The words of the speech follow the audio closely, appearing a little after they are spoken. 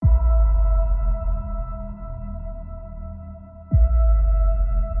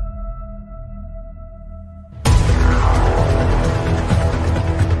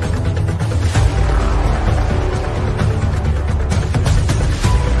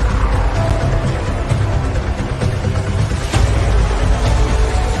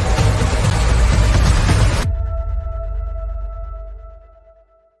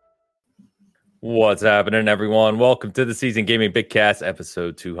What's happening, everyone? Welcome to the Season Gaming Bitcast,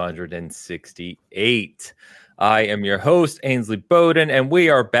 episode 268. I am your host, Ainsley Bowden, and we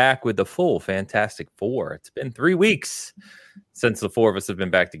are back with the full Fantastic Four. It's been 3 weeks since the four of us have been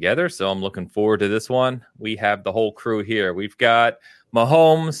back together, so I'm looking forward to this one. We have the whole crew here. We've got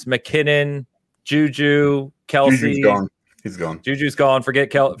Mahomes, McKinnon, Juju, Kelsey. Juju's gone. He's gone. Juju's gone.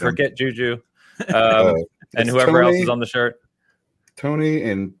 Forget Juju. And whoever Tony, else is on the shirt. Tony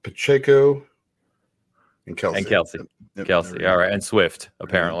and Pacheco and Kelsey. And Kelsey. Yep. Kelsey. All right. And Swift,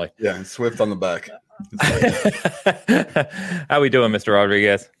 apparently. Yeah, and Swift on the back. How we doing, Mr.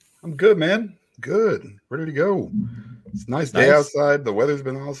 Rodriguez? I'm good, man. Good. Ready to go. It's a nice day outside. The weather's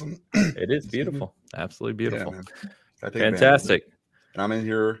been awesome. It is beautiful. Absolutely beautiful. Yeah, fantastic. And I'm in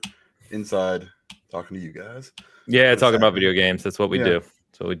here inside talking to you guys. Yeah, talking about video games. That's what we do.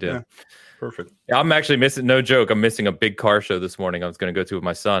 That's what we do. Yeah. Perfect. I'm actually missing, no joke, I'm missing a big car show this morning I was going to go to with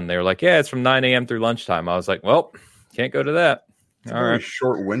my son. They were like, yeah, it's from 9 a.m. through lunchtime. I was like, well, can't go to that. It's a very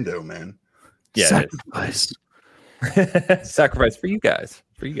short window, man. Yeah. Sacrifice. Sacrifice for you guys.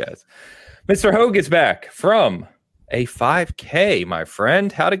 Mr. Hogue is back from a 5K, my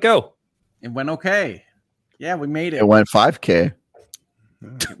friend. How'd it go? It went okay. Yeah, we made it. It went 5K.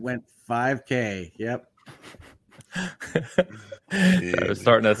 It went 5K. Yep. I was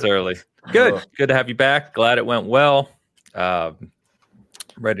starting us early. Good to have you back. Glad it went well.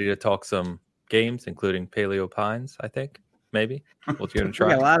 Ready to talk some games, including Paleo Pines, I think. Maybe. What you gonna try?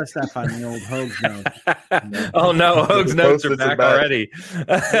 We got a lot of stuff on the old Hogue's notes. Oh no, Hogue's notes are back already.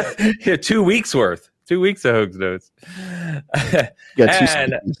 Yeah, 2 weeks worth. 2 weeks of Hogue's notes. And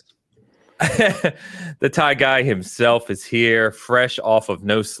the Thai guy himself is here, fresh off of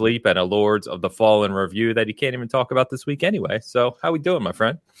no sleep and a Lords of the Fallen review that he can't even talk about this week anyway. So how we doing, my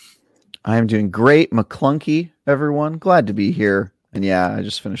friend? I am doing great. McClunky, everyone. Glad to be here. And yeah, I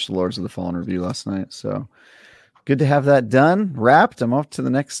just finished the Lords of the Fallen review last night. So good to have that done, wrapped. I'm off to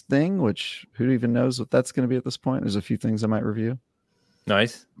the next thing, which who even knows what that's going to be at this point. There's a few things I might review.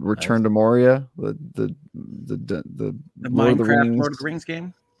 Nice. Return to Moria, the Minecraft Lord of the Rings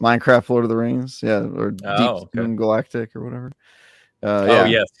game. Minecraft Lord of the Rings, yeah, or Deep Galactic or whatever.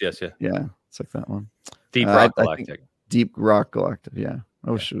 Yes. Yeah, it's like that one. Deep Rock Galactic. Deep Rock Galactic, yeah. I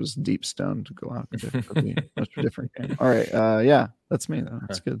wish it was Deep Stone to go out. Much different game. All right, yeah, that's me though.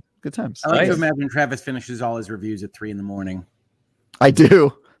 That's good. Good times. I like to imagine Travis finishes all his reviews at 3 a.m. I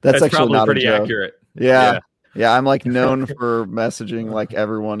do. That's actually probably not pretty accurate. Yeah. I'm like known for messaging like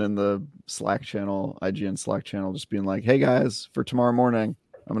everyone in the Slack channel, IGN Slack channel, just being like, "Hey guys, for tomorrow morning,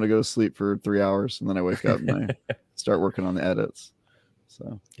 I'm gonna go to sleep for 3 hours, and then I wake up and I start working on the edits."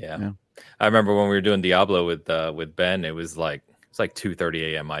 So yeah. I remember when we were doing Diablo with Ben, it was like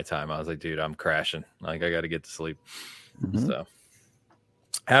 2:30 a.m. my time. I was like, dude, I'm crashing. Like I got to get to sleep. Mm-hmm. So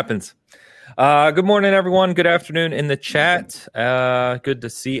happens. Good morning, everyone. Good afternoon in the chat. Good to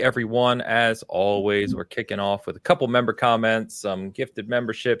see everyone as always. We're kicking off with a couple member comments, some gifted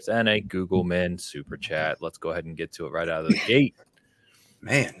memberships, and a Google Men super chat. Let's go ahead and get to it right out of the gate.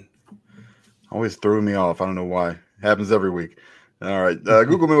 Man, always throwing me off. I don't know why. It happens every week. All right.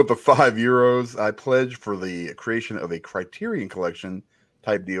 Google me with the €5. I pledge for the creation of a Criterion Collection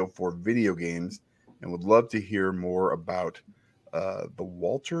type deal for video games and would love to hear more about the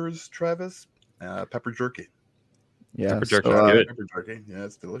Walters, Travis, pepper jerky. Yeah, pepper jerky, good. Pepper jerky. Yeah,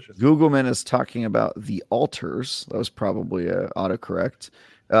 it's delicious. Googleman is talking about the altars. That was probably a autocorrect,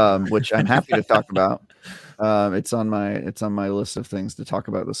 which I'm happy to talk about. It's on my list of things to talk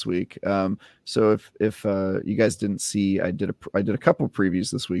about this week. So if you guys didn't see, I did a couple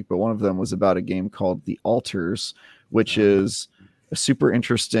previews this week, but one of them was about a game called The Altars, which is a super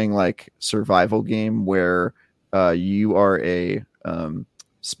interesting like survival game where you are a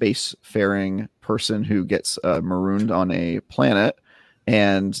spacefaring person who gets marooned on a planet,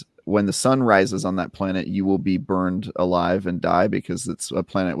 and when the sun rises on that planet, you will be burned alive and die because it's a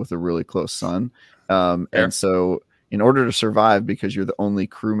planet with a really close sun. And so in order to survive, because you're the only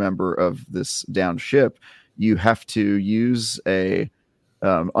crew member of this downed ship, you have to use a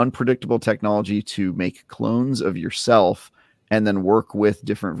unpredictable technology to make clones of yourself and then work with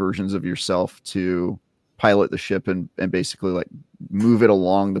different versions of yourself to pilot the ship and basically like move it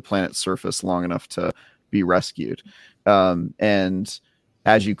along the planet's surface long enough to be rescued. And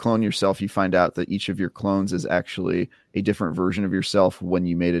as you clone yourself, you find out that each of your clones is actually a different version of yourself when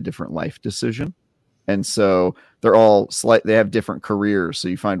you made a different life decision. And so they're all they have different careers. So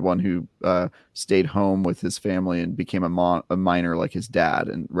you find one who stayed home with his family and became a miner like his dad,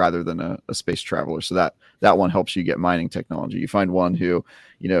 and rather than a space traveler. So that one helps you get mining technology. You find one who,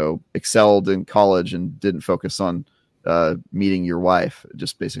 excelled in college and didn't focus on meeting your wife,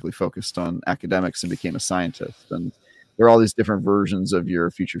 just basically focused on academics and became a scientist. And there are all these different versions of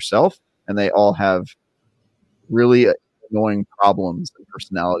your future self, and they all have really annoying problems and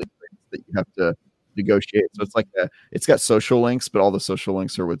personality traits that you have to negotiate. So it's like it's got social links, but all the social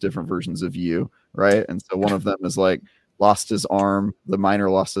links are with different versions of you, right? And so one of them is like lost his arm, the miner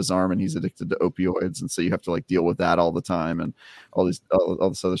lost his arm, and he's addicted to opioids, and so you have to like deal with that all the time, and all this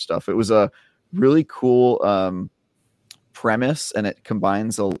other stuff. It was a really cool premise, and it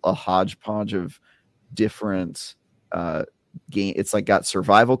combines a hodgepodge of different game. It's like got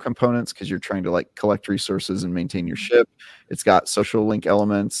survival components because you're trying to like collect resources and maintain your ship. It's got social link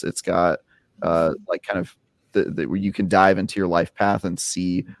elements. It's got like kind of where you can dive into your life path and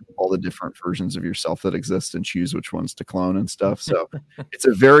see all the different versions of yourself that exist and choose which ones to clone and stuff. So it's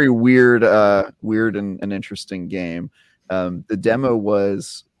a very weird and interesting game. The demo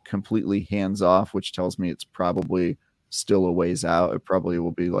was completely hands off, which tells me it's probably still a ways out. It probably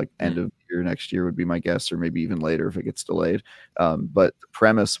will be like end of year next year would be my guess, or maybe even later if it gets delayed. But the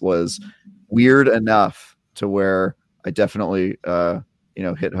premise was weird enough to where I definitely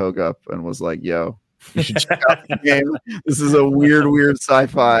hit Hogue up and was like, yo, you should check out the game. This is a weird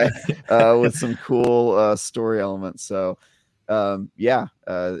sci-fi with some cool story elements. So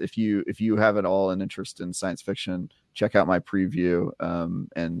if you have at all an interest in science fiction, check out my preview.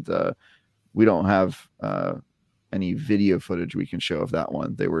 And we don't have any video footage we can show of that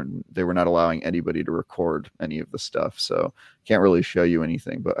one. They were not allowing anybody to record any of the stuff, so can't really show you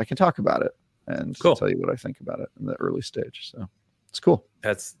anything, but I can talk about it and tell you what I think about it in the early stage. So it's cool.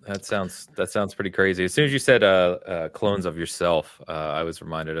 That sounds pretty crazy. As soon as you said clones of yourself, I was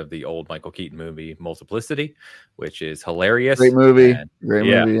reminded of the old Michael Keaton movie Multiplicity, which is hilarious. Great movie. Movie.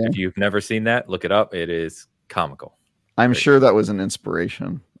 Yeah. If you've never seen that, look it up. It is comical. I'm sure that was an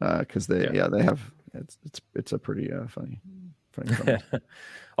inspiration because they have. It's a pretty funny.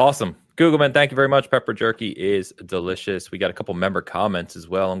 Awesome. Googleman, thank you very much. Pepper jerky is delicious. We got a couple member comments as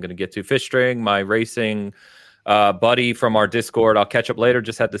well I'm going to get to. Fishstring, my racing buddy from our Discord. I'll catch up later.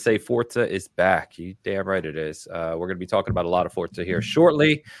 Just had to say Forza is back. You damn right it is. We're going to be talking about a lot of Forza here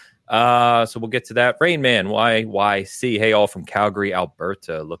shortly. So we'll get to that. Rain Man, YYC. Hey, all from Calgary,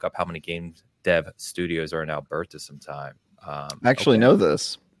 Alberta. Look up how many game dev studios are in Alberta sometime. I actually know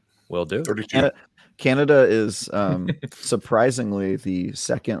this. Will do. Canada is surprisingly the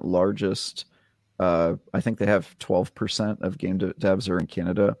second largest. I think they have 12% of game devs are in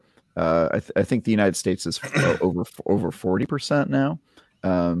Canada. I think the United States is over 40% now,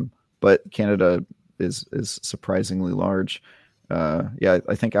 but Canada is surprisingly large. I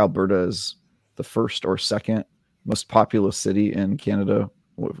think Alberta is the first or second most populous city in Canada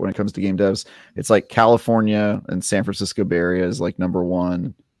when it comes to game devs. It's like California and San Francisco Bay Area is like number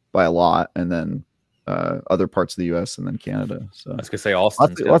one by a lot, and then other parts of the U.S. and then Canada. So I was gonna say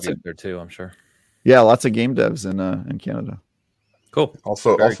Austin's lots of, there too. I'm sure. Yeah, lots of game devs in Canada. Cool.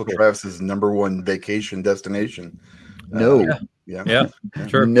 Also, cool. Travis's number one vacation destination. No. Yeah.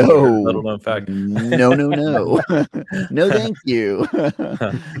 Sure. No. Little known fact. No. No, thank you.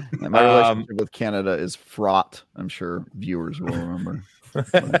 My relationship with Canada is fraught. I'm sure viewers will remember.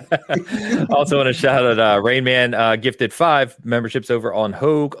 Also want to shout out Rain Man gifted 5 memberships over on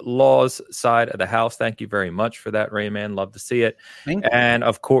Hogue Law's side of the house. Thank you very much for that, Rain Man. Love to see it. And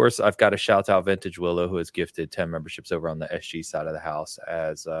of course, I've got to shout out Vintage Willow, who has gifted 10 memberships over on the SG side of the house,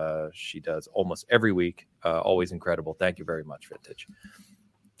 as she does almost every week. Always incredible. Thank you very much, Vintage.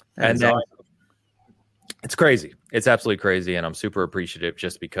 And it's crazy. It's absolutely crazy. And I'm super appreciative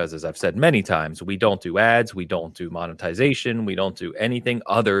just because, as I've said many times, we don't do ads. We don't do monetization. We don't do anything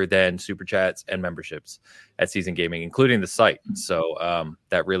other than super chats and memberships at Season Gaming, including the site. So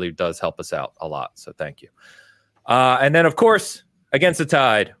that really does help us out a lot. So thank you. And then, of course, against the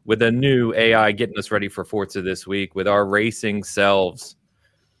tide with a new AI getting us ready for Forza this week with our racing selves.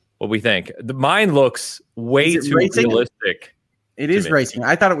 What we think? Mine looks way too realistic. It is racing.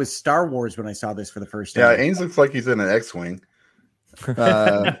 I thought it was Star Wars when I saw this for the first time. Yeah, Ains looks like he's in an X-Wing.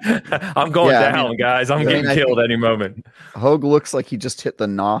 I'm going down, guys. I'm getting killed any moment. Hogue looks like he just hit the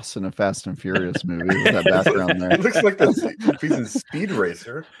NOS in a Fast and Furious movie with that background there. It looks like he's in Speed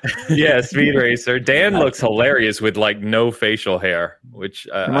Racer. Yeah, Speed Racer. Dan looks hilarious with like no facial hair, which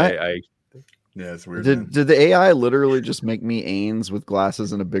yeah, it's weird. Did the AI literally just make me Ains with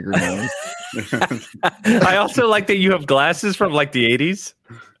glasses and a bigger nose? I also like that you have glasses from like the 80s.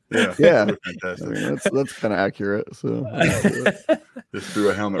 Yeah. Fantastic. I mean, that's kind of accurate. So just threw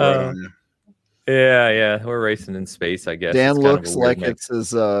a helmet right on you. Yeah, we're racing in space, I guess. Dan It's kind of a looks weird like mix.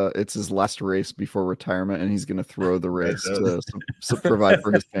 it's his last race before retirement, and he's going to throw the race does. to provide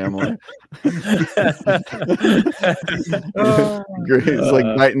for his family. He's like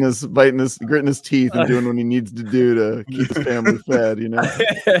gritting his teeth and doing what he needs to do to keep his family fed.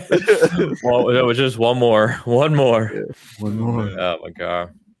 Well, it was just one more. One more. Oh my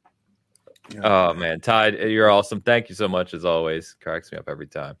god. Yeah. Oh man, Tide, you're awesome. Thank you so much as always. Cracks me up every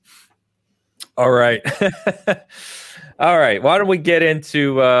time. All right. All right. Why don't we get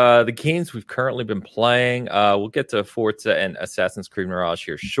into the games we've currently been playing? We'll get to Forza and Assassin's Creed Mirage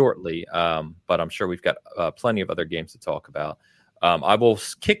here shortly, but I'm sure we've got plenty of other games to talk about. I will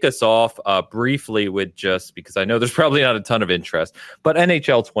kick us off briefly with just because I know there's probably not a ton of interest, but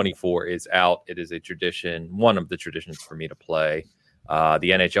NHL 24 is out. It is a tradition, one of the traditions for me to play the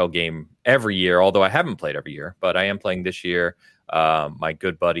NHL game every year, although I haven't played every year, but I am playing this year. My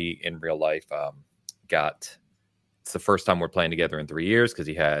good buddy in real life it's the first time we're playing together in 3 years because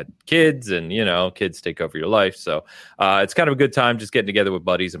he had kids and, kids take over your life. So it's kind of a good time just getting together with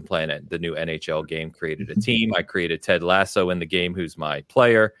buddies and playing the new NHL game. Created a team. I created Ted Lasso in the game, who's my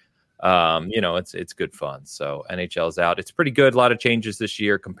player. It's good fun. So NHL is out. It's pretty good. A lot of changes this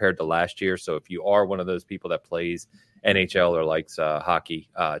year compared to last year. So if you are one of those people that plays NHL or likes hockey,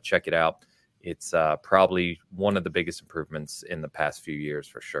 check it out. It's probably one of the biggest improvements in the past few years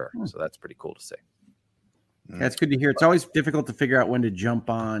for sure. So that's pretty cool to see. That's good to hear. It's always difficult to figure out when to jump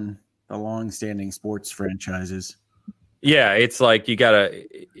on the long-standing sports franchises. Yeah, it's like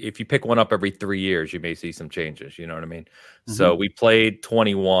if you pick one up every 3 years, you may see some changes. You know what I mean? Mm-hmm. So we played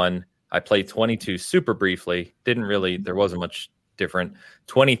 21. I played 22 super briefly. There wasn't much different.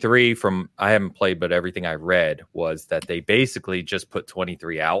 23 I haven't played, but everything I read was that they basically just put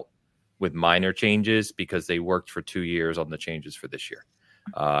 23 out with minor changes because they worked for 2 years on the changes for this year.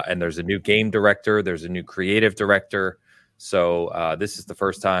 And there's a new game director. There's a new creative director. So this is the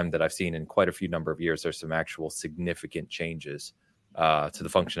first time that I've seen in quite a few number of years, there's some actual significant changes to the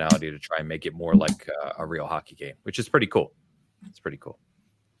functionality to try and make it more like a real hockey game, which is pretty cool. It's pretty cool.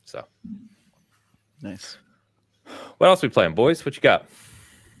 So nice. What else are we playing, boys? What you got?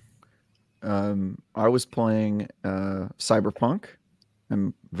 I was playing Cyberpunk.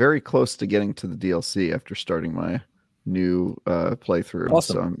 I'm very close to getting to the DLC after starting my new playthrough.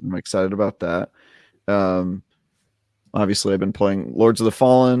 Awesome. So I'm excited about that. Obviously, I've been playing Lords of the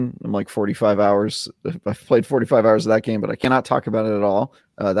Fallen. I'm like 45 hours. I've played 45 hours of that game, but I cannot talk about it at all.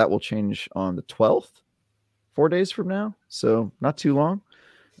 That will change on the 12th, 4 days from now. So not too long.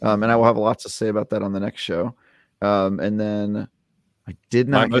 And I will have a lot to say about that on the next show. And then I did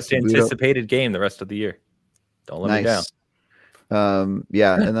not my most anticipated game the rest of the year. Don't let me down.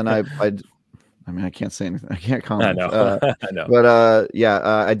 Yeah, and then I can't say anything. I can't comment. I know. I know. But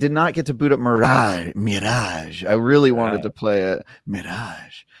I did not get to boot up Mirage. I really wanted to play it,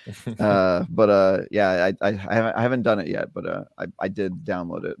 Mirage. I haven't done it yet, but I did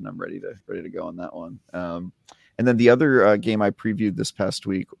download it and I'm ready to go on that one. And then the other game I previewed this past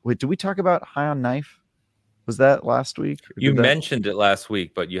week. Wait, did we talk about High on Knife? Was that last week? You mentioned it last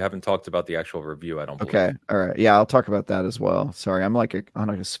week, but you haven't talked about the actual review, I don't believe. Okay. All right. Yeah, I'll talk about that as well. Sorry, I'm on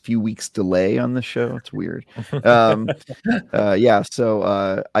a few weeks delay on the show. It's weird. Yeah. So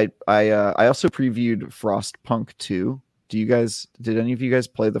I also previewed Frostpunk 2. Did any of you guys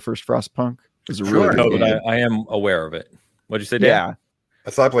play the first Frostpunk? It was a really good game. But I am aware of it. What'd you say, Dan?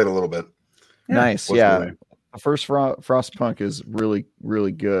 Yeah. So I played a little bit. Nice. Yeah. The first Frostpunk is really,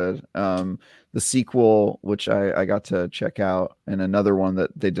 really good. The sequel, which I got to check out, and another one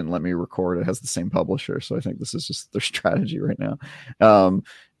that they didn't let me record, it has the same publisher, so I think this is just their strategy right now.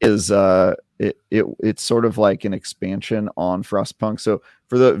 It's sort of like an expansion on Frostpunk. So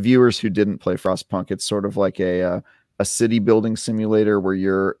for the viewers who didn't play Frostpunk, it's sort of like a city building simulator where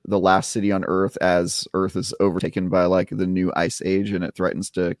you're the last city on Earth as Earth is overtaken by like the new ice age and it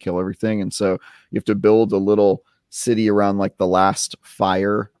threatens to kill everything. And so you have to build a little city around like the last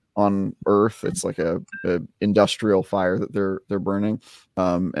fire on Earth. It's like a industrial fire that they're burning.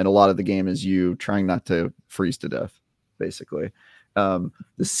 And a lot of the game is you trying not to freeze to death, basically. The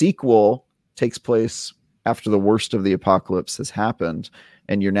sequel takes place after the worst of the apocalypse has happened,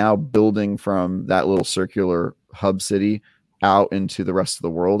 and you're now building from that little circular hub city out into the rest of the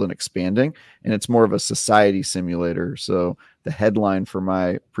world and expanding. And it's more of a society simulator. So the headline for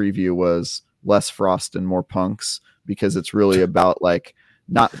my preview was less frost and more punks, because it's really about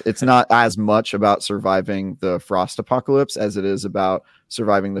it's not as much about surviving the frost apocalypse as it is about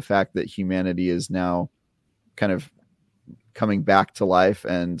surviving the fact that humanity is now kind of coming back to life,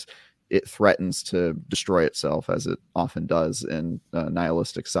 and it threatens to destroy itself, as it often does in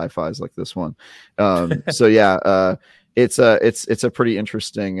nihilistic sci-fis like this one. So yeah, it's a pretty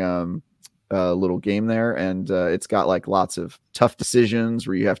interesting little game there, and it's got like lots of tough decisions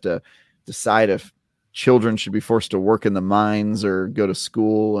where you have to decide if children should be forced to work in the mines or go to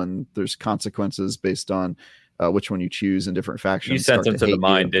school, and there's consequences based on which one you choose, and different factions. You sent them to the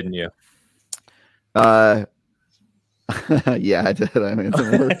mine, didn't you? Yeah, I did. I mean,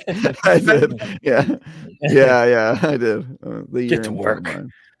 I did. Yeah, I did. Get to work.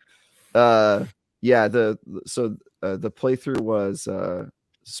 Yeah. The playthrough was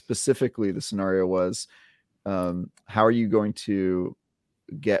specifically, the scenario was, how are you going to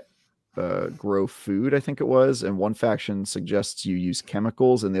get grow food? I think it was, and one faction suggests you use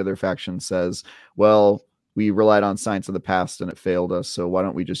chemicals, and the other faction says, well, we relied on science of the past and it failed us, so why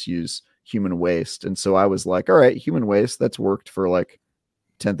don't we just use human waste? And so I was like, all right, human waste, that's worked for like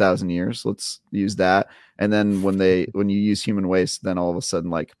 10,000 years, let's use that. And then when you use human waste, then all of a sudden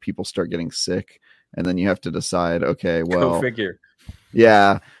like people start getting sick, and then you have to decide, okay, well, go figure.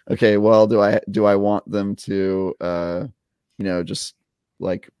 Yeah, okay, well, do I want them to just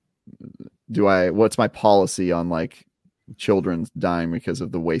like, what's my policy on like children dying because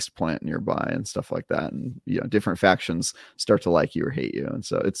of the waste plant nearby and stuff like that? And different factions start to like you or hate you, and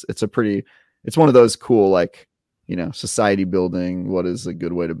so it's one of those cool, like, society building, what is a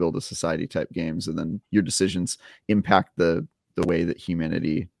good way to build a society type games, and then your decisions impact the way that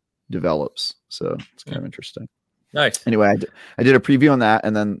humanity develops. So it's kind of interesting. Nice. Anyway, I did a preview on that,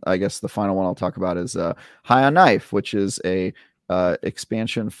 and then I guess the final one I'll talk about is High on Knife, which is a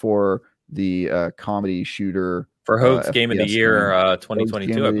expansion for the comedy shooter for Hope's Game of the Year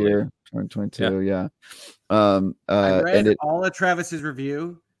 2022, I believe. 2022, yeah. I read all of Travis's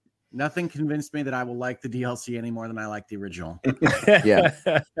review. Nothing convinced me that I will like the DLC any more than I like the original.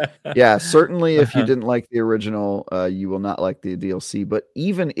 Yeah. Certainly, if you didn't like the original, you will not like the DLC. But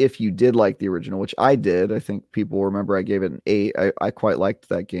even if you did like the original, which I did, I think people remember I gave it an 8. I quite liked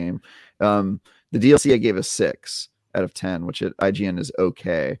that game. The DLC I gave a 6 out of 10, which at IGN is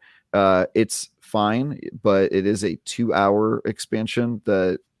okay. It's fine, but it is a 2-hour expansion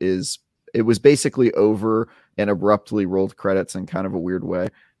it was basically over and abruptly rolled credits in kind of a weird way.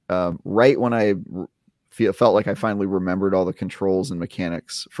 Right when I felt like I finally remembered all the controls and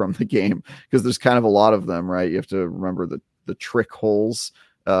mechanics from the game, because there's kind of a lot of them, right? You have to remember the trick holes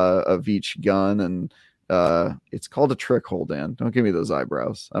of each gun, and it's called a trick hole, Dan. Don't give me those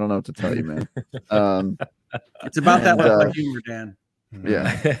eyebrows. I don't know what to tell you, man. It's about that level of humor, Dan.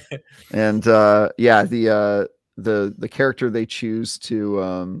 Yeah. And the character they choose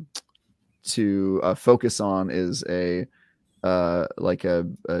to focus on is a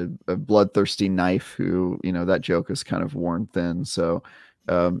bloodthirsty knife who, that joke is kind of worn thin. So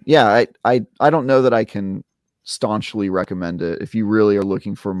I don't know that I can staunchly recommend it. If you really are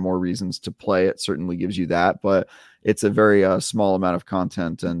looking for more reasons to play, it certainly gives you that, but it's a very small amount of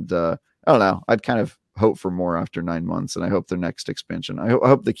content, and I don't know, I'd kind of hope for more after 9 months, and I hope their next expansion, I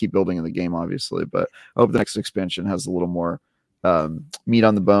hope they keep building in the game, obviously, but I hope the next expansion has a little more meat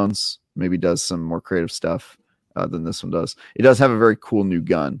on the bones, maybe does some more creative stuff than this one does. It does have a very cool new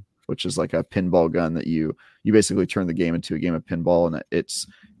gun, which is like a pinball gun that you basically turn the game into a game of pinball, and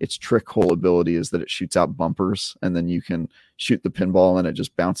its trick hole ability is that it shoots out bumpers, and then you can shoot the pinball and it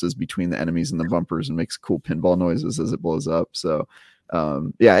just bounces between the enemies and the bumpers and makes cool pinball noises as it blows up. So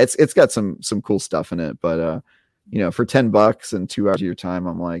it's got some cool stuff in it, but for $10 and 2 hours of your time,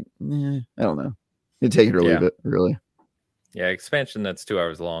 I'm like, I don't know, you take it or leave it, really. Yeah, expansion that's 2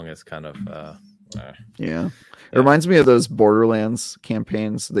 hours long is kind of It reminds me of those Borderlands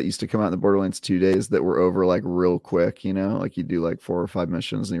campaigns that used to come out in the Borderlands 2 days that were over like real quick, like you do like 4 or 5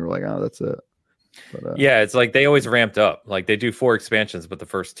 missions and you were like, oh, that's it. But, it's like they always ramped up. Like they do 4 expansions, but the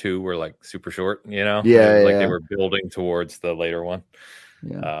first 2 were like super short, They were building towards the later one.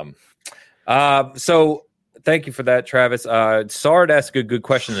 So thank you for that, Travis. Sard asked a good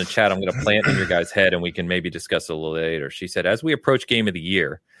question in the chat. I'm going to plant in your guys' head and we can maybe discuss it a little later. She said, as we approach Game of the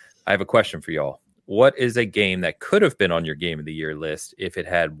Year, I have a question for y'all. What is a game that could have been on your Game of the Year list if it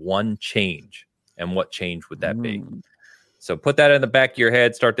had one change? And what change would that be? So put that in the back of your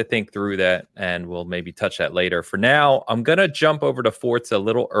head, start to think through that, and we'll maybe touch that later. For now, I'm going to jump over to Forza a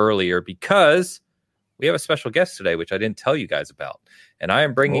little earlier because we have a special guest today, which I didn't tell you guys about. And I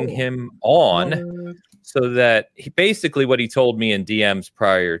am bringing him on so that basically what he told me in DMs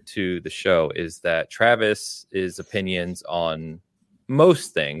prior to the show is that Travis's opinions on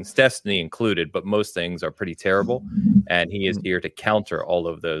most things, Destiny included, but most things are pretty terrible. And he is here to counter all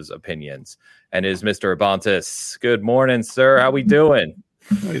of those opinions. And is Mr. Abantis. Good morning, sir. How we doing?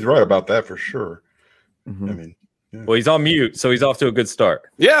 He's right about that for sure. Mm-hmm. I mean, yeah. Well, he's on mute, so he's off to a good start.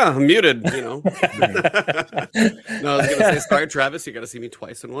 Yeah, I'm muted, No, I was going to say, sorry, Travis, you got to see me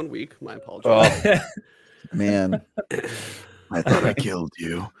twice in 1 week. My apologies. Oh. Man, I thought I killed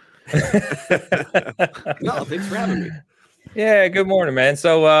you. No, thanks for having me. Yeah, good morning, man.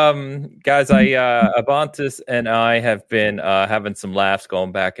 So, guys, Abantis and I have been having some laughs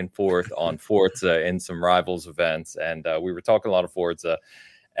going back and forth on Forza in some Rivals events, and we were talking a lot of Forza,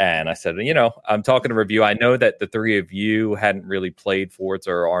 and I said, I'm talking to review. I know that the three of you hadn't really played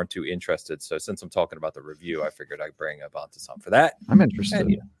Forza or aren't too interested, so since I'm talking about the review, I figured I'd bring Abantis on for that. I'm interested.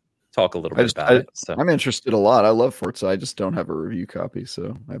 And, talk a little bit about it. So I'm interested a lot. I love Forza. I just don't have a review copy,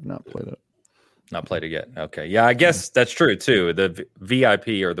 so I have not played it. Not played it yet. Okay. Yeah, I guess that's true too. The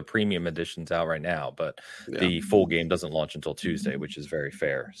VIP or the premium edition's out right now, but the full game doesn't launch until Tuesday, which is very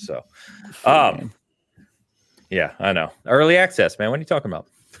fair. So, yeah, I know. Early access, man. What are you talking about?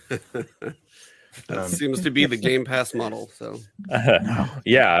 That seems to be the Game Pass model. So,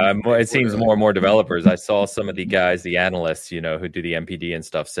 yeah, it seems more and more developers. I saw some of the guys, the analysts, who do the MPD and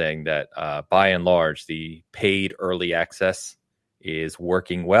stuff, saying that by and large, the paid early access is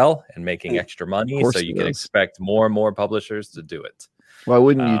working well and making extra money, so you can expect more and more publishers to do it. Why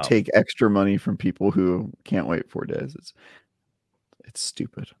wouldn't you take extra money from people who can't wait 4 days? It's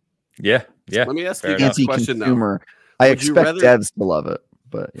stupid. Yeah. Let me ask you this question though. I expect devs to love it,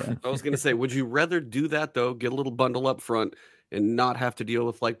 but yeah. I was going to say, would you rather do that though, get a little bundle up front and not have to deal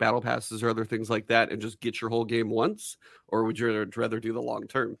with like battle passes or other things like that and just get your whole game once, or would you rather do the long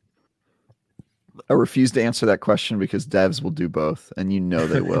term? I refuse to answer that question because devs will do both, and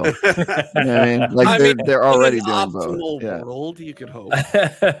they will. You know what I mean? Like they're already doing both. World, you could hope.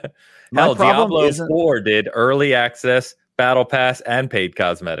 Hell, Diablo 4 did early access, battle pass, and paid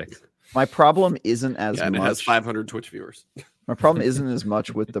cosmetics. My problem isn't as much. And it has 500 Twitch viewers. My problem isn't as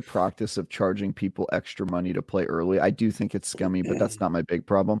much with the practice of charging people extra money to play early. I do think it's scummy, but that's not my big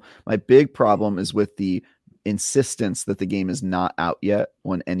problem. My big problem is with the insistence that the game is not out yet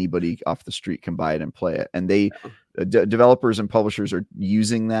when anybody off the street can buy it and play it, and developers and publishers are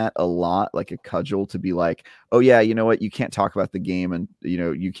using that a lot like a cudgel to be like, oh yeah, you know what, you can't talk about the game and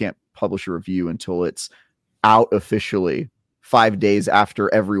you can't publish a review until it's out officially 5 days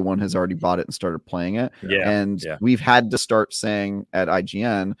after everyone has already bought it and started playing it. We've had to start saying at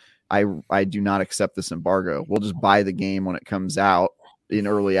IGN, I do not accept this embargo. We'll just buy the game when it comes out in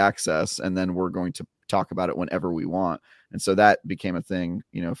early access, and then we're going to talk about it whenever we want. And so that became a thing,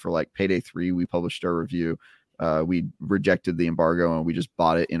 for like Payday 3, we published our review. We rejected the embargo and we just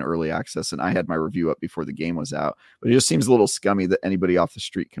bought it in early access, and I had my review up before the game was out. But it just seems a little scummy that anybody off the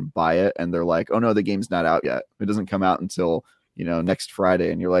street can buy it and they're like, oh no, the game's not out yet. It doesn't come out until, next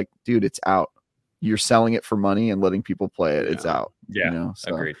Friday. And you're like, dude, it's out. You're selling it for money and letting people play it. It's out. Yeah.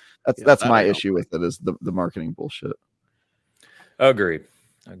 So agreed. That's my issue with it, is the marketing bullshit. Agreed.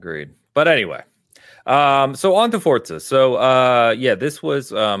 But anyway, so on to Forza. So this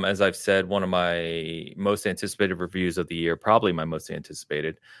was, as I've said, one of my most anticipated reviews of the year, probably my most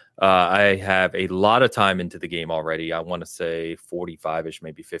anticipated. I have a lot of time into the game already. I want to say 45-ish,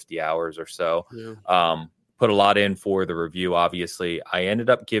 maybe 50 hours or so. Put a lot in for the review, obviously. I ended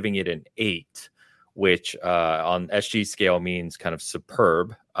up giving it an 8, which on SG scale means kind of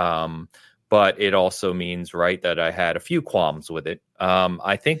superb. But it also means, right, that I had a few qualms with it.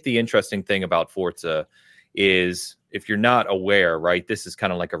 I think the interesting thing about Forza is, if you're not aware, right, this is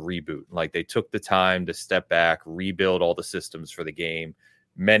kind of like a reboot. Like, they took the time to step back, rebuild all the systems for the game,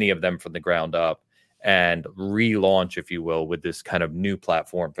 many of them from the ground up, and relaunch, if you will, with this kind of new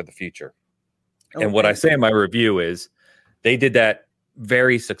platform for the future. Okay. And what I say in my review is they did that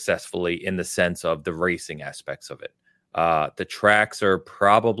very successfully in the sense of the racing aspects of it. The tracks are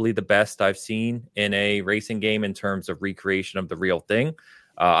probably the best I've seen in a racing game in terms of recreation of the real thing.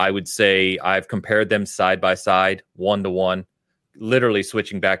 I would say I've compared them side by side, 1-to-1, literally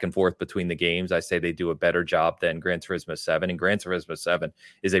switching back and forth between the games. I say they do a better job than Gran Turismo 7, and Gran Turismo 7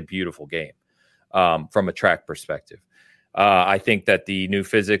 is a beautiful game from a track perspective. I think that the new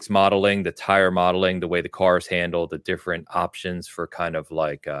physics modeling, the tire modeling, the way the cars handle, the different options for kind of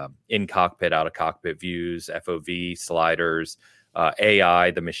like in cockpit, out of cockpit views, FOV, sliders,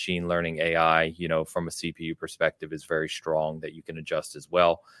 AI, the machine learning AI, from a CPU perspective is very strong, that you can adjust as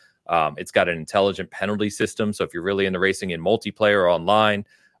well. It's got an intelligent penalty system. So if you're really into racing in multiplayer or online,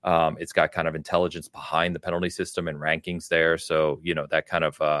 it's got kind of intelligence behind the penalty system and rankings there. So, that kind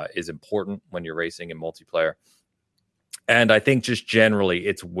of is important when you're racing in multiplayer. And I think just generally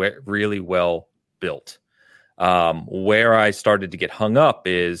it's really well built. Where I started to get hung up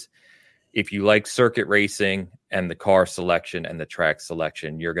is, if you like circuit racing and the car selection and the track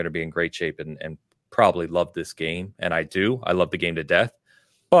selection, you're going to be in great shape and probably love this game. And I do. I love the game to death.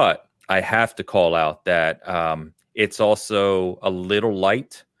 But I have to call out that it's also a little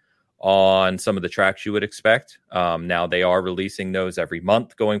light on some of the tracks you would expect. Now they are releasing those every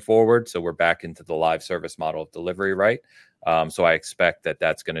month going forward. So we're back into the live service model of delivery, right? So I expect that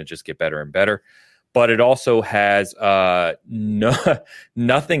that's going to just get better and better. But it also has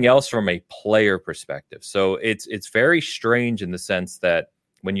nothing else from a player perspective. So it's very strange in the sense that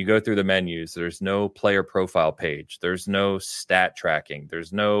when you go through the menus, there's no player profile page. There's no stat tracking.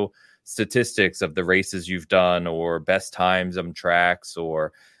 There's no statistics of the races you've done or best times on tracks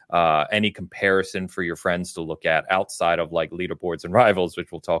or any comparison for your friends to look at outside of like leaderboards and rivals,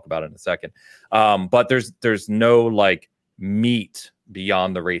 which we'll talk about in a second. But there's no like meat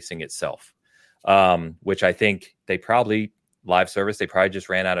beyond the racing itself, which I think they probably just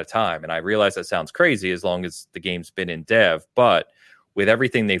ran out of time. And I realize that sounds crazy as long as the game's been in dev, but with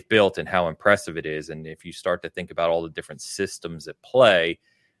everything they've built and how impressive it is, and if you start to think about all the different systems at play,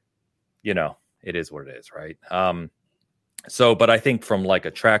 you know, it is what it is, right? But I think from like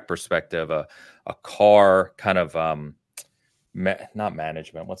a track perspective, a car kind of not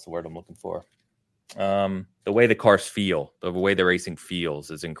management, what's the word I'm looking for? The way the cars feel, the way the racing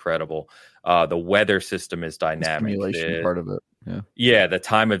feels is incredible. The weather system is dynamic. The simulation part of it. Yeah, the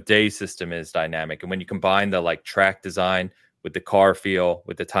time of day system is dynamic. And when you combine the like track design with the car feel,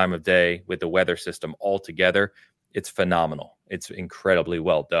 with the time of day, with the weather system all together, it's phenomenal. It's incredibly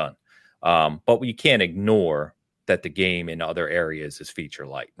well done. But you can't ignore that the game in other areas is feature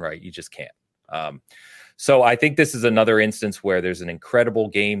light, right? You just can't. So I think this is another instance where there's an incredible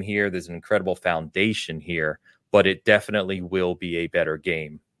game here. There's an incredible foundation here, but it definitely will be a better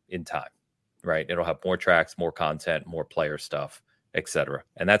game in time, right? It'll have more tracks, more content, more player stuff, etc.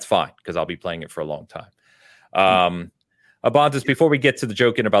 And that's fine because I'll be playing it for a long time. Abontis, before we get to the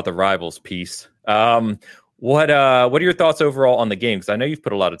joking about the rivals piece, what are your thoughts overall on the game? Because I know you've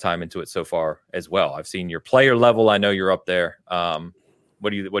put a lot of time into it so far as well. I've seen your player level. I know you're up there.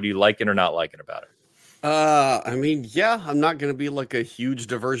 What are you liking or not liking about it? I mean, yeah, I'm not going to be like a huge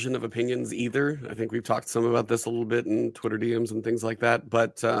diversion of opinions either. I think we've talked some about this a little bit in Twitter DMs and things like that.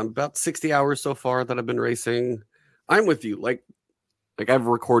 But about 60 hours so far that I've been racing. I'm with you. Like I've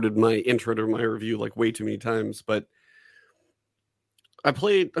recorded my intro to my review like way too many times, but I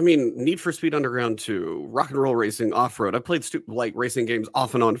played, Need for Speed Underground 2, Rock and Roll Racing, Off-Road. I played like racing games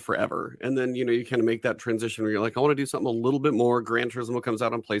off and on forever. And then, you kind of make that transition where you're like, I want to do something a little bit more. Gran Turismo comes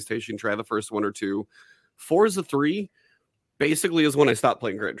out on PlayStation, try the first one or two. Forza 3 basically is when I stopped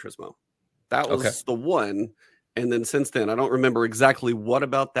playing Gran Turismo. That was the one. And then since then, I don't remember exactly what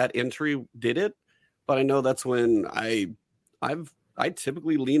about that entry did it, but I know that's when I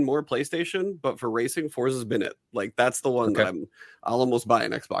typically lean more PlayStation, but for racing, Forza's been it. Like that's the one that I'll almost buy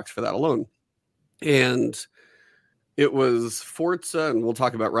an Xbox for that alone. And it was Forza, and we'll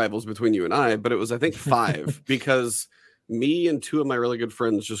talk about rivals between you and I, but it was I think 5 because me and 2 of my really good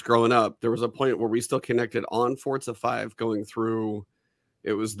friends just growing up, there was a point where we still connected on Forza 5 going through.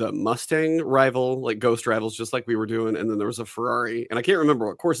 It was the Mustang rival, like Ghost Rivals, just like we were doing. And then there was a Ferrari. And I can't remember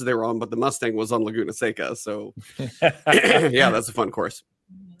what courses they were on, but the Mustang was on Laguna Seca. So, yeah, that's a fun course.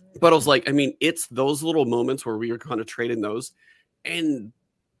 But I was like, it's those little moments where we were kind of trading those. And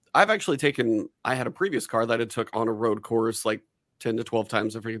I've actually I had a previous car that I took on a road course like 10 to 12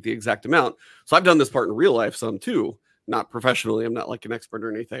 times. I forget the exact amount. So I've done this part in real life some too. Not professionally. I'm not like an expert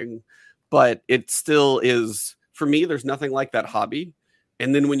or anything. But it still is, for me, there's nothing like that hobby.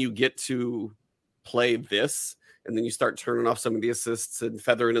 And then when you get to play this, and then you start turning off some of the assists and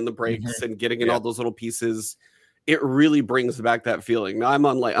feathering in the brakes and getting in all those little pieces, it really brings back that feeling. Now I'm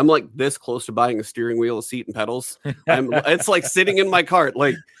like this close to buying a steering wheel, a seat, and pedals. It's like sitting in my cart.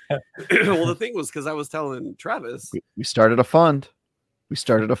 Like, well, the thing was because I was telling Travis, we started a fund. We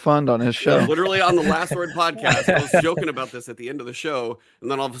started a fund on his show. Yeah, literally on the Last Word podcast. I was joking about this at the end of the show.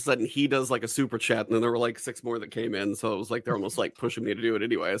 And then all of a sudden he does like a super chat. And then there were like 6 more that came in. So it was like, they're almost like pushing me to do it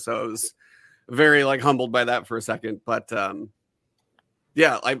anyway. So I was very like humbled by that for a second. But the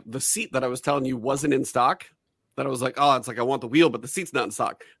seat that I was telling you wasn't in stock. That I was like, oh, it's like I want the wheel, but the seat's not in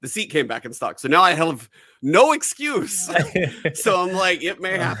stock. The seat came back in stock. So now I have no excuse. So I'm like, it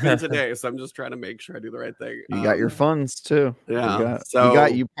may happen today. So I'm just trying to make sure I do the right thing. You got your funds too. Yeah. We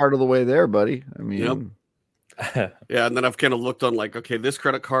got you part of the way there, buddy. Yeah. And then I've kind of looked on like, okay, this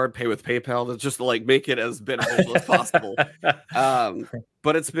credit card, pay with PayPal. That's just to like make it as beneficial as possible.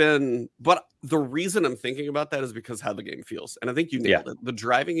 But the reason I'm thinking about that is because how the game feels. And I think you nailed it. The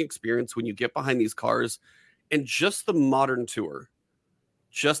driving experience when you get behind these cars and just the modern tour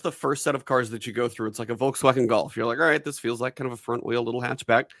just the first set of cars that you go through, it's like a Volkswagen Golf. You're like, all right, this feels like kind of a front wheel little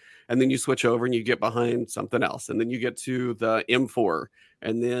hatchback. And then you switch over and you get behind something else. And then you get to the M4.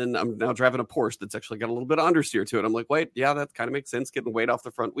 And then I'm now driving a Porsche that's actually got a little bit of understeer to it. I'm like, wait, yeah, that kind of makes sense. Getting weight off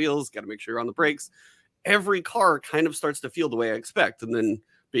the front wheels, got to make sure you're on the brakes. Every car kind of starts to feel the way I expect. And then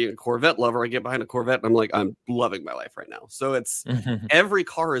being a Corvette lover, I get behind a Corvette and I'm like, I'm loving my life right now. So it's every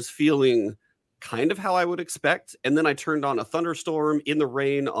car is feeling kind of how I would expect. And then I turned on a thunderstorm in the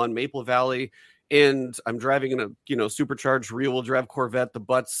rain on Maple Valley, and I'm driving in a supercharged rear-wheel drive Corvette. The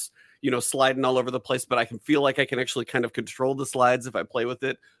butts, sliding all over the place, but I can feel like I can actually kind of control the slides if I play with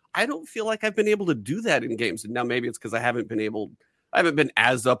it. I don't feel like I've been able to do that in games. And now maybe it's because I haven't been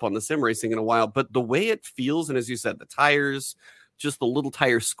as up on the sim racing in a while, but the way it feels, and as you said, the tires, just the little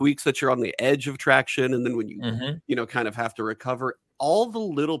tire squeaks that you're on the edge of traction. And then when you, kind of have to recover, all the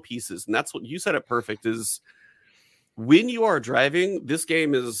little pieces, and that's what you said it perfect, is when you are driving, this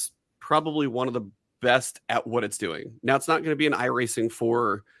game is probably one of the best at what it's doing. Now, it's not going to be an iRacing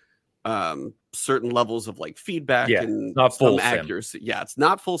for certain levels of like feedback and not full accuracy. Yeah, it's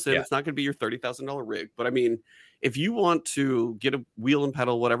not full sim. Yeah. It's not going to be your $30,000 rig. But I mean, if you want to get a wheel and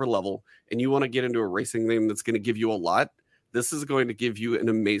pedal, whatever level, and you want to get into a racing game that's going to give you a lot, this is going to give you an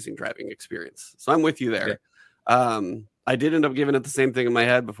amazing driving experience. So I'm with you there. Yeah. I did end up giving it the same thing in my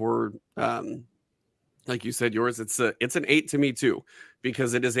head before, like you said, yours. It's an 8 to me too,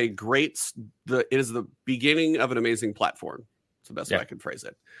 because it is it is the beginning of an amazing platform. It's the best way I can phrase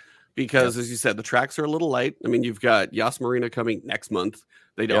it. Because as you said, the tracks are a little light. I mean, you've got Yas Marina coming next month.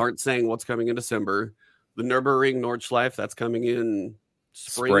 They aren't saying what's coming in December. The Nürburgring Nordschleife, that's coming in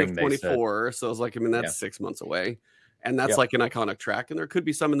spring of 24. So I was like, that's 6 months away. And that's like an iconic track. And there could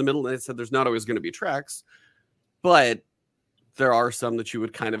be some in the middle. And they said there's not always going to be tracks, but there are some that you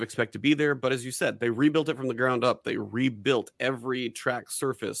would kind of expect to be there. But as you said, they rebuilt it from the ground up. They rebuilt every track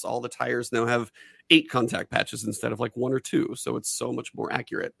surface. All the tires now have 8 contact patches instead of like 1 or 2. So it's so much more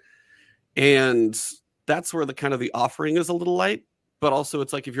accurate. And that's where the kind of the offering is a little light. But also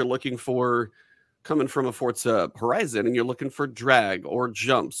it's like if you're looking for coming from a Forza Horizon and you're looking for drag or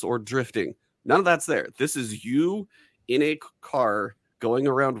jumps or drifting, none of that's there. This is you in a car going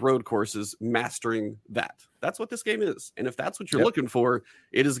around road courses, mastering that. That's what this game is. And if that's what you're looking for,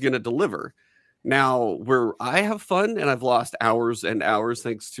 it is going to deliver. Now, where I have fun and I've lost hours and hours,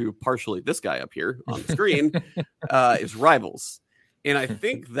 thanks to partially this guy up here on the screen, is Rivals. And I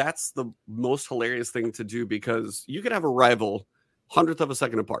think that's the most hilarious thing to do, because you could have a rival 100th of a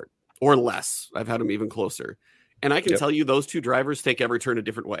second apart or less. I've had them even closer. And I can tell you those two drivers take every turn a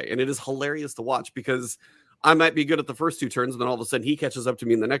different way. And it is hilarious to watch, because I might be good at the first 2 turns, and then all of a sudden he catches up to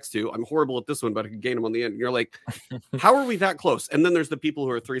me in the next 2. I'm horrible at this one, but I can gain him on the end. And you're like, how are we that close? And then there's the people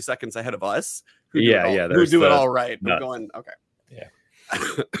who are 3 seconds ahead of us who do it all right. I'm going, okay.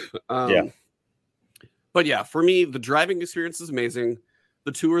 Yeah. But yeah, for me, the driving experience is amazing.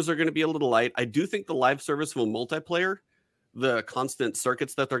 The tours are going to be a little light. I do think the live service will multiplayer. The constant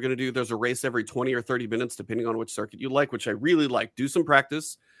circuits that they're going to do. There's a race every 20 or 30 minutes, depending on which circuit you like, which I really like. Do some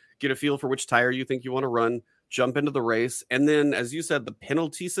practice, get a feel for which tire you think you want to run, jump into the race. And then, as you said, the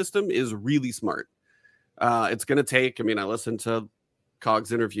penalty system is really smart. It's going to take, I listened to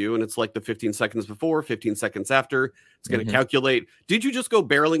Cog's interview, and it's like the 15 seconds before, 15 seconds after. It's going to calculate, did you just go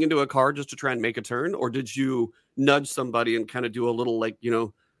barreling into a car just to try and make a turn? Or did you nudge somebody and kind of do a little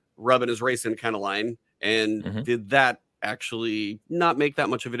rubbing his racing kind of line? And did that actually not make that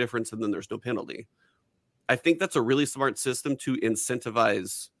much of a difference? And then there's no penalty. I think that's a really smart system to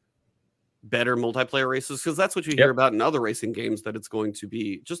incentivize better multiplayer races, because that's what you hear about in other racing games, that it's going to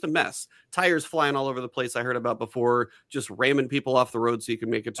be just a mess. Tires flying all over the place. I heard about before, just ramming people off the road so you can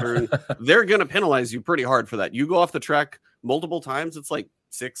make a turn. They're going to penalize you pretty hard for that. You go off the track multiple times, it's like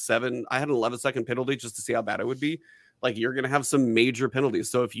 6, 7. I had an 11-second penalty just to see how bad it would be. Like, you're going to have some major penalties.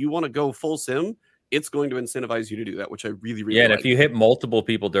 So if you want to go full sim, it's going to incentivize you to do that, which I really, really like. And if you hit multiple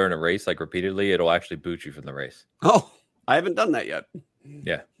people during a race, like repeatedly, it'll actually boot you from the race. Oh, I haven't done that yet.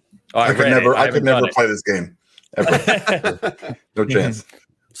 Yeah. Oh, I could never play this game ever. No chance.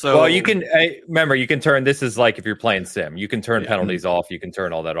 So, well, you can remember, you can turn, this is like if you're playing sim, you can turn penalties off, you can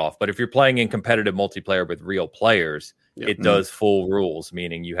turn all that off. But if you're playing in competitive multiplayer with real players, it does full rules,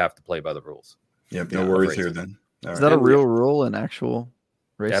 meaning you have to play by the rules. Yep, no worries here then. Is that a real rule in actual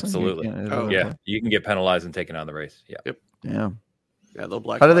racing? Absolutely. You can get penalized and taken out of the race. Yeah. They'll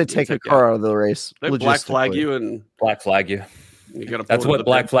black. How do they take a car out of the race? They black flag you and black flag you. That's what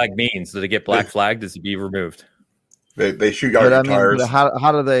black flag means. Did it get black flagged? Does it be removed? They shoot out your tires.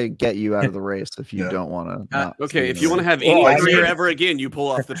 How do they get you out of the race if you don't want to? Okay, if you want to have any career ever again, you pull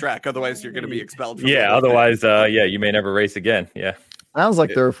off the track. Otherwise, you're going to be expelled. Otherwise, you may never race again. Yeah. Sounds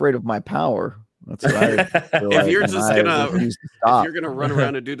like they're afraid of my power. That's what I feel If like, you're and just I gonna refuse to stop. if you're gonna run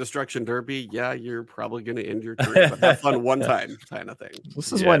around and do destruction derby, yeah, you're probably gonna end your career. But have fun one time, kind of thing.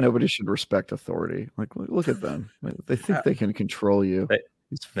 This is why nobody should respect authority. Like, look at them. They think they can control you.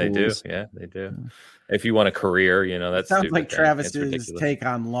 They do. Yeah, they do. If you want a career, that's sounds like Travis's take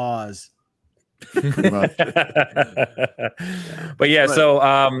on laws. But yeah, so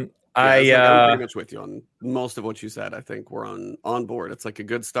I'm pretty much with you on most of what you said. I think we're on board. It's like a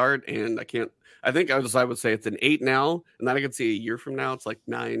good start, and I would say it's an 8 now, and then I could see a year from now it's like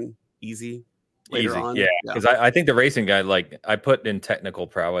 9 easy later on. Yeah, because I think the racing guy, like I put in technical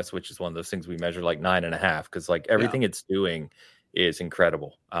prowess, which is one of those things we measure, like 9.5, because like everything it's doing is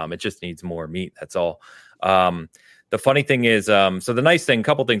incredible. It just needs more meat. That's all. The funny thing is, so the nice thing,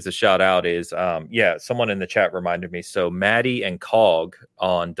 couple things to shout out is, someone in the chat reminded me. So Maddie and Cog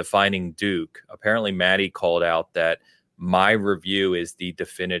on Defining Duke, apparently Maddie called out that my review is the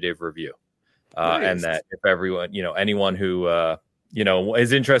definitive review. Nice. And that if everyone, anyone who,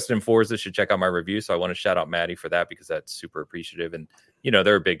 is interested in Forza should check out my review. So I want to shout out Maddie for that, because that's super appreciative. And,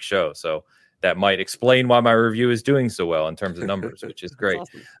 they're a big show. So that might explain why my review is doing so well in terms of numbers, which is great.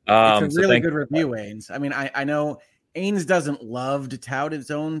 Awesome. It's a really good review, Ains. I mean, I know Ains doesn't love to tout his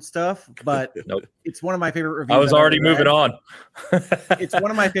own stuff, but it's one of my favorite reviews. I was already moving on. It's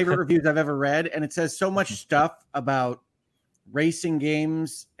one of my favorite reviews I've ever read, and it says so much stuff about racing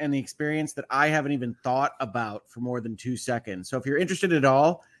games and the experience that I haven't even thought about for more than 2 seconds. So if you're interested at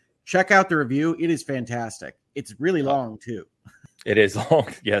all, check out the review. It is fantastic. It's really long too. It is long.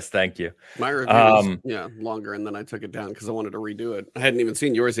 Yes, thank you. My review is longer, and then I took it down because I wanted to redo it. I hadn't even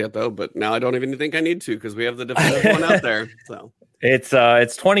seen yours yet, though, but now I don't even think I need to, because we have the definitive one out there. So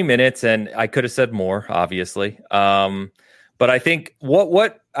it's 20 minutes, and I could have said more, obviously. But I think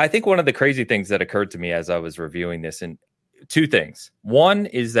what I think one of the crazy things that occurred to me as I was reviewing this, and 2 things. One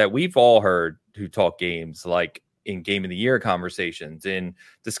is that we've all heard who talk games, like in Game of the Year conversations, in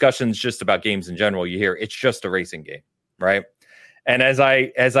discussions just about games in general, you hear it's just a racing game, right? And as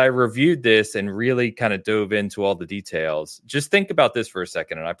I reviewed this and really kind of dove into all the details, just think about this for a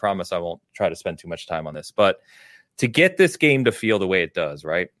second. And I promise I won't try to spend too much time on this, but to get this game to feel the way it does,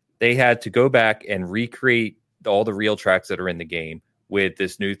 right? They had to go back and recreate all the real tracks that are in the game with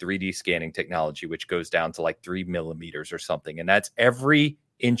this new 3D scanning technology, which goes down to like 3 millimeters or something. And that's every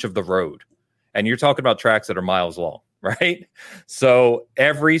inch of the road. And you're talking about tracks that are miles long, right? So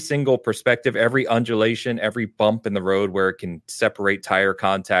every single perspective, every undulation, every bump in the road where it can separate tire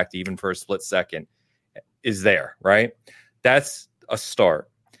contact even for a split second is there, right? That's a start.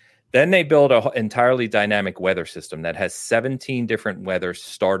 Then they build an entirely dynamic weather system that has 17 different weather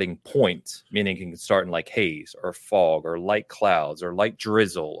starting points, meaning it can start in like haze or fog or light clouds or light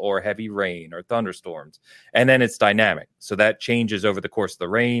drizzle or heavy rain or thunderstorms. And then it's dynamic. So that changes over the course of the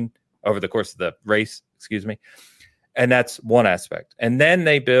race, And that's one aspect. And then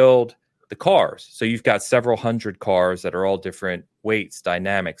they build the cars. So you've got several hundred cars that are all different weights,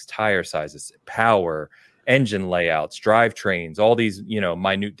 dynamics, tire sizes, power, engine layouts, drivetrains, all these,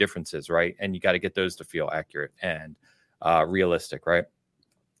 minute differences, right? And you got to get those to feel accurate and realistic, right?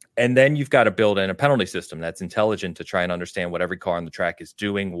 And then you've got to build in a penalty system that's intelligent to try and understand what every car on the track is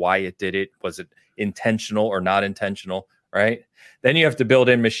doing, why it did it, was it intentional or not intentional, right? Then you have to build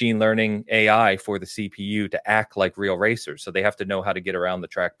in machine learning AI for the CPU to act like real racers. So they have to know how to get around the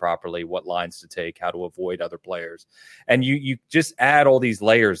track properly, what lines to take, how to avoid other players. And you just add all these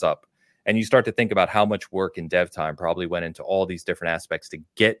layers up, and you start to think about how much work and dev time probably went into all these different aspects to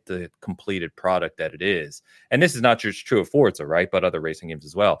get the completed product that it is. And this is not just true of Forza, right? But other racing games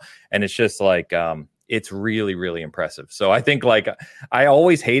as well. And it's just like, it's really, really impressive. So I think I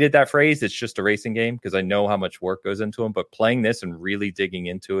always hated that phrase. It's just a racing game, because I know how much work goes into them. But playing this and really digging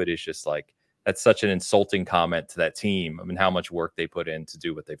into it is just like, that's such an insulting comment to that team. I mean, how much work they put in to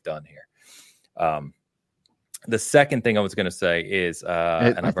do what they've done here. The second thing I was going to say is,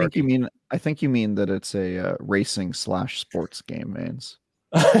 I think you mean that it's a racing / sports game, Mains.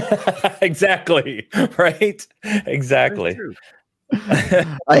 Exactly. Right. Exactly.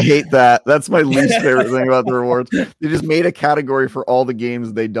 I hate that. That's my least favorite thing about the rewards. They just made a category for all the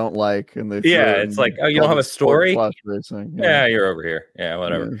games they don't like, and it's like, oh, you don't have a story? Racing. Yeah, you're over here. Yeah,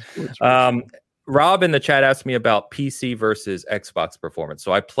 whatever. Rob in the chat asked me about PC versus Xbox performance.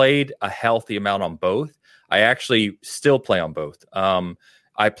 So I played a healthy amount on both. I actually still play on both.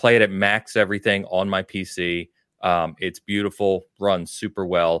 I play it at max everything on my PC. It's beautiful, runs super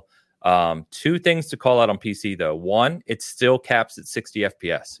well. 2 things to call out on PC, though. One, it still caps at 60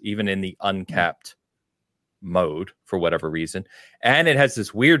 FPS, even in the uncapped mode for whatever reason. And it has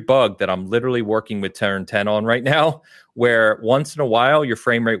this weird bug that I'm literally working with turn 10 on right now, where once in a while your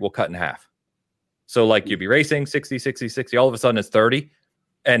frame rate will cut in half. So like you'll be racing 60, 60, 60, all of a sudden it's 30,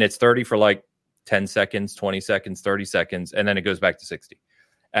 and it's 30 for like 10 seconds, 20 seconds, 30 seconds, and then it goes back to 60,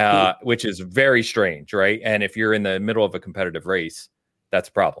 which is very strange, right? And if you're in the middle of a competitive race, that's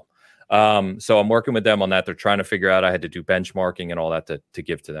a problem. So I'm working with them on that. They're trying to figure out, I had to do benchmarking and all that to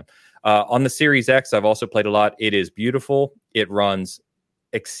give to them. On the Series X, I've also played a lot. It is beautiful. It runs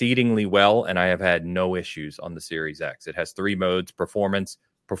exceedingly well, and I have had no issues on the Series X. It has 3 modes: performance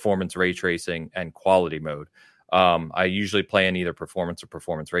ray tracing, and quality mode. I usually play in either performance or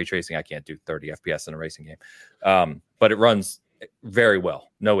performance ray tracing. I can't do 30 FPS in a racing game, but it runs very well,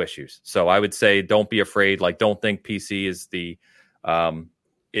 no issues. So I would say don't be afraid. Like, don't think PC is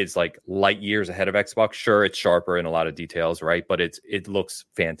is like light years ahead of Xbox. Sure, it's sharper in a lot of details, right? But it looks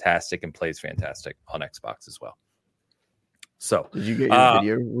fantastic and plays fantastic on Xbox as well. So did you get your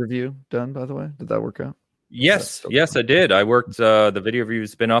video review done, by the way? Did that work out? Yes, I did. I worked, the video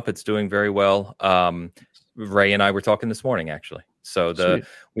review's been up. It's doing very well. Ray and I were talking this morning, actually. So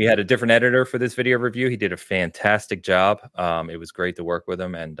we had a different editor for this video review. He did a fantastic job. It was great to work with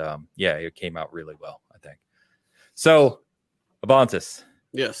him. And it came out really well, I think. So, Abantis.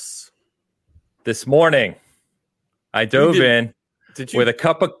 Yes. This morning, I dove in with a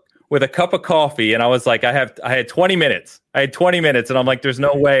cup of coffee, and I was like, I had 20 minutes. And I'm like, there's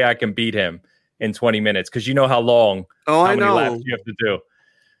no way I can beat him in 20 minutes, because you know how long, how many laps you have to do.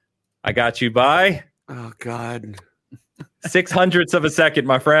 I got you by. Oh, God. 600ths of a second,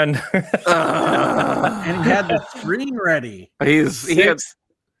 my friend. And he had the screen ready. He had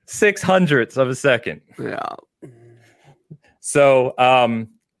 600ths of a second. Yeah. So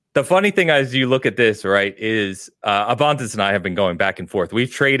the funny thing as you look at this, right, is Abantis and I have been going back and forth.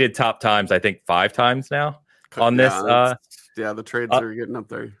 We've traded top times, I think 5 times now on this. The trades are getting up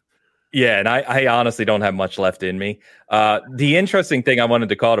there. Yeah, and I honestly don't have much left in me. The interesting thing I wanted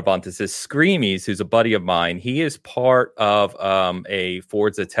to call Abantis is Screamies, who's a buddy of mine. He is part of a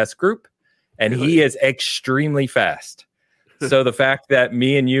Forza test group, and he is extremely fast. So the fact that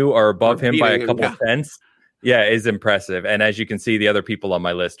me and you are above him by a couple of tenths, is impressive. And as you can see, the other people on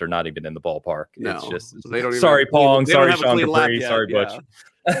my list are not even in the ballpark. No, it's just they don't sorry, Pong. Sorry, Sean Capri. Sorry, Butch.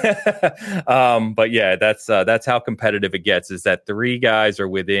 But yeah, that's how competitive it gets. Is that 3 guys are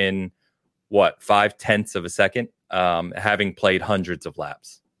within 5/10 of a second, having played hundreds of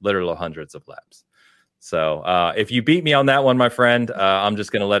laps, literally hundreds of laps. So if you beat me on that one, my friend, I'm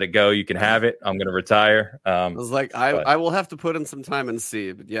just going to let it go. You can have it. I'm going to retire. I was like, I will have to put in some time and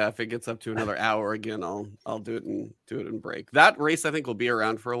see. But yeah, if it gets up to another hour again, I'll do it and break. That race I think will be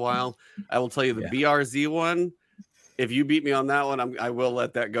around for a while. I will tell you the BRZ one. If you beat me on that one, I will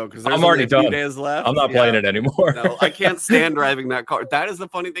let that go, because I'm already done. 2 days left. I'm not playing it anymore. No, I can't stand driving that car. That is the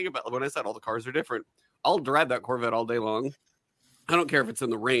funny thing about when I said all the cars are different. I'll drive that Corvette all day long. I don't care if it's in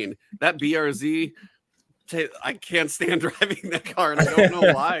the rain. That BRZ, I can't stand driving that car, and I don't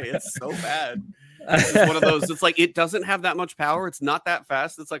know why. It's so bad. It's one of those. It's like it doesn't have that much power. It's not that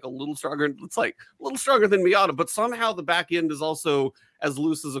fast. It's like a little stronger. It's like a little stronger than Miata, but somehow the back end is also as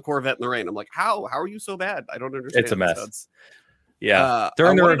loose as a Corvette in the rain. I'm like, how are you so bad? I don't understand. It's a mess.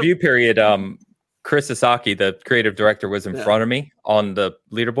 During the review period, Chris Sasaki, the creative director, was in front of me on the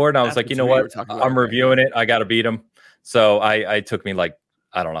leaderboard, and I was like, you know what? I'm reviewing it. I got to beat him. So I took me like,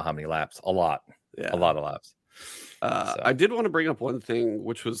 I don't know how many laps. A lot of laps. I did want to bring up one thing,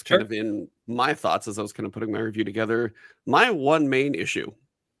 which was kind of in my thoughts as I was kind of putting my review together. My one main issue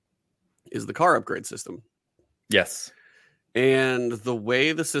is the car upgrade system. Yes. And the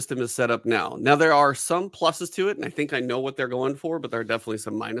way the system is set up now. Now, there are some pluses to it, and I think I know what they're going for, but there are definitely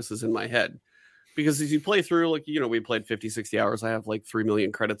some minuses in my head. Because as you play through, like, we played 50, 60 hours. I have like 3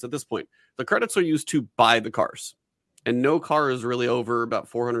 million credits at this point. The credits are used to buy the cars. And no car is really over about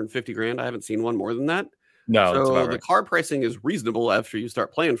 450 grand. I haven't seen one more than that. No, so the car pricing is reasonable after you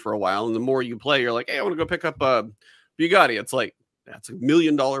start playing for a while. And the more you play, you're like, hey, I want to go pick up a Bugatti. It's like, that's $1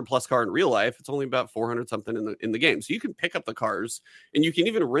 million plus car in real life. It's only about 400 something in the game. So you can pick up the cars, and you can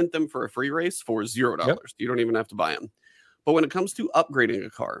even rent them for a free race for $0. Yep. You don't even have to buy them. But when it comes to upgrading a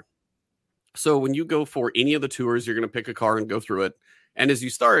car, so when you go for any of the tours, you're going to pick a car and go through it. And as you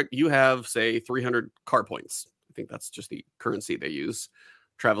start, you have, say, 300 car points. I think that's just the currency they use.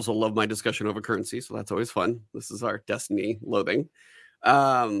 Travis will love my discussion over currency, so that's always fun. This is our Destiny loathing.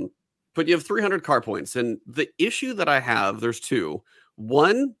 But you have 300 car points. And the issue that I have, there's 2.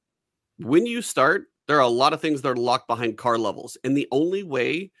 One, when you start, there are a lot of things that are locked behind car levels. And the only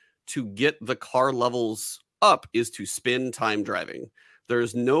way to get the car levels up is to spend time driving.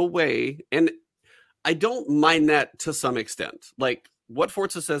 There's no way. And I don't mind that to some extent. Like what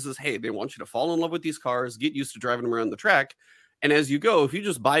Forza says is, hey, they want you to fall in love with these cars, get used to driving them around the track. And as you go, if you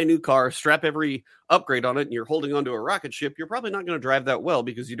just buy a new car, strap every upgrade on it, and you're holding onto a rocket ship, you're probably not going to drive that well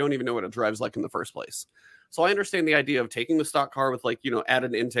because you don't even know what it drives like in the first place. So I understand the idea of taking the stock car with add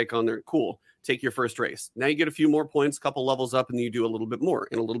an intake on there. Cool. Take your first race. Now you get a few more points, couple levels up, and you do a little bit more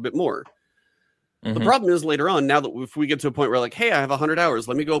and a little bit more. Mm-hmm. The problem is later on, now that if we get to a point where like, hey, I have 100 hours,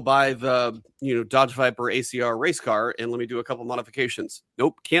 let me go buy the, Dodge Viper ACR race car and let me do a couple modifications.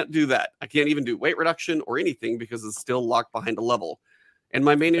 Nope, can't do that. I can't even do weight reduction or anything because it's still locked behind a level. And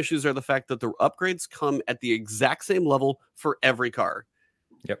my main issues are the fact that the upgrades come at the exact same level for every car.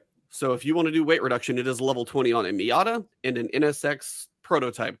 Yep. So if you want to do weight reduction, it is level 20 on a Miata and an NSX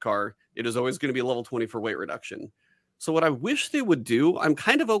prototype car. It is always going to be level 20 for weight reduction. So what I wish they would do, I'm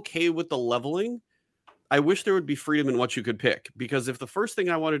kind of okay with the leveling. I wish there would be freedom in what you could pick, because if the first thing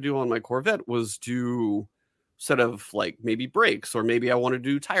I want to do on my Corvette was do set of like maybe brakes, or maybe I want to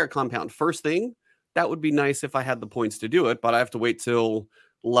do tire compound first thing, that would be nice if I had the points to do it, but I have to wait till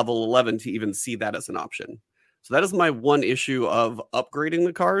level 11 to even see that as an option. So that is my one issue of upgrading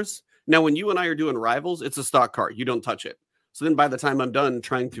the cars. Now, when you and I are doing rivals, it's a stock car. You don't touch it. So then by the time I'm done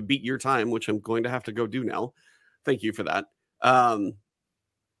trying to beat your time, which I'm going to have to go do now, thank you for that.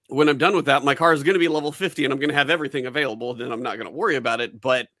 When I'm done with that, my car is going to be level 50 and I'm going to have everything available. Then I'm not going to worry about it.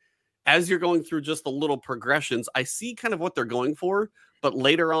 But as you're going through just the little progressions, I see kind of what they're going for. But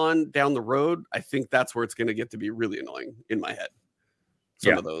later on down the road, I think that's where it's going to get to be really annoying in my head.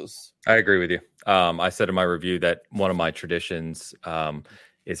 Some of those. I agree with you. I said in my review that one of my traditions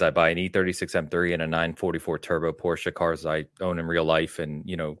is I buy an E36 M3 and a 944 turbo Porsche cars I own in real life and,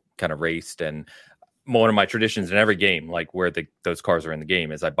 kind of raced. And one of my traditions in every game, like where those cars are in the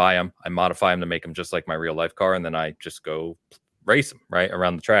game, is I buy them, I modify them to make them just like my real life car, and then I just go race them right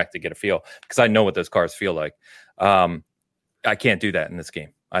around the track to get a feel, because I know what those cars feel like. I can't do that in this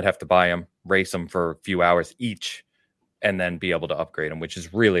game. I'd have to buy them, race them for a few hours each, and then be able to upgrade them, which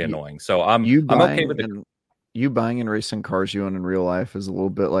is really annoying. So I'm okay with it. You buying and racing cars you own in real life is a little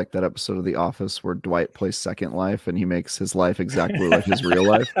bit like that episode of The Office where Dwight plays Second Life and he makes his life exactly like his real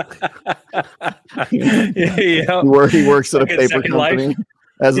life. Where he works at a paper company life.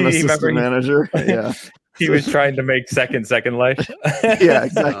 As an assistant manager. Yeah. He was trying to make Second Life. Yeah,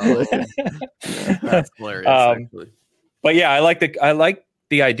 exactly. That's hilarious. Actually. But yeah, I like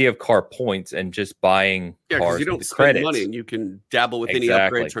the idea of car points and just buying cars. You don't spend money and you can dabble with any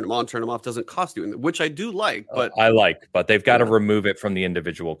upgrade, turn them on, turn them off. Doesn't cost you anything, which I do like. But but they've got to remove it from the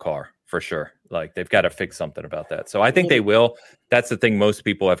individual car for sure. Like they've got to fix something about that. So I think they will. That's the thing most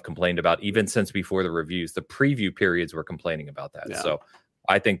people have complained about, even since before the reviews. The preview periods were complaining about that. Yeah. So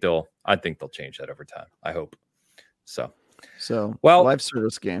I think they'll change that over time. I hope. So live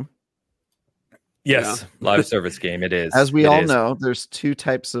service game. Yes, live service game. It is. As we all know, there's two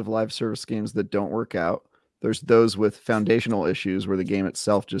types of live service games that don't work out. There's those with foundational issues where the game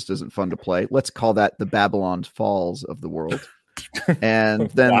itself just isn't fun to play. Let's call that the Babylon Falls of the world. And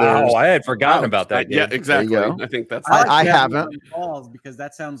then I had forgotten about that. Yeah, exactly. I think that's. I haven't. Falls because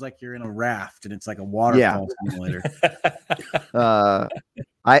that sounds like you're in a raft and it's like a waterfall simulator.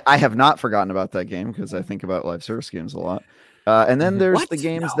 I have not forgotten about that game because I think about live service games a lot. And then there's the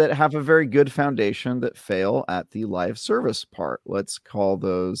games that have a very good foundation that fail at the live service part. Let's call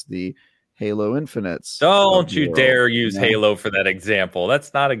those the Halo Infinites. Don't you dare use Halo for that example.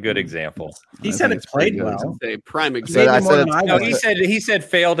 That's not a good example. He said it's played well. A prime example. He said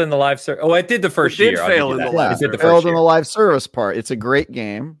failed in the live service. Oh, it did the first year. Fail in the live service. Failed in the live service part. It's a great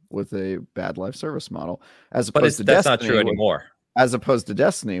game with a bad live service model, as opposed to that's Destiny, not true anymore. As opposed to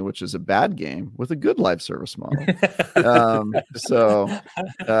Destiny, which is a bad game with a good live service model.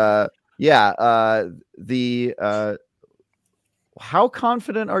 How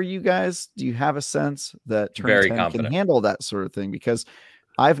confident are you guys? Do you have a sense that Turn 10 can handle that sort of thing? Because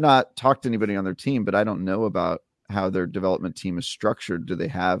I've not talked to anybody on their team, but I don't know about how their development team is structured. Do they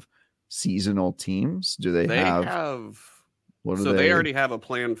have seasonal teams? Do they have they already have a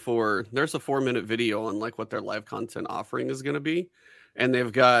plan for, there's a 4-minute video on like what their live content offering is going to be. And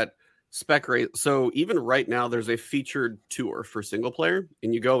they've got spec rate. So even right now, there's a featured tour for single player,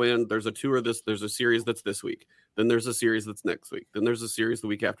 and you go in, there's a tour, there's a series that's this week. Then there's a series that's next week. Then there's a series the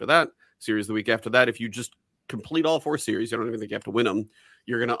week after that, series the week after that. If you just complete all 4 series, you don't even think you have to win them.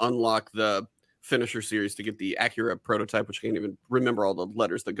 You're going to unlock the finisher series to get the Acura prototype, which I can't even remember all the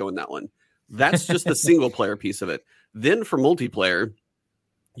letters that go in that one. That's just the single player piece of it. Then for multiplayer,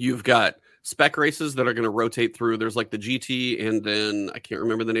 you've got spec races that are going to rotate through. There's like the GT, and then I can't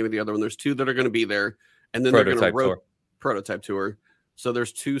remember the name of the other one. There's 2 that are going to be there, and then they're going to prototype tour. So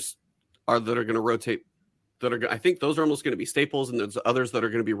there's 2 that are going to rotate. I think those are almost going to be staples, and there's others that are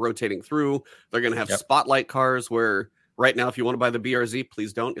going to be rotating through. They're going to have spotlight cars where right now, if you want to buy the BRZ,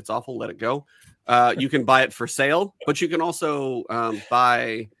 please don't. It's awful. Let it go. You can buy it for sale, but you can also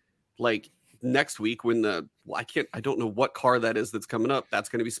buy like next week when I don't know what car that is that's coming up. That's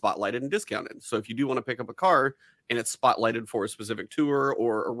going to be spotlighted and discounted. So if you do want to pick up a car and it's spotlighted for a specific tour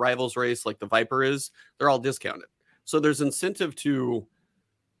or a rivals race like the Viper is, they're all discounted. So there's incentive to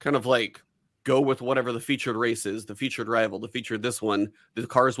kind of like go with whatever the featured race is, the featured rival, the featured this one. The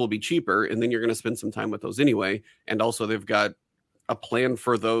cars will be cheaper, and then you're going to spend some time with those anyway. And also they've got a plan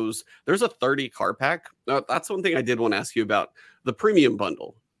for those. There's a 30 car pack. That's one thing I did want to ask you about. The premium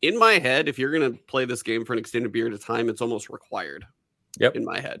bundle. In my head, if you're going to play this game for an extended period of time, it's almost required. In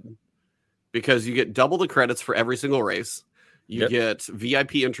my head. Because you get double the credits for every single race. You get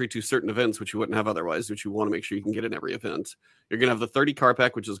VIP entry to certain events, which you wouldn't have otherwise, which you want to make sure you can get in every event. You're going to have the 30 car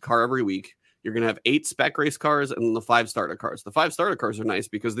pack, which is a car every week. You're going to have 8 spec race cars and then the 5 starter cars. The 5 starter cars are nice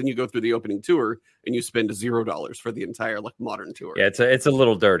because then you go through the opening tour and you spend $0 for the entire like modern tour. Yeah, it's a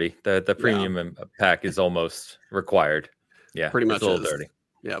little dirty. The premium pack is almost required. Yeah, pretty much a little dirty.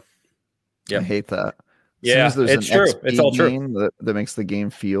 Yep. I hate that. Yeah, it's true. It's all true. That makes the game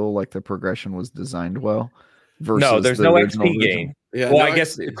feel like the progression was designed well. No, there's no XP gain. Yeah, well, I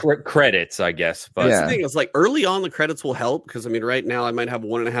guess credits, I guess. But the thing is, like, early on, the credits will help because, I mean, right now I might have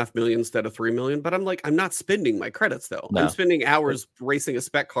 1.5 million instead of 3 million, but I'm like, I'm not spending my credits, though. No. I'm spending hours racing a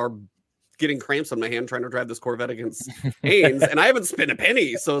spec car, getting cramps on my hand trying to drive this Corvette against Haynes, and I haven't spent a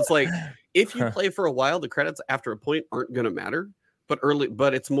penny. So it's like, if you play for a while, the credits after a point aren't going to matter, but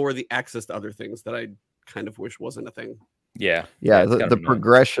it's more the access to other things that I kind of wish wasn't a thing. Yeah. The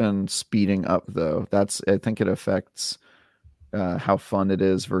progression speeding up, though, I think it affects how fun it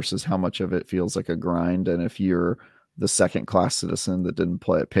is versus how much of it feels like a grind. And if you're the second class citizen that didn't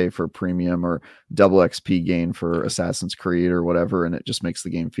pay for premium or double XP gain for Assassin's Creed or whatever, and it just makes the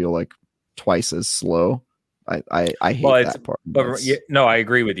game feel like twice as slow. I hate that part. But no, I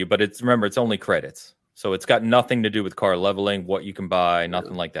agree with you. But remember, it's only credits, so it's got nothing to do with car leveling, what you can buy,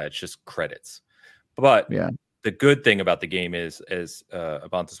 nothing like that. It's just credits. But the good thing about the game is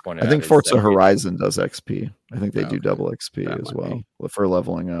Abantus pointed out, I think Forza Horizon does XP. I think they do double XP as well for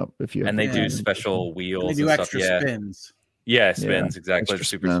leveling up. And they do special wheels. And they do extra spins. Yeah, spins, exactly.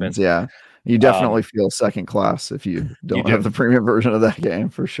 Super spins. Yeah. You definitely feel second class if you don't have the premium version of that game,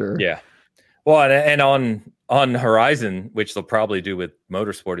 for sure. Yeah. Well, and on Horizon, which they'll probably do with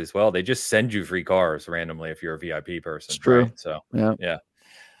Motorsport as well, they just send you free cars randomly if you're a VIP person. It's true. Right? So yeah.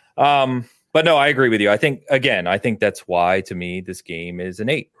 But no, I agree with you. I think that's why, to me, this game is an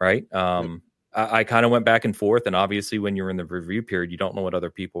 8, right? I kind of went back and forth, and obviously when you're in the review period, you don't know what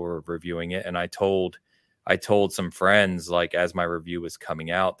other people were reviewing it. And I told some friends, like, as my review was coming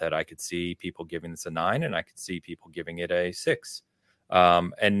out, that I could see people giving this a 9 and I could see people giving it a 6.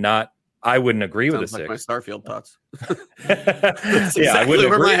 I wouldn't agree with a 6. Like my Starfield thoughts. That's exactly I wouldn't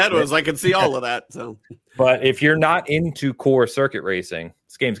where my head was. I could see all of that. So, but if you're not into core circuit racing,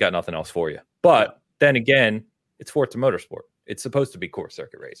 this game's got nothing else for you. But then again, it's Forza Motorsport. It's supposed to be core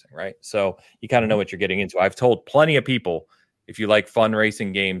circuit racing, right? So you kind of know what you're getting into. I've told plenty of people, if you like fun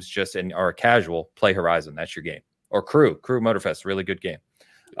racing games and are casual, play Horizon. That's your game. Or Crew Motorfest, really good game.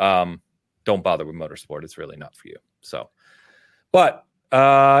 Don't bother with Motorsport. It's really not for you. So, but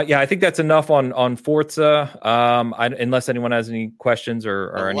I think that's enough on Forza. Unless anyone has any questions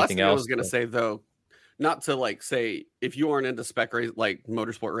or anything else. I was going to say, though, not to say if you aren't into spec race like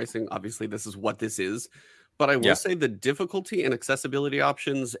motorsport racing, obviously this is what this is. But I will say the difficulty and accessibility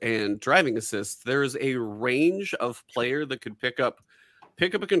options and driving assist, there's a range of player that could pick up a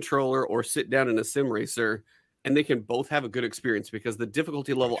controller or sit down in a sim racer, and they can both have a good experience because the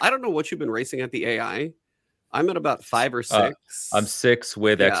difficulty level. I don't know what you've been racing at the AI. I'm at about 5 or 6. I'm 6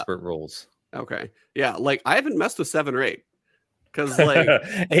 with expert rules. Okay. Yeah. I haven't messed with 7 or 8 because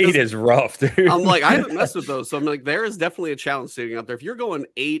 8 is rough, dude. I'm I haven't messed with those. So I'm there is definitely a challenge sitting out there. If you're going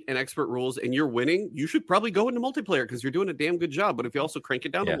 8 and expert rules and you're winning, you should probably go into multiplayer because you're doing a damn good job. But if you also crank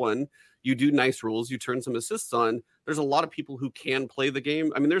it down to 1, you do nice rules, you turn some assists on. There's a lot of people who can play the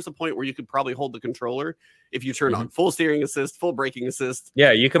game. I mean, there's a point where you could probably hold the controller if you turn on full steering assist, full braking assist.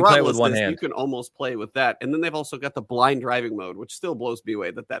 Yeah, you can play with one hand. You can almost play with that. And then they've also got the blind driving mode, which still blows me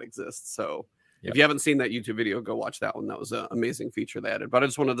away that exists. So if you haven't seen that YouTube video, go watch that one. That was an amazing feature they added. But I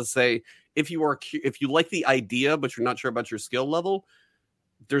just wanted to say, if you like the idea, but you're not sure about your skill level,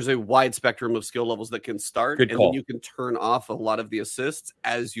 there's a wide spectrum of skill levels that can start. Then you can turn off a lot of the assists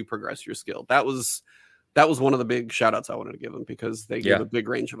as you progress your skill. That was one of the big shout outs I wanted to give them because they gave a big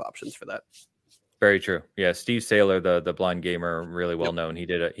range of options for that. Very true. Yeah, Steve Saylor, the blind gamer, really well known.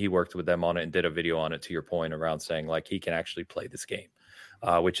 He worked with them on it and did a video on it. To your point around saying like he can actually play this game,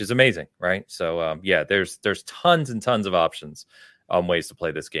 which is amazing, right? So yeah, there's tons and tons of options on ways to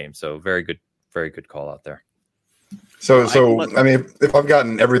play this game. So very good call out there. So I mean, if I've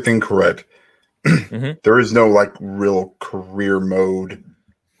gotten everything correct, there is no like real career mode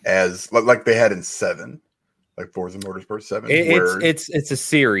as like they had in 7. Like Forza Motorsport 7. It's a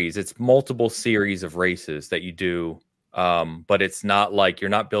series. It's multiple series of races that you do. But it's not like you're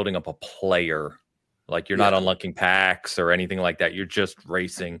not building up a player. Like you're not unlocking packs or anything like that. You're just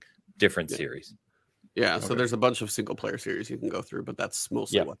racing different series. Yeah. So there's a bunch of single player series you can go through, but that's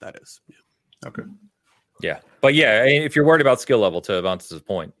mostly what that is. Yeah. Okay. Yeah. But yeah, if you're worried about skill level, to Avantis'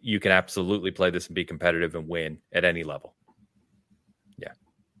 point, you can absolutely play this and be competitive and win at any level. Yeah.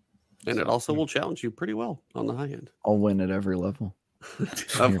 And it also will challenge you pretty well on the high end. I'll win at every level.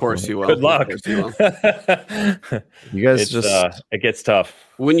 Of course you will. Good luck. You guys it gets tough.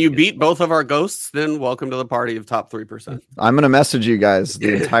 When you beat both of our ghosts, then welcome to the party of top 3%. I'm going to message you guys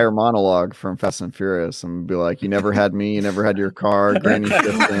the entire monologue from Fast and Furious and be like, you never had me, you never had your car, granny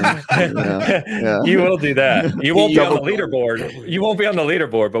shifting. Yeah. You will do that. You won't be on the leaderboard. You won't be on the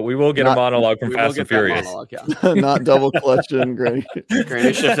leaderboard, but we will get a monologue from Fast and Furious. Not double clutching, granny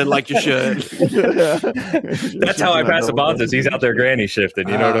shifting like you should. That's how I pass Avantis. He's out there granny shifting.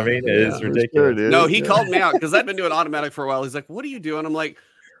 You know what I mean? It's ridiculous. Sure, no, he called me out because I'd been doing automatic for a while. He's like, what are you doing? I'm like,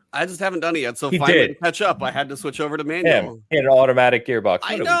 I just haven't done it yet. So finally to catch up, I had to switch over to manual. He had an automatic gearbox.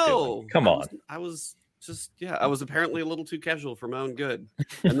 I know. Come on. I was apparently a little too casual for my own good.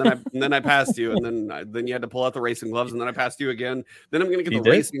 And then I passed you, and then you had to pull out the racing gloves, and then I passed you again. Then I'm going to get the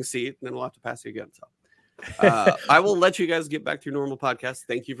racing seat, and then we'll have to pass you again. So I will let you guys get back to your normal podcast.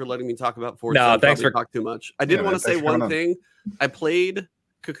 Thank you for letting me talk about Forza. No, thanks for talk too much. I did want to say one thing. I played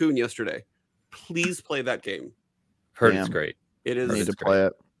Cocoon yesterday. Please play that game. Heard it's great. It is. I need to play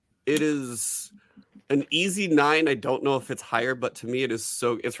it. It is an easy 9. I don't know if it's higher, but to me, it is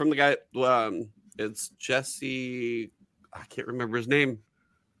so. It's from the guy. It's Jesse. I can't remember his name.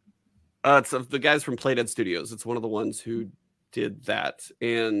 It's the guys from Playdead Studios. It's one of the ones who did that,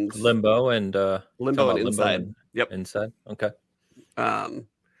 and Limbo and Inside. Yep, Inside. Okay.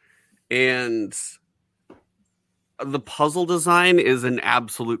 And the puzzle design is an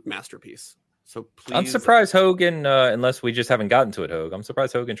absolute masterpiece. So please. I'm surprised Hogan, unless we just haven't gotten to it, Hogue. I'm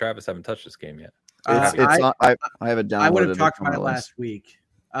surprised Hogue and Travis haven't touched this game yet. I have it downloaded. I would have talked about it last week.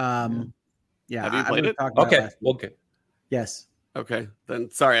 Have you played it? Okay. Okay. Yes. Okay.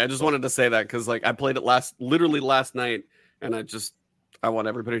 Then sorry, I just wanted to say that because I played it literally last night, and I want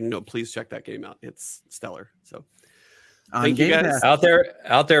everybody to know. Please check that game out. It's stellar. So. Thank you guys.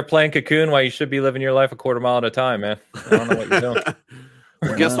 Out there playing Cocoon while you should be living your life a quarter mile at a time, man. I don't know what you're doing.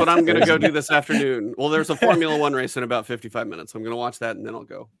 Well, guess what I'm going to go do this afternoon? Well, there's a Formula One race in about 55 minutes. I'm going to watch that and then I'll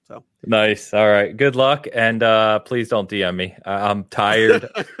go. So nice. All right. Good luck. And please don't DM me. I'm tired.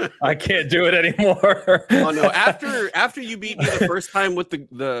 I can't do it anymore. Oh no. After you beat me the first time with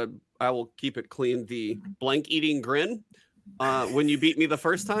the I will keep it clean, the blank eating grin. When you beat me the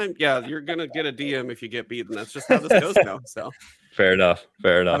first time, you're going to get a DM if you get beaten. That's just how this goes now. So fair enough.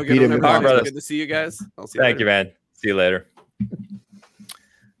 Have a good one, everybody. Good to see you guys. I'll see you Thank you, man. See you later.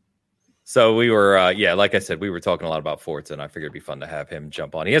 So we were, like I said, we were talking a lot about Forza, and I figured it'd be fun to have him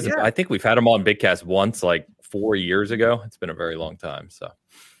jump on. He hasn't. I think we've had him on Bitcast once, like 4 years ago. It's been a very long time. So,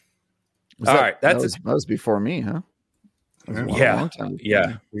 that was before me, huh? Long time.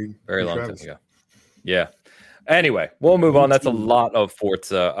 Yeah, very long time ago. Yeah. Anyway, we'll move on. That's a lot of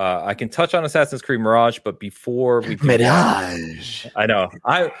Forza. I can touch on Assassin's Creed Mirage, but before we Mirage, I know.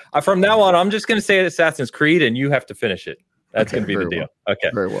 I from now on, I'm just going to say Assassin's Creed, and you have to finish it. That's going to be the deal. Okay.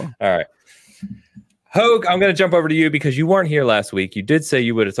 Very well. All right. Hogue, I'm going to jump over to you because you weren't here last week. You did say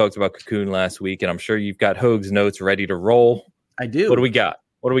you would have talked about Cocoon last week, and I'm sure you've got Hogue's notes ready to roll. I do. What do we got?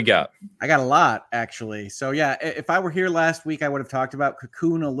 I got a lot, actually. So, if I were here last week, I would have talked about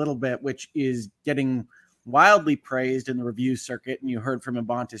Cocoon a little bit, which is getting wildly praised in the review circuit, and you heard from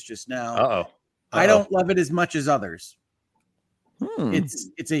Avantis just now. Uh-oh. I don't love it as much as others.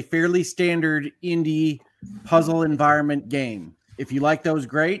 It's a fairly standard indie puzzle environment game. If you like those,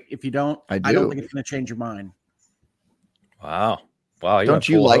 great. If you don't, I don't think it's going to change your mind. Wow. Don't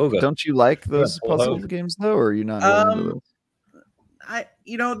you like those puzzle games though, or are you not?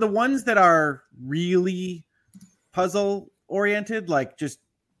 The ones that are really puzzle oriented, like just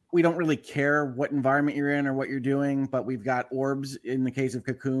we don't really care what environment you're in or what you're doing, but we've got orbs in the case of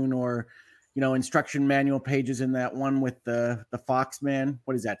Cocoon, or instruction manual pages in that one with the fox man.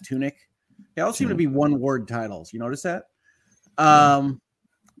 What is that? Tunic. They all seem to be one word titles. You notice that?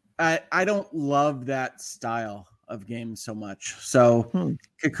 I don't love that style of game so much. So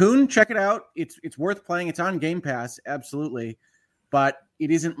Cocoon, check it out. It's worth playing. It's on Game Pass, absolutely. But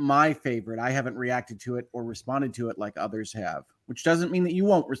it isn't my favorite. I haven't reacted to it or responded to it like others have, which doesn't mean that you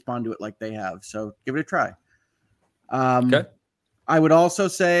won't respond to it like they have. So give it a try. Okay. I would have also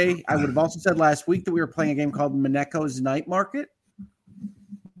said last week that we were playing a game called Mineko's Night Market.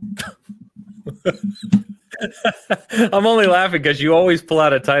 I'm only laughing because you always pull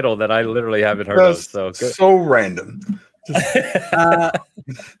out a title that I literally haven't heard of. So random.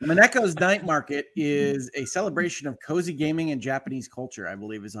 Mineko's Night Market is a celebration of cozy gaming and Japanese culture, I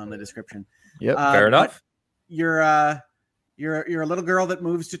believe is on the description. Yep. Fair enough. You're a little girl that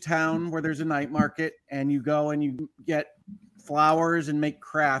moves to town where there's a night market, and you go and you get flowers and make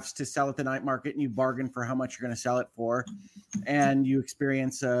crafts to sell at the night market, and you bargain for how much you're going to sell it for, and you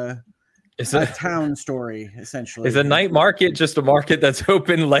experience a town story, essentially. Is a night market just a market that's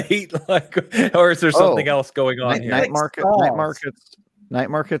open late, or is there something else going on here? Night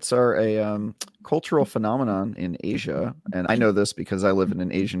markets are a cultural phenomenon in Asia, and I know this because I live in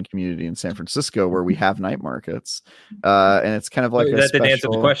an Asian community in San Francisco where we have night markets, and it's kind of like that didn't answer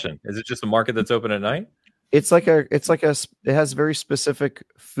the question. Is it just a market that's open at night? It has very specific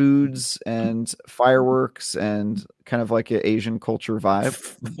foods and fireworks and kind of like an Asian culture vibe.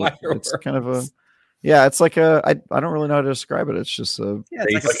 It's kind of it's like I don't really know how to describe it. It's just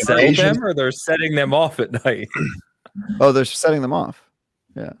they sell them, or they're setting them off at night. Oh, they're setting them off.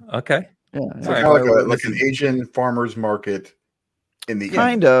 Yeah. Okay. Yeah. It's like an Asian farmer's market in the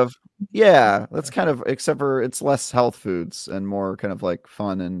kind of. Yeah, that's kind of, except for it's less health foods and more kind of like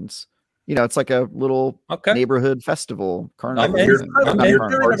fun, and it's like a little neighborhood festival carnival. I've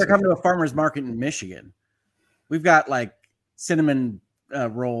never come to a farmer's market in Michigan. We've got like cinnamon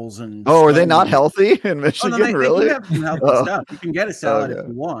rolls and. Oh, are they not healthy in Michigan? They really? They have some healthy stuff. You can get a salad if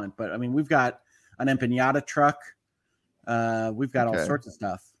you want, but I mean, we've got an empanada truck. We've got all sorts of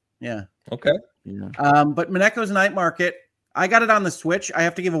stuff. Yeah. Okay. Yeah. But Mineko's Night Market, I got it on the Switch. I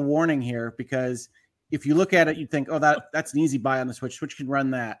have to give a warning here because if you look at it, you'd think, oh, that's an easy buy on the Switch. Switch can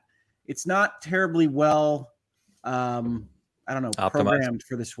run that. It's not terribly well, programmed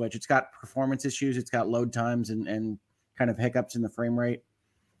for the Switch. It's got performance issues. It's got load times and kind of hiccups in the frame rate.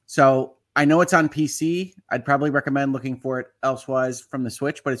 So I know it's on PC. I'd probably recommend looking for it elsewise from the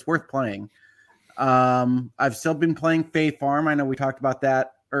Switch, but it's worth playing. I've still been playing Fae Farm. I know we talked about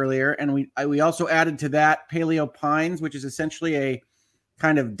that earlier, and we also added to that Paleo Pines, which is essentially a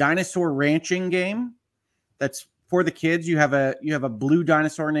kind of dinosaur ranching game that's for the kids. You have a blue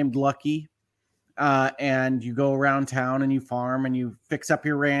dinosaur named Lucky, and you go around town and you farm and you fix up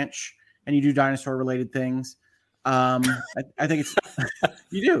your ranch and you do dinosaur related things. I think it's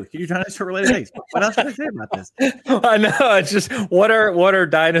you do dinosaur related things. What else can I say about this? I know, it's just what are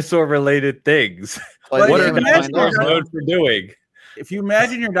dinosaur related things? What are dinosaurs known for doing? If you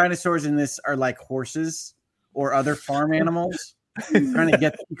imagine your dinosaurs in this are like horses or other farm animals, you kind of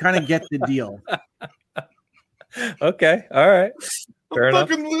get the deal. Okay, all right. Fair enough.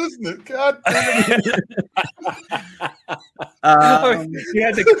 Fucking listening. God damn it. You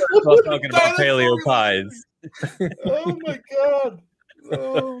had to start talking about Paleo Pies. Oh my god.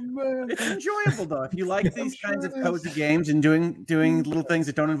 Oh man. It's enjoyable though. If you like these kinds of cozy games and doing little things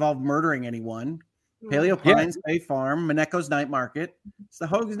that don't involve murdering anyone. Paleo Pines, Fae Farm, Mineko's Night Market. It's the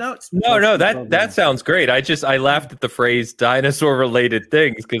Hoag's Notes. No, that sounds great. I laughed at the phrase dinosaur related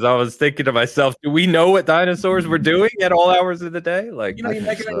things because I was thinking to myself, do we know what dinosaurs were doing at all hours of the day? Like, you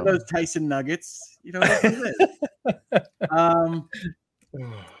make it into those Tyson nuggets. You know what it is.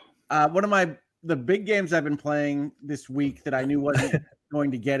 One of the big games I've been playing this week that I knew wasn't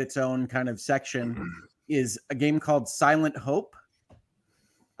going to get its own kind of section is a game called Silent Hope,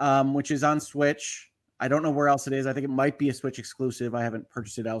 which is on Switch. I don't know where else it is. I think it might be a Switch exclusive. I haven't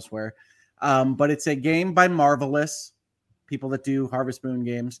purchased it elsewhere. But it's a game by Marvelous, people that do Harvest Moon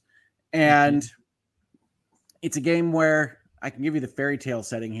games. And it's a game where I can give you the fairy tale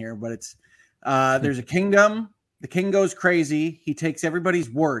setting here, but it's there's a kingdom. The king goes crazy. He takes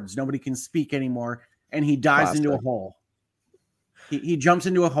everybody's words. Nobody can speak anymore. And he dives into a hole. He jumps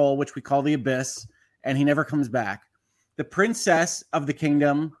into a hole, which we call the abyss, and he never comes back. The princess of the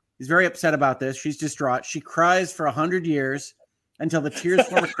kingdom is very upset about this. She's distraught. She cries for 100 years until the tears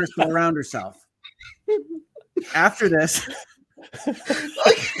form a crystal around herself. After this,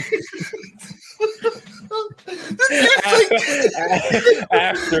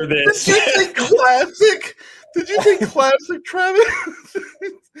 after this, did you say classic? Did you say classic, Travis?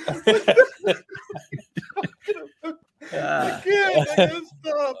 I can't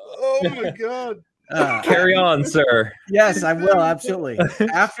stop. Oh my god. Carry on, sir. Yes, I will. Absolutely.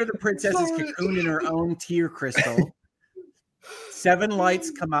 After the princess is cocooned in her own tear crystal, 7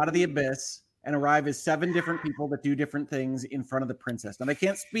 lights come out of the abyss and arrive as 7 different people that do different things in front of the princess. Now, they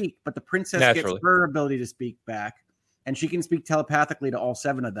can't speak, but the princess Naturally. gets her ability to speak back, and she can speak telepathically to all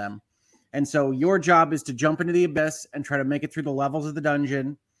 7 of them. And so your job is to jump into the abyss and try to make it through the levels of the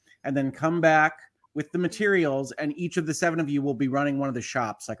dungeon and then come back with the materials. And each of the 7 of you will be running one of the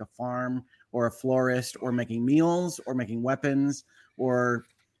shops, like a farm or a florist, or making meals or making weapons or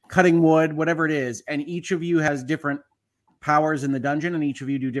cutting wood, whatever it is. And each of you has different powers in the dungeon, and each of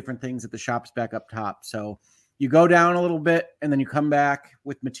you do different things at the shops back up top. So you go down a little bit and then you come back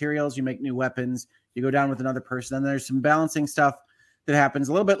with materials, you make new weapons, you go down with another person. And there's some balancing stuff that happens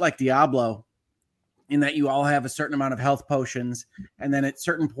a little bit like Diablo, in that you all have a certain amount of health potions. And then at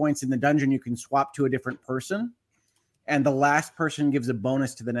certain points in the dungeon, you can swap to a different person. And the last person gives a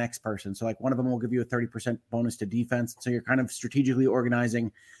bonus to the next person. So like one of them will give you a 30% bonus to defense. So you're kind of strategically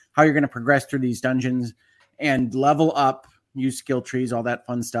organizing how you're going to progress through these dungeons and level up, use skill trees, all that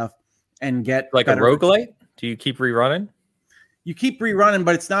fun stuff, and get like better. A roguelite? Do you keep rerunning? You keep rerunning,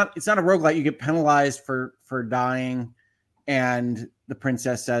 but it's not a roguelite. You get penalized for dying, and the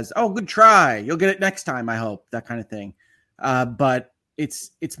princess says, "Oh, good try. You'll get it next time, I hope." That kind of thing. But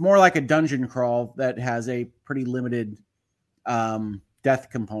it's more like a dungeon crawl that has a pretty limited death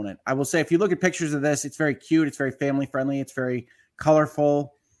component. I will say, if you look at pictures of this, it's very cute. It's very family friendly. It's very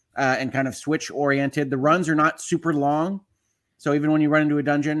colorful and kind of Switch oriented. The runs are not super long. So even when you run into a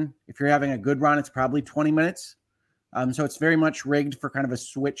dungeon, if you're having a good run, it's probably 20 minutes. So it's very much rigged for kind of a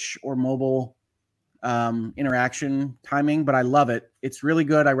Switch or mobile interaction timing, but I love it. It's really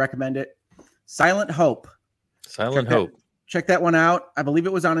good. I recommend it. Silent Hope. Check that one out. I believe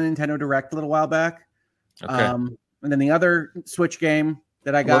it was on a Nintendo Direct a little while back. Okay. And then the other Switch game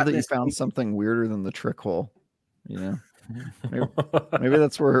that I got. Love that you found something weirder than the trick hole. You know, maybe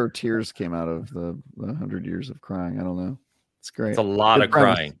that's where her tears came out of, the 100 years of crying. I don't know. It's great. It's a lot of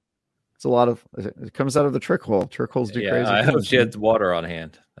crying. It's a lot of. It comes out of the trick hole. Trick holes do crazy. I hope she had water on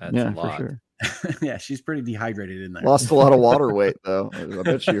hand. That's a lot. For sure. Yeah, she's pretty dehydrated in there. Lost a lot of water weight though. I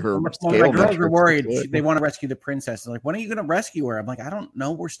bet you her. My girls are worried. They want to rescue the princess. They're like, when are you going to rescue her? I'm like, I don't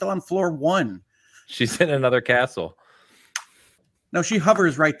know. We're still on floor 1. She's in another castle. No, she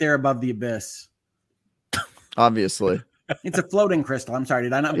hovers right there above the abyss. Obviously, it's a floating crystal. I'm sorry,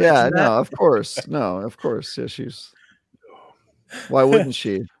 did I not? Yeah, no, of course, Yeah, she's. Why wouldn't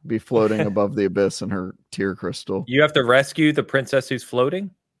she be floating above the abyss in her tear crystal? You have to rescue the princess who's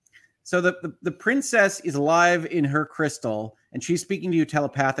floating? So the princess is alive in her crystal, and she's speaking to you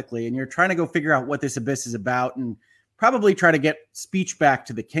telepathically, and you're trying to go figure out what this abyss is about and probably try to get speech back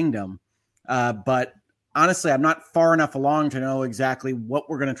to the kingdom. But honestly, I'm not far enough along to know exactly what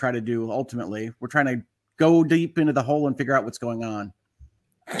we're going to try to do ultimately. We're trying to go deep into the hole and figure out what's going on.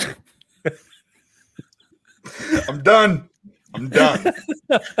 I'm done.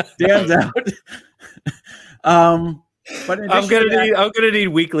 Dan's out. But I'm gonna need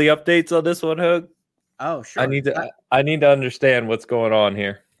weekly updates on this one, Hug. Oh, sure. I need to understand what's going on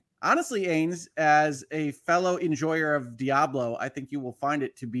here. Honestly, Ains, as a fellow enjoyer of Diablo, I think you will find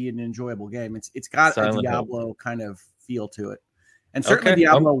it to be an enjoyable game. It's got a Diablo kind of feel to it, and certainly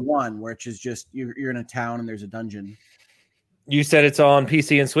Diablo 1, which is just you're in a town and there's a dungeon. You said it's on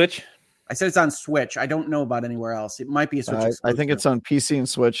PC and Switch? I said it's on Switch. I don't know about anywhere else. It might be a Switch. I think it's on PC and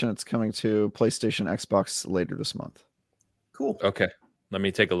Switch, and it's coming to PlayStation, Xbox later this month. Cool. Okay, let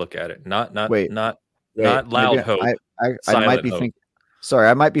me take a look at it. Not loud hope. I might be thinking. Sorry,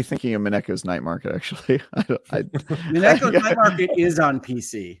 I might be thinking of Mineko's Night Market. Actually, Mineko's Night Market is on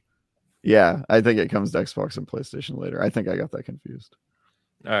PC. Yeah, I think it comes to Xbox and PlayStation later. I think I got that confused.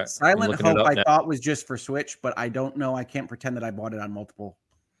 All right. Silent Hope, I thought was just for Switch, but I don't know. I can't pretend that I bought it on multiple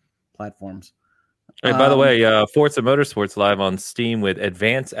platforms. Hey, by the way, Forza Motorsport's live on Steam with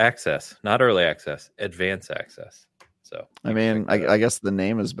advanced access, not early access, advanced access. So I mean, I guess the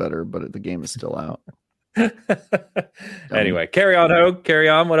name is better, but the game is still out. Anyway, carry on, Hogue. Carry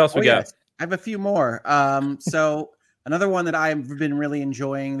on. What else we got? Yes. I have a few more. So another one that I've been really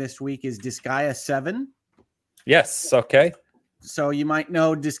enjoying this week is Disgaea 7. Yes. Okay. So you might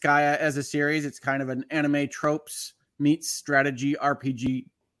know Disgaea as a series. It's kind of an anime tropes meets strategy RPG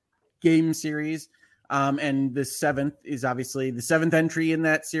game series. And the 7th is obviously the 7th entry in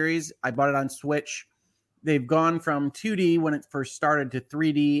that series. I bought it on Switch. They've gone from 2D when it first started to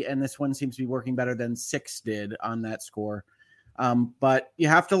 3D, and this one seems to be working better than 6 did on that score. But you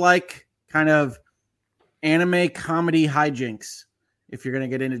have to like kind of anime comedy hijinks if you're going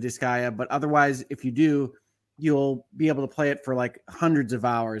to get into Disgaea. But otherwise, if you do, you'll be able to play it for like hundreds of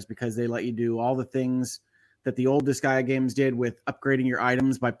hours because they let you do all the things that the old Disgaea games did with upgrading your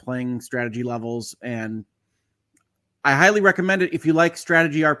items by playing strategy levels. And I highly recommend it if you like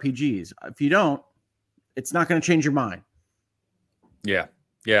strategy RPGs. If you don't, it's not going to change your mind. Yeah.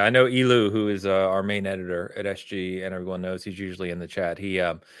 Yeah, I know Elu, who is our main editor at SG, and everyone knows he's usually in the chat.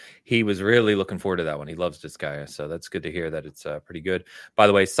 He was really looking forward to that one. He loves Disgaea, so that's good to hear that it's pretty good. By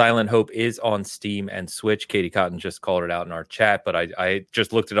the way, Silent Hope is on Steam and Switch. Katie Cotton just called it out in our chat, but I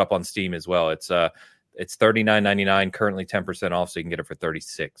just looked it up on Steam as well. It's $39.99, currently 10% off, so you can get it for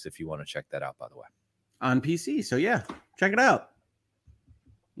 $36 if you want to check that out, by the way. On PC, so yeah, check it out.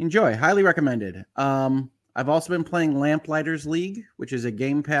 Enjoy. Highly recommended. I've also been playing Lamplighters League, which is a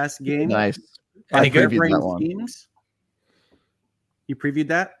Game Pass game. Nice. I previewed that one. Schemes. You previewed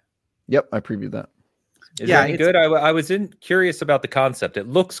that? Yep, I previewed that. Is it any good? I was curious about the concept. It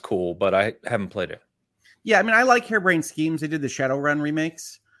looks cool, but I haven't played it. Yeah, I mean, I like Harebrained Schemes. They did the Shadowrun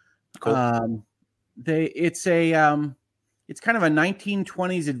remakes. Cool. It's kind of a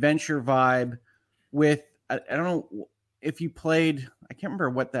 1920s adventure vibe with I don't know if you played. I can't remember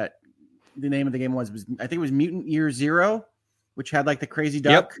what the name of the game was. I think it was Mutant Year Zero, which had like the crazy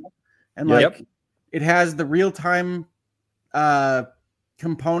duck, and it has the real time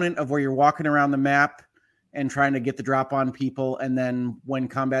component of where you're walking around the map and trying to get the drop on people, and then when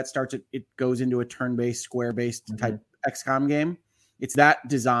combat starts, it goes into a turn-based, square-based type XCOM game. It's that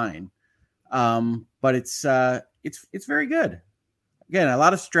design, but it's very good. Again, a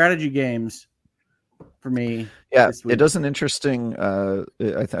lot of strategy games for me. Yeah, it does an interesting. I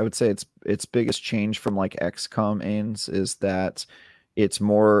would say its biggest change from like XCOM Ains is that it's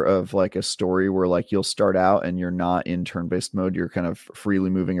more of like a story where like you'll start out and you're not in turn-based mode. You're kind of freely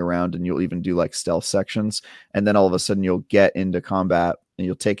moving around, and you'll even do like stealth sections. And then all of a sudden you'll get into combat and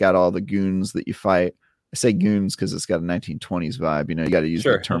you'll take out all the goons that you fight. I say goons because it's got a 1920s vibe. You know, you got to use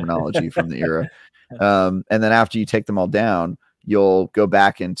the terminology from the era. And then after you take them all down, you'll go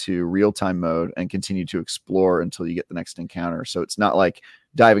back into real-time mode and continue to explore until you get the next encounter. So it's not like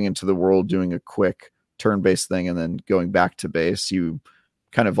diving into the world, doing a quick turn-based thing and then going back to base. You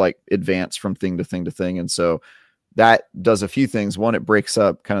kind of like advance from thing to thing to thing. And so that does a few things. One, it breaks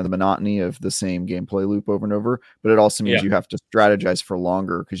up kind of the monotony of the same gameplay loop over and over, but it also means you have to strategize for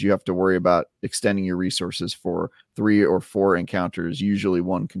longer because you have to worry about extending your resources for 3 or 4 encounters, usually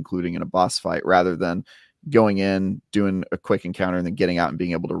one concluding in a boss fight, rather than going in, doing a quick encounter, and then getting out and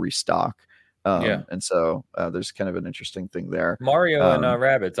being able to restock. And so there's kind of an interesting thing there. Mario and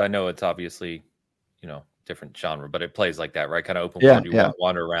Rabbids, I know it's obviously, different genre, but it plays like that, right? Kind of open world. You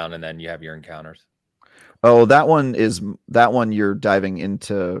wander around and then you have your encounters. Oh, that one you're diving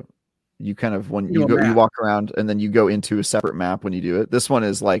into. You kind of you walk around and then you go into a separate map when you do it. This one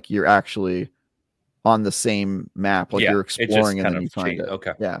is like you're actually on the same map, like you're exploring and then you find it.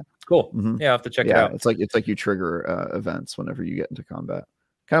 Okay. Yeah. Cool. Mm-hmm. Yeah, I have to check it out. It's like you trigger events whenever you get into combat.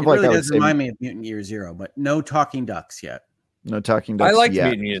 Kind of it like really does remind me of Mutant Year Zero, but no talking ducks yet. No talking ducks. I liked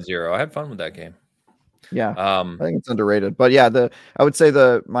Mutant Year Zero. I had fun with that game. Yeah, I think it's underrated. But yeah, I would say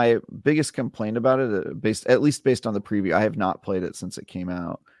my biggest complaint about it, based on the preview, I have not played it since it came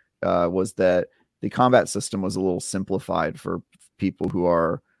out, was that the combat system was a little simplified for people who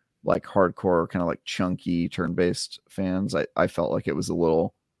are like hardcore, kind of like chunky turn-based fans. I felt like it was a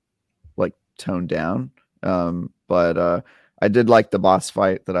little like toned down. But I did like the boss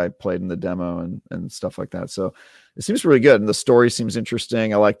fight that I played in the demo and stuff like that. So it seems really good. And the story seems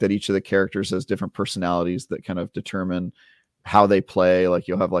interesting. I like that each of the characters has different personalities that kind of determine how they play. Like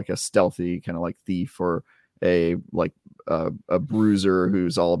you'll have like a stealthy kind of like thief, or a bruiser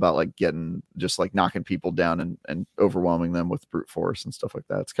who's all about like just like knocking people down and overwhelming them with brute force and stuff like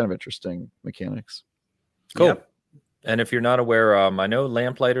that. It's kind of interesting mechanics. Cool. Yep. And if you're not aware, I know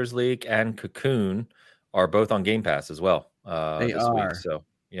Lamplighters League and Cocoon are both on Game Pass as well. They this are. week, so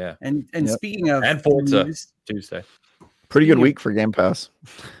yeah. And speaking of Forza Tuesday, pretty good week for Game Pass.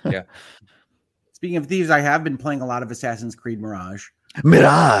 Yeah. Speaking of thieves, I have been playing a lot of Assassin's Creed Mirage.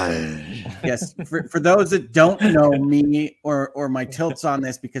 Yes, for those that don't know me or my tilts on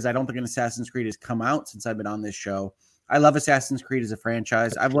this, because I don't think an Assassin's Creed has come out since I've been on this show. I love Assassin's Creed as a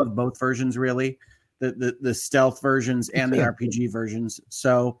franchise. I've loved both versions, really, the stealth versions and the RPG versions.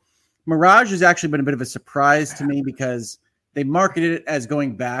 So Mirage has actually been a bit of a surprise to me because they marketed it as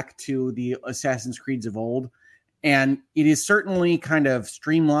going back to the Assassin's Creeds of old. And it is certainly kind of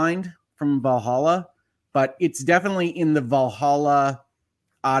streamlined from Valhalla, but it's definitely in the Valhalla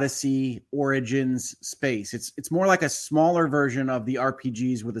Odyssey Origins space. It's more like a smaller version of the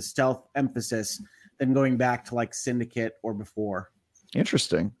RPGs with a stealth emphasis than going back to like Syndicate or before.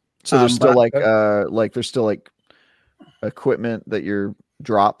 Interesting. So there's still but- like there's still like equipment that you're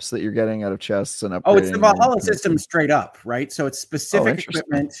drops that you're getting out of chests and upgrading. Oh, it's the Valhalla system straight up, right? So it's specific interesting.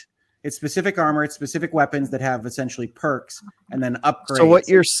 equipment, it's specific armor, it's specific weapons that have essentially perks and then upgrades. So what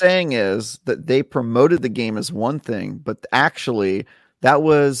you're saying is that they promoted the game as one thing, but actually that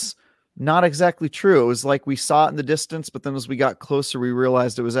was not exactly true. It was like we saw it in the distance, but then as we got closer, we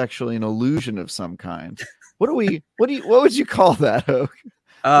realized it was actually an illusion of some kind. What would you call that, Oak?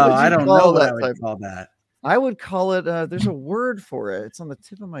 I don't know what I would call that. I would call it, there's a word for it. It's on the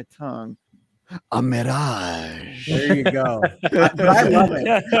tip of my tongue. A mirage. There you go. But I love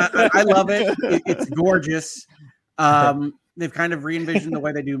it. I love it. It's gorgeous. They've kind of re-envisioned the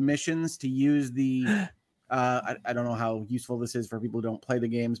way they do missions to use the, I don't know how useful this is for people who don't play the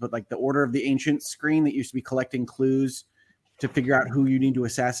games, but like the Order of the Ancients screen that used to be collecting clues to figure out who you need to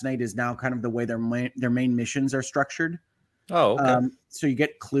assassinate is now kind of the way their main missions are structured. Oh, okay. So you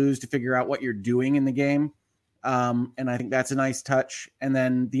get clues to figure out what you're doing in the game. And I think that's a nice touch. And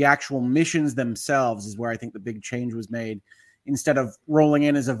then the actual missions themselves is where I think the big change was made. Instead of rolling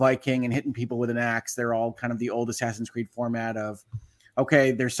in as a Viking and hitting people with an axe, they're all kind of the old Assassin's Creed format of,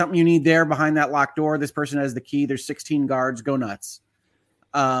 okay, there's something you need there behind that locked door. This person has the key. There's 16 guards. Go nuts.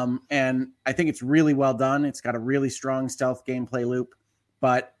 And I think it's really well done. It's got a really strong stealth gameplay loop,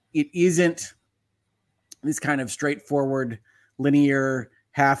 but it isn't this kind of straightforward, linear,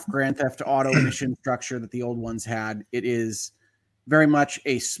 half Grand Theft Auto mission structure that the old ones had. It is very much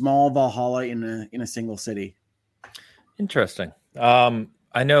a small Valhalla in a single city. Interesting.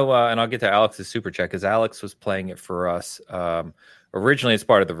 I know, and I'll get to Alex's super chat because Alex was playing it for us originally as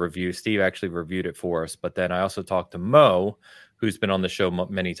part of the review. Steve actually reviewed it for us, but then I also talked to Mo, who's been on the show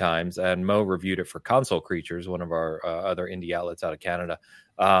many times, and Mo reviewed it for Console Creatures, one of our other indie outlets out of Canada.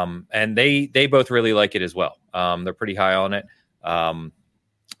 And they both really like it as well. They're pretty high on it.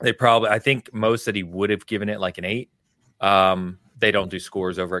 I think Mo said he would have given it like an 8. They don't do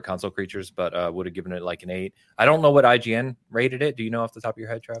scores over at Console Creatures, but would have given it like an 8. I don't know what IGN rated it. Do you know off the top of your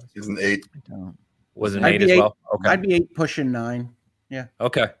head, Travis? It's an 8. Was it an 8 as well? Okay. I'd be 8 pushing 9. Yeah.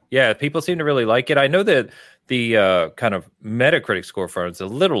 Okay. Yeah. People seem to really like it. I know that the kind of Metacritic score for it's a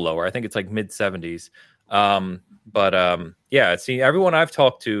little lower. I think it's like mid 70s. Yeah, see, everyone I've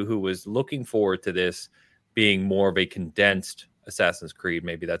talked to who was looking forward to this being more of a condensed Assassin's Creed,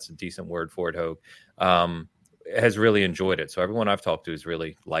 maybe that's a decent word for it, Hogue, has really enjoyed it. So everyone I've talked to has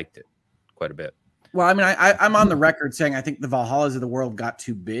really liked it quite a bit. Well, I mean, I'm on the record saying I think the Valhallas of the world got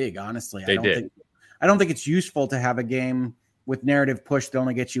too big, honestly. I don't think it's useful to have a game with narrative push that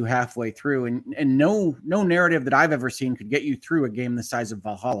only gets you halfway through. And no narrative that I've ever seen could get you through a game the size of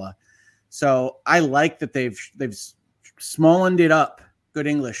Valhalla. So I like that they've smallened it up. Good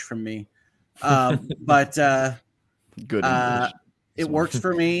English from me. But good English. It works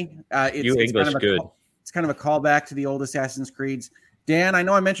for me. It's kind of a callback to the old Assassin's Creeds. Dan, I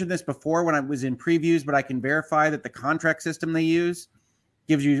know I mentioned this before when I was in previews, but I can verify that the contract system they use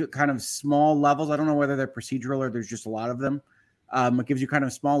gives you kind of small levels. I don't know whether they're procedural or there's just a lot of them. It gives you kind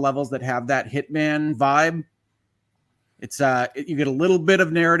of small levels that have that Hitman vibe. It's you get a little bit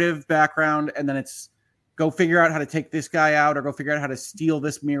of narrative background, and then it's go figure out how to take this guy out or go figure out how to steal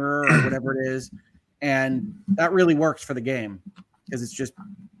this mirror or whatever it is. And that really works for the game because it's just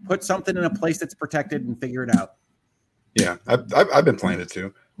put something in a place that's protected and figure it out. Yeah, I've been playing it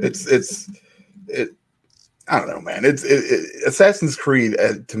too. It's I don't know, man. Assassin's Creed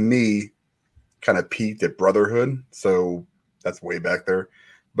to me kind of peaked at Brotherhood, so that's way back there.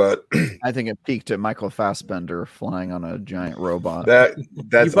 But I think it peaked at Michael Fassbender flying on a giant robot.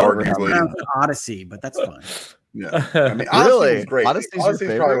 That's arguably Odyssey, but that's fine. Yeah, I mean, Odyssey Really? was great.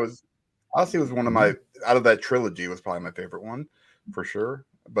 Odyssey was one of my out of that trilogy was probably my favorite one for sure.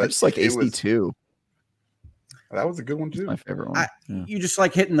 But I just like AC2. That was a good one too. That's my favorite one. You just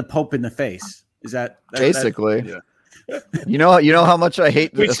like hitting the Pope in the face. Is that basically? Yeah. You know how much I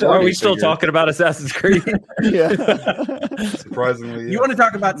hate. Are we still talking about Assassin's Creed? Yeah. Surprisingly, you want to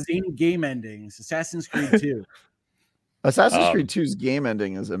talk about zany game endings? Assassin's Creed 2. Assassin's Creed 2's game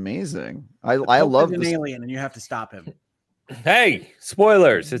ending is amazing. I love an alien, and you have to stop him. Hey,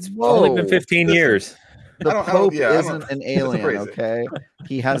 spoilers! It's only been 15 years. The Pope isn't an alien, okay?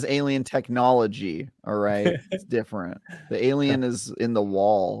 He has alien technology, all right? It's different. The alien is in the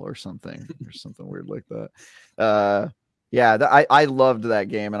wall or something weird like that. I loved that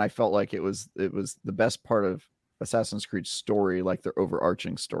game, and I felt like it was the best part of Assassin's Creed's story, like their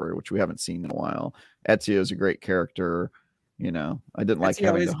overarching story, which we haven't seen in a while. Ezio is a great character. You know, I didn't like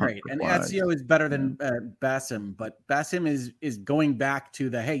having to hunt great, and Ezio is better than Basim, but Basim is going back to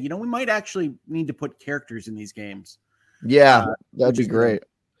the we might actually need to put characters in these games. Yeah, that'd be great.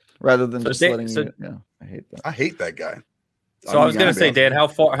 rather than just Dan, letting you. Yeah, I hate that. I hate that guy. So I was going to say, Dan, how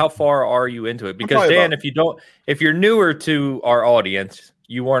far are you into it? Because Dan, if you're newer to our audience,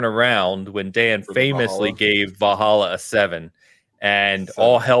 you weren't around when Dan famously gave Valhalla a 7, and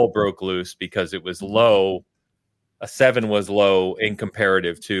all hell broke loose because it was low. A 7 was low in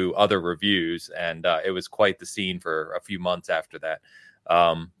comparative to other reviews, and it was quite the scene for a few months after that.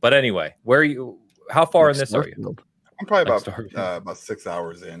 But anyway, how far in this are you? I'm probably about 6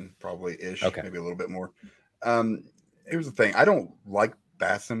 hours in, probably ish, maybe a little bit more. Here's the thing: I don't like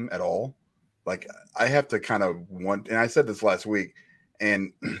Basim at all. Like, I have to kind of and I said this last week,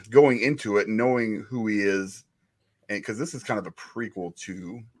 and going into it, knowing who he is, and because this is kind of a prequel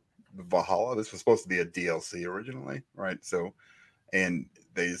to Valhalla. This was supposed to be a DLC originally, right? So, and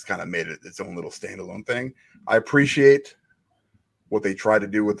they just kind of made it its own little standalone thing. I appreciate what they try to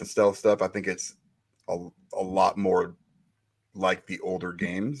do with the stealth stuff. I think it's a lot more like the older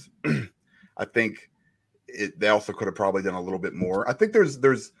games. I think they also could have probably done a little bit more. I think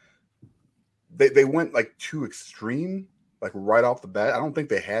they went like too extreme, like right off the bat. I don't think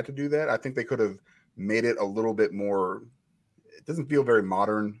they had to do that. I think they could have made it a little bit more. It doesn't feel very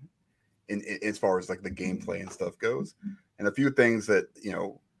modern in as far as like the gameplay and stuff goes. And a few things that,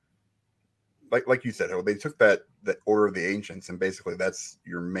 like you said, they took that Order of the Ancients, and basically that's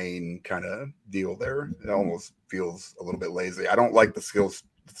your main kind of deal there. It almost feels a little bit lazy. I don't like the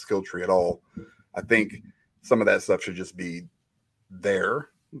skill tree at all. I think some of that stuff should just be there,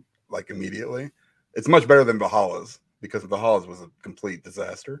 like immediately. It's much better than Valhalla's, because Valhalla's was a complete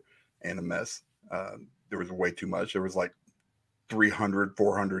disaster and a mess. There was way too much. There was like 300,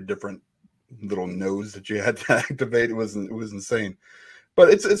 400 different little nodes that you had to activate. It was insane. But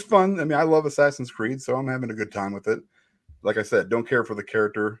it's fun. I mean, I love Assassin's Creed, so I'm having a good time with it. Like I said, don't care for the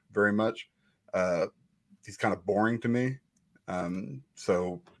character very much. He's kind of boring to me.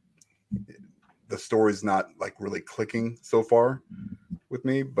 So the story's not like really clicking so far with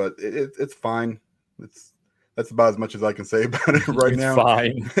me, but it's fine. That's about as much as I can say about it right now.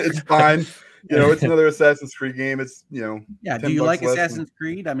 Fine. It's fine. It's another Assassin's Creed game. It's yeah. Do you like Assassin's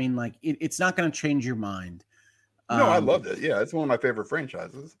Creed? I mean, like it's not going to change your mind. No, I loved it. Yeah, it's one of my favorite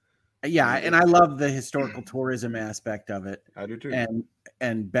franchises. Yeah, and I love the historical tourism aspect of it. I do too.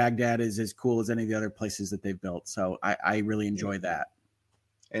 And Baghdad is as cool as any of the other places that they've built. So I really enjoy that.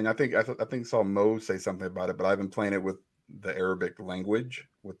 And I think saw Mo say something about it, but I've been playing it with the Arabic language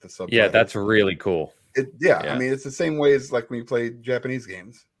with the subtitles. Yeah, that's really cool. I mean, it's the same way as like when you play Japanese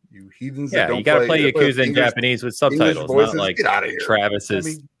games. You heathens. Yeah, you got to play Yakuza in Japanese with subtitles, not like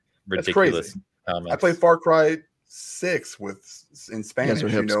Travis's ridiculous comments. I played Far Cry 6 in Spanish.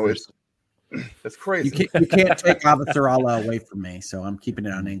 That's crazy. You can't take Avasarala away from me, so I'm keeping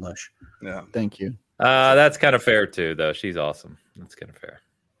it on English. Yeah, thank you. That's kind of fair too, though. She's awesome. That's kind of fair.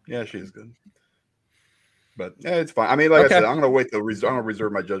 Yeah, she is good. But yeah, it's fine. I mean, like I said, I'm gonna wait I'm gonna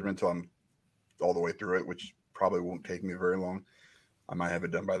reserve my judgment until I'm all the way through it, which probably won't take me very long. I might have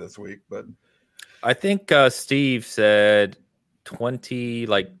it done by this week, but I think Steve said 20,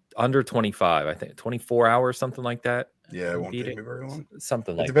 like under 25. I think 24 hours, something like that. Yeah, it won't take me very long.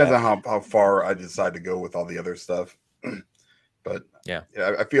 Something like that. It depends on how far I decide to go with all the other stuff. But yeah,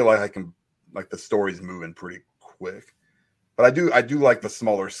 I feel like I can, like the story's moving pretty quick. But I do like the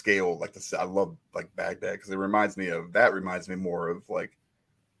smaller scale, like I love like Baghdad, because it reminds me more of like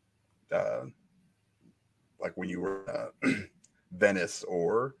when you were Venice,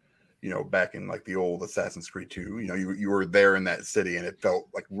 or back in like the old Assassin's Creed 2. You were there in that city and it felt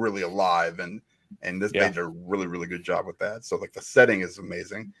like really alive, and this they did a really, really good job with that. So like the setting is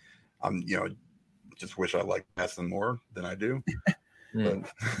amazing. Just wish I liked Aston more than I do. But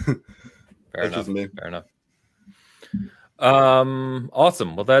Fair enough. Just me. Fair enough.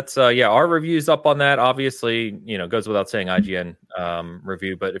 Awesome. Well, that's our review's up on that. Obviously, goes without saying IGN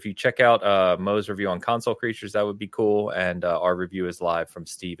review, but if you check out Mo's review on Console Creatures, that would be cool. And our review is live from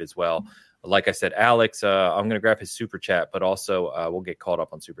Steve as well. Like I said, Alex, I'm going to grab his super chat, but also we'll get caught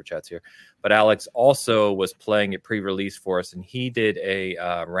up on super chats here. But Alex also was playing it pre-release for us, and he did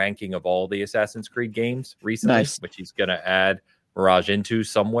a ranking of all the Assassin's Creed games recently, which he's going to add Mirage into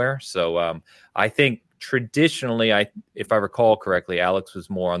somewhere. So I think traditionally, if I recall correctly, Alex was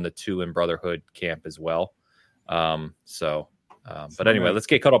more on the 2 and Brotherhood camp as well. But anyway, let's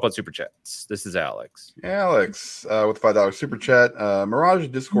get caught up on super chats. This is Alex. Alex with $5 super chat. Mirage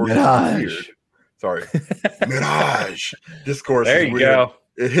discourse. Mirage. Sorry, Mirage discourse. There you go.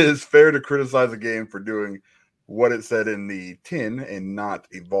 It is fair to criticize a game for doing what it said in the tin and not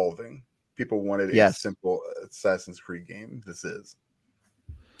evolving. People wanted a simple Assassin's Creed game. This is.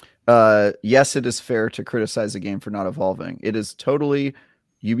 Yes, it is fair to criticize a game for not evolving. It is totally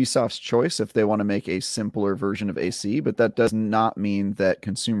Ubisoft's choice if they want to make a simpler version of AC, but that does not mean that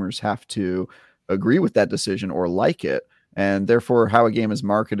consumers have to agree with that decision or like it. And therefore, how a game is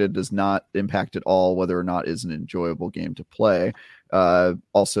marketed does not impact at all whether or not it's an enjoyable game to play.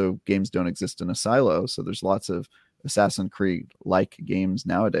 Also, games don't exist in a silo, so there's lots of Assassin's Creed-like games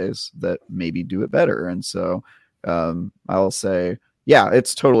nowadays that maybe do it better. And so I'll say, yeah,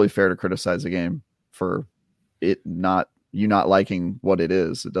 it's totally fair to criticize a game for it not liking what it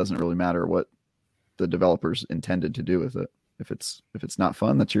is. It doesn't really matter what the developers intended to do with it. If it's not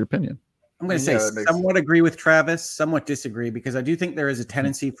fun, that's your opinion. I'm going to say somewhat agree with Travis, somewhat disagree, because I do think there is a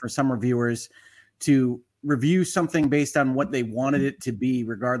tendency for some reviewers to review something based on what they wanted it to be,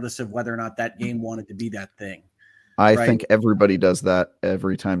 regardless of whether or not that game wanted to be that thing. I think everybody does that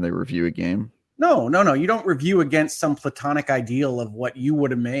every time they review a game. No. You don't review against some platonic ideal of what you would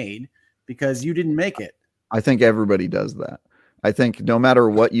have made because you didn't make it. I think everybody does that. I think no matter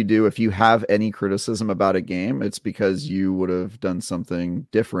what you do, if you have any criticism about a game, it's because you would have done something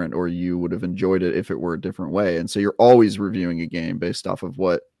different or you would have enjoyed it if it were a different way. And so you're always reviewing a game based off of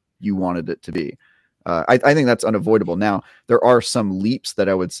what you wanted it to be. I think that's unavoidable. Now, there are some leaps that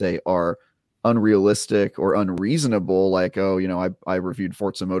I would say are unrealistic or unreasonable. Like, I reviewed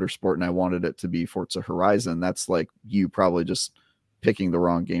Forza Motorsport and I wanted it to be Forza Horizon. That's like you probably just picking the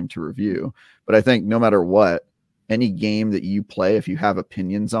wrong game to review. But I think no matter what, any game that you play, if you have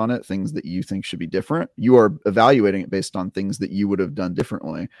opinions on it, things that you think should be different, you are evaluating it based on things that you would have done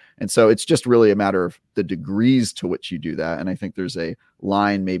differently. And so it's just really a matter of the degrees to which you do that. And I think there's a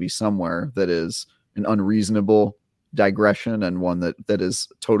line maybe somewhere that is an unreasonable digression and one that is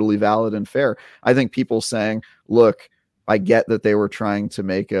totally valid and fair. I think people saying, look, I get that they were trying to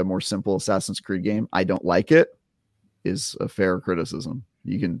make a more simple Assassin's Creed game, I don't like it, is a fair criticism.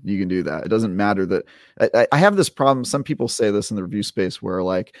 You can do that. It doesn't matter that I have this problem. Some people say this in the review space where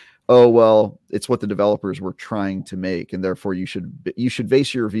like, oh, well, it's what the developers were trying to make. And therefore you should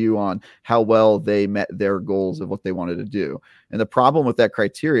base your review on how well they met their goals of what they wanted to do. And the problem with that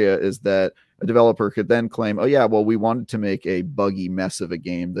criteria is that a developer could then claim, oh yeah, well, we wanted to make a buggy mess of a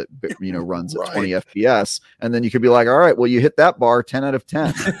game that, runs at 20 FPS. And then you could be like, all right, well, you hit that bar 10 out of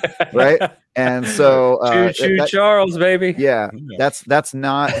 10. Right. And so Charles, baby. Yeah, that's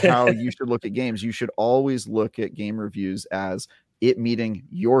not how you should look at games. You should always look at game reviews as it meeting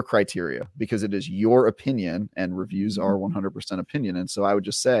your criteria because it is your opinion and reviews are 100% opinion. And so I would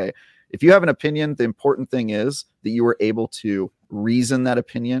just say, if you have an opinion, the important thing is that you were able to reason that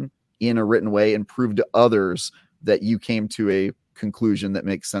opinion in a written way and prove to others that you came to a conclusion that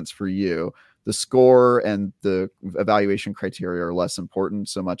makes sense for you. The score and the evaluation criteria are less important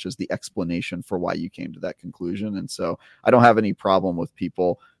so much as the explanation for why you came to that conclusion. And so I don't have any problem with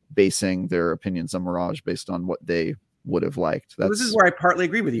people basing their opinions on Mirage based on what they would have liked. This is where I partly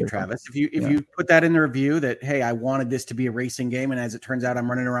agree with you, Travis. If you put that in the review that, hey, I wanted this to be a racing game, and as it turns out, I'm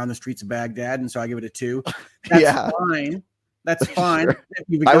running around the streets of Baghdad, and so I give it a 2. That's fine. That's fine.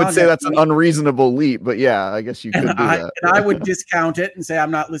 Sure. I would say that's an unreasonable leap, but yeah, I guess you could do that. And I would discount it and say, I'm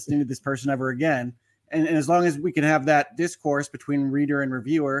not listening to this person ever again. And as long as we can have that discourse between reader and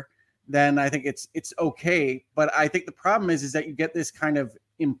reviewer, then I think it's okay. But I think the problem is that you get this kind of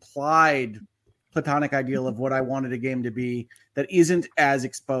implied platonic ideal of what I wanted a game to be that isn't as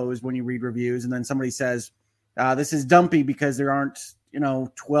exposed when you read reviews. And then somebody says, this is dumpy because there aren't,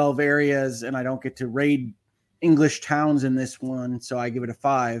 12 areas and I don't get to raid English towns in this one, so I give it a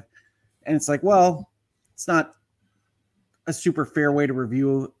 5. And it's like, well, it's not a super fair way to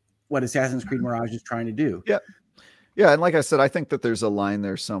review what Assassin's Creed Mirage is trying to do. Yeah, and like I said, I think that there's a line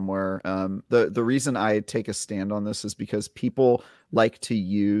there somewhere. The reason I take a stand on this is because people like to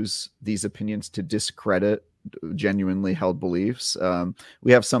use these opinions to discredit genuinely held beliefs.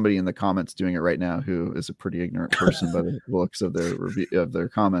 We have somebody in the comments doing it right now who is a pretty ignorant person by the looks of their review of their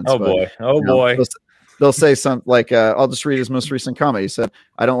comments. Boy. They'll say something like, I'll just read his most recent comment. He said,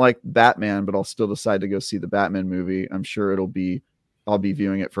 I don't like Batman, but I'll still decide to go see the Batman movie. I'm sure I'll be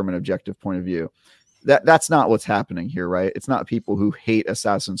viewing it from an objective point of view. That's not what's happening here, right? It's not people who hate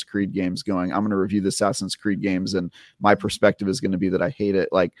Assassin's Creed games going, I'm going to review the Assassin's Creed games and my perspective is going to be that I hate it.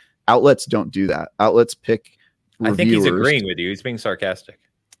 Like, outlets don't do that. Outlets pick reviewers. I think he's agreeing with you. He's being sarcastic.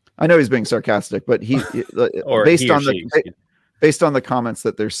 I know he's being sarcastic, but based on the comments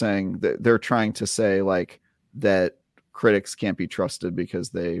that they're saying, that they're trying to say like that critics can't be trusted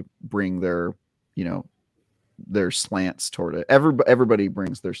because they bring their slants toward it. Everybody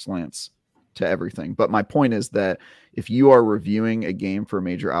brings their slants to everything. But my point is that if you are reviewing a game for a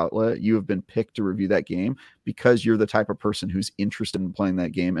major outlet, you have been picked to review that game because you're the type of person who's interested in playing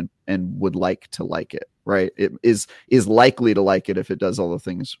that game and would like to like it, right? It is likely to like it if it does all the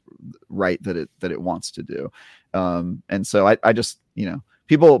things right that it wants to do. And so I just,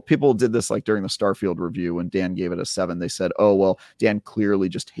 people did this like during the Starfield review when Dan gave it a 7. They said, oh, well, Dan clearly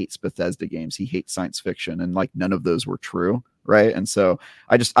just hates Bethesda games. He hates science fiction. And like none of those were true. Right. And so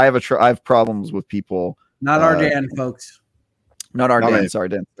I have problems with people. Not our Dan, folks. Not our Dan. Me. Sorry,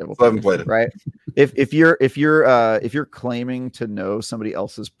 Dan. I haven't played it. Right. If you're claiming to know somebody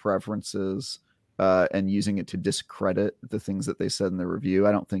else's preferences and using it to discredit the things that they said in the review,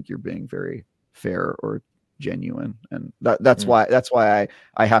 I don't think you're being very fair or genuine. And that's why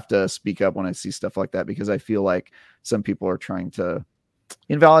I have to speak up when I see stuff like that, because I feel like some people are trying to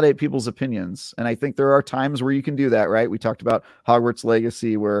invalidate people's opinions. And I think there are times where you can do that, right? We talked about Hogwarts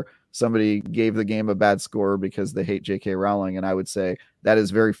Legacy, where somebody gave the game a bad score because they hate J.K. Rowling. And I would say that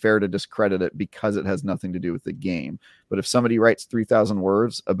is very fair to discredit it because it has nothing to do with the game. But if somebody writes 3,000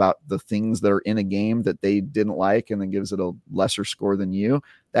 words about the things that are in a game that they didn't like and then gives it a lesser score than you,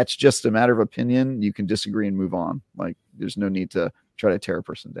 that's just a matter of opinion. You can disagree and move on. Like, there's no need to try to tear a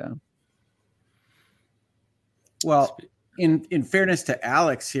person down. Well, in fairness to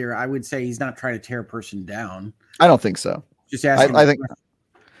Alex here, I would say he's not trying to tear a person down. I don't think so. Just asking. I think.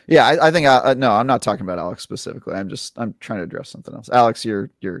 Yeah, I think. No, I'm not talking about Alex specifically. I'm trying to address something else. Alex, you're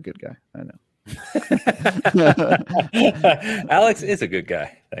a good guy. I know. Alex is a good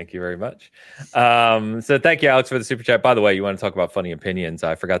guy. Thank you very much. So thank you, Alex, for the super chat. By the way, you want to talk about funny opinions?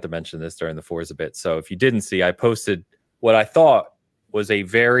 I forgot to mention this during the Forza bit. So if you didn't see, I posted what I thought was a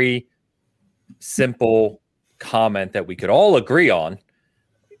very simple comment that we could all agree on,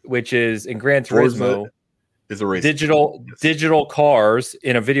 which is in Gran Turismo, is a race digital cars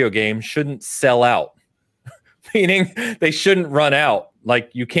in a video game shouldn't sell out, meaning they shouldn't run out.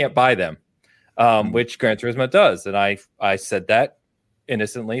 Like, you can't buy them, which Gran Turismo does. And I said that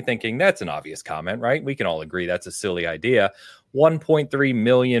innocently, thinking that's an obvious comment, right? We can all agree that's a silly idea. 1.3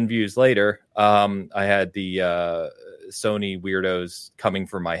 million views later, I had the Sony weirdos coming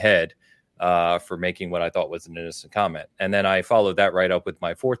for my head for making what I thought was an innocent comment. And then I followed that right up with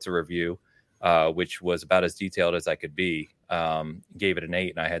my Forza review, which was about as detailed as I could be. Gave it an 8,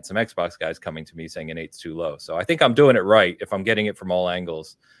 and I had some Xbox guys coming to me saying an 8's too low. So I think I'm doing it right if I'm getting it from all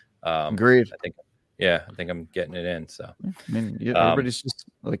angles. Agreed. I think I'm getting it in. So I mean, everybody's just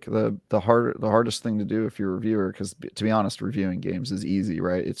like the hardest thing to do if you're a reviewer, because to be honest, reviewing games is easy,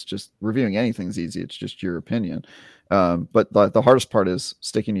 right? It's just reviewing anything's easy. It's just your opinion. But the hardest part is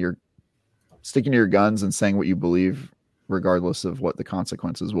sticking to your guns and saying what you believe, regardless of what the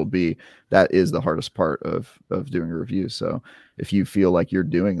consequences will be. That is the hardest part of doing a review. So if you feel like you're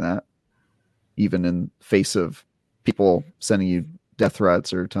doing that, even in face of people sending you death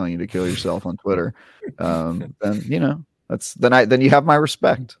threats or telling you to kill yourself on Twitter, then then you have my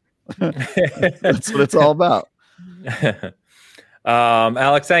respect. That's what it's all about.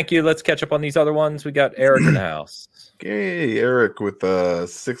 Alex, thank you. Let's catch up on these other ones. We got Eric in the house. Okay, Eric with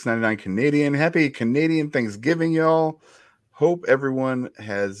 $6.99 Canadian. Happy Canadian Thanksgiving, y'all. Hope everyone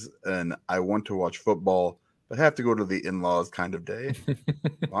has an I want to watch football but have to go to the in-laws kind of day.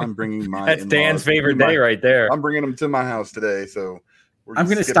 I'm bringing my That's Dan's favorite day right there. I'm bringing them to my house today, so I'm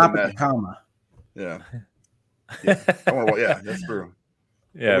going to stop at the comma. Yeah. Yeah, that's true.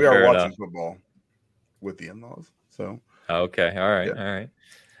 Yeah, we are watching football with the in-laws. So okay, all right.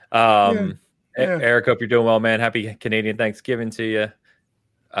 Eric, hope you're doing well, man. Happy Canadian Thanksgiving to you.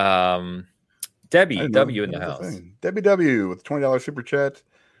 Debbie W in the house. Debbie W with $20 super chat.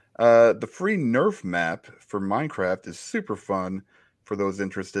 The free Nerf map for Minecraft is super fun for those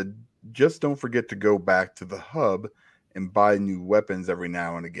interested. Just don't forget to go back to the hub and buy new weapons every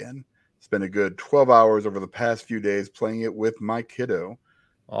now and again. Spent a good 12 hours over the past few days playing it with my kiddo.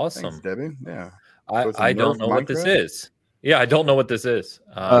 Awesome. Thanks, Debbie. Yeah. I don't know what this is. Yeah, I don't know what this is.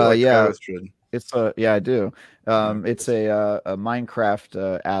 It's I do. It's a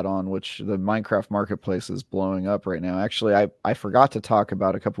Minecraft add-on, which the Minecraft marketplace is blowing up right now. Actually, I forgot to talk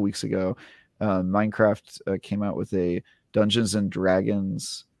about a couple weeks ago. Minecraft came out with a Dungeons and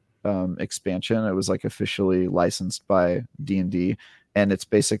Dragons expansion. It was like officially licensed by D&D, and it's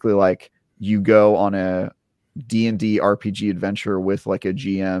basically like you go on a D&D RPG adventure with like a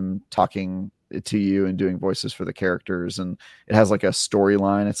GM talking to you and doing voices for the characters, and it has like a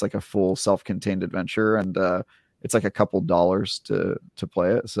storyline. It's like a full self-contained adventure, and it's like a couple dollars to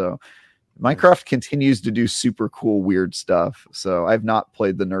play it. So Minecraft continues to do super cool weird stuff. So I've not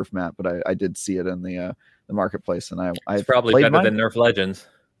played the Nerf map, but I did see it in the marketplace, and it's probably better than Nerf Legends.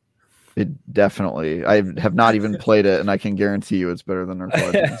 It definitely. I have not even played it, and I can guarantee you it's better than Earth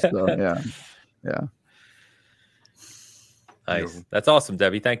Legends. So yeah. Nice. That's awesome,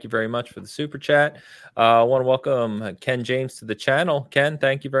 Debbie. Thank you very much for the super chat. I want to welcome Ken James to the channel. Ken,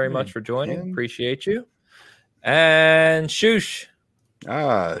 thank you very much for joining. Ken. Appreciate you. And Shoosh.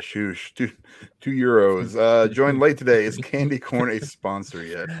 Shoosh. €2. Joined late today. Is Candy Corn a sponsor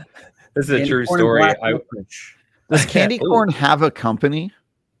yet? This is a Candy true corn and story. black licorice. Does Candy Corn have a company?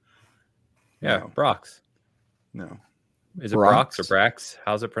 Yeah, No. Brox. No. Is it Brox? Brox or Brax?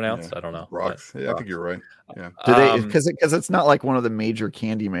 How's it pronounced? Yeah. I don't know. Rocks. Yeah, I think you're right. Yeah. Do they? Because it's not like one of the major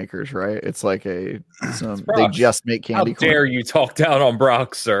candy makers, right? It's like they Brox. just make How candy corn. dare you talk down on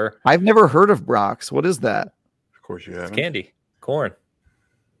Brox, sir? I've never heard of Brox. What is that? Of course you It's haven't. candy. Corn.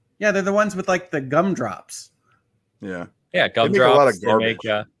 Yeah, they're the ones with like the gumdrops. Yeah. Yeah, They make a gumdrops. lot of garbage.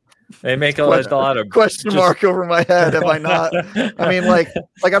 They make a lot of Question mark over my head. Have I not? I mean, like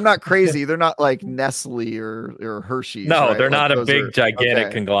I'm not crazy. They're not like Nestle or Hershey's. No, right? they're Like, not a those big, are- gigantic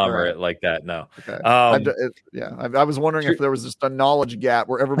okay, conglomerate all like that. No. right, okay. Um, I was wondering if there was just a knowledge gap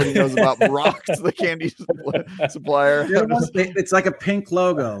where everybody knows about Brox, the candy supplier. They're the ones- it's like a pink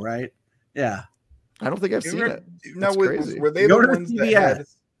logo, right? Yeah. I don't think I've seen it. Now, That's crazy. were they Go the to ones that CVS. had,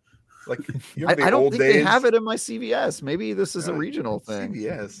 like, you know, the I don't old think days? they have it in my CVS. Maybe this is a regional thing.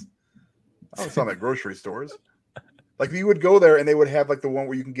 CVS. I was talking at grocery stores. Like you would go there and they would have like the one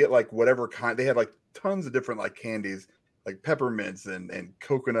where you can get like whatever kind. They had like tons of different like candies, like peppermints and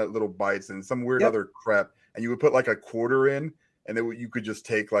coconut little bites and some weird other crap. And you would put like a quarter in, and then you could just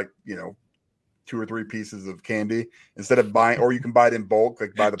take like 2 or 3 pieces of candy instead of buying, or you can buy it in bulk,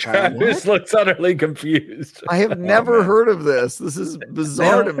 like by the pound. Travis looks utterly confused. I have never heard of this. This is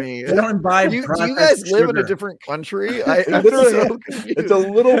bizarre to me. They don't buy Do you processed guys live in sugar. a different country? It I'm literally so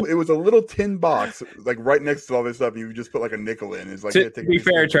it was a little tin box, like right next to all this stuff. You would just put like a nickel in. It's like, To be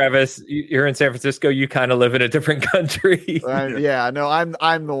fair, Travis, you're in San Francisco. You kind of live in a different country. I'm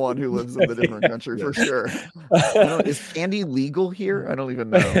the one who lives in the different country for sure. Is candy legal here? I don't even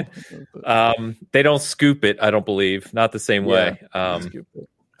know. They don't scoop it, I don't believe. Not the same way. I think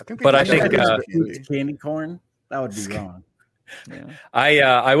It's candy corn. That would be wrong.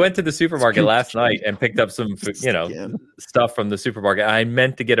 Yeah. I went to the supermarket last night and picked up some stuff from the supermarket. I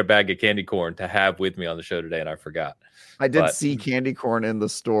meant to get a bag of candy corn to have with me on the show today, and I forgot. I did see candy corn in the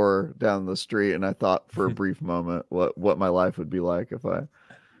store down the street, and I thought for a brief moment what my life would be like if I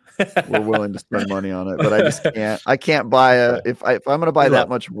were willing to spend money on it. But I just can't. I can't buy if I'm going to buy that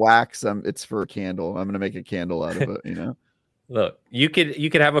much wax. It's for a candle. I'm going to make a candle out of it. Look, you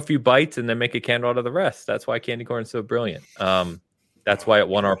could have a few bites and then make a candle out of the rest. That's why candy corn is so brilliant. That's why it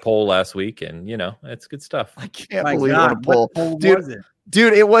won our poll last week, and it's good stuff. I can't believe it won a poll. Was it?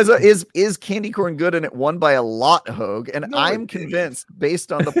 Dude, it was is candy corn good, and it won by a lot, Hogue. And I'm convinced,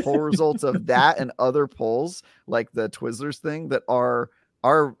 based on the poll results of that and other polls, like the Twizzlers thing, that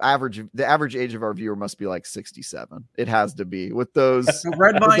the average age of our viewer must be like 67. It has to be with those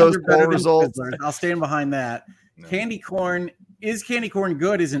red those are better poll than results. Twizzlers. I'll stand behind that. No. Candy corn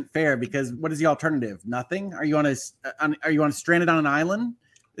good isn't fair because what is the alternative? Nothing. Are you stranded on an island?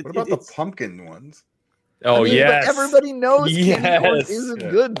 What about the pumpkin ones? Oh, yes. But everybody knows candy corn isn't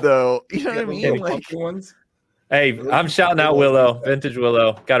good, though. You know what I mean? Pumpkin ones. Hey, I'm shouting out Willow, Vintage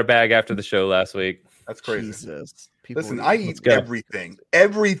Willow. Got a bag after the show last week. That's crazy. Jesus. Listen, I eat everything.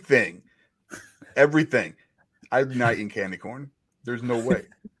 I'm not eating candy corn. There's no way.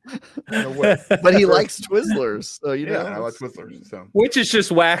 No way. But he likes Twizzlers, so I like Twizzlers. So which is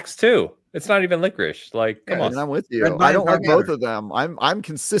just wax too. It's not even licorice. Like, come on. I'm with you. I don't like both of them. I'm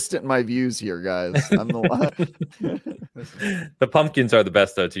consistent in my views here, guys. I'm the pumpkins are the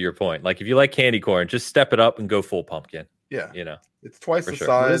best, though. To your point, like if you like candy corn, just step it up and go full pumpkin. Yeah, it's twice the size.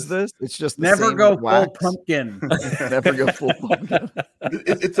 What is this? It's just never go full pumpkin. Never go full pumpkin.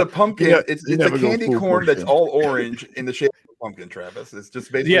 It's a pumpkin. It's a candy corn that's all orange in the shape of a pumpkin. Travis, it's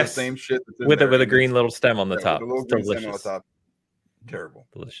just basically the same shit with a green little stem on the top. With a little green stem on the top. Terrible.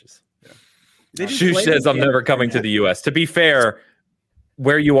 Delicious. Yeah. Shush says I'm never coming to the U.S. To be fair,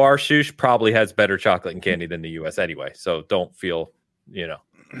 where you are, Shush probably has better chocolate and candy than the U.S. anyway. So don't feel,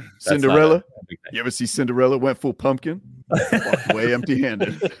 Cinderella. You ever see Cinderella went full pumpkin? Walked away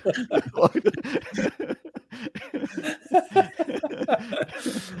empty-handed. At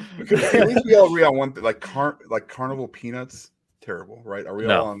least we all agree on one thing, like carnival peanuts. Terrible, right? Are we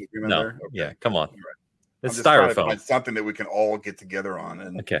all on agreement there? Okay. Yeah, come on. Right. It's styrofoam. Something that we can all get together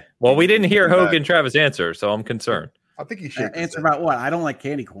on. Okay. Well, we didn't hear Hogue and Travis answer, so I'm concerned. I think he should answer about what? I don't like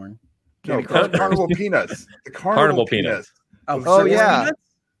candy corn. Carnival peanuts. The carnival peanuts. Oh yeah,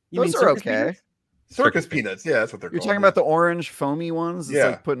 those are okay. Circus peanuts. Yeah, that's what they're You're called. talking about the orange foamy ones? It's Yeah.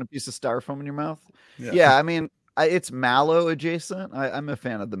 like putting a piece of styrofoam in your mouth. Yeah. Yeah, I mean, it's mallow adjacent. I'm a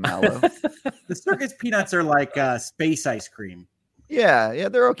fan of the mallow. The circus peanuts are like space ice cream. yeah,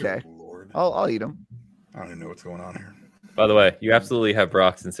 they're okay. Good Lord. I'll eat them. I don't even know what's going on here. By the way, you absolutely have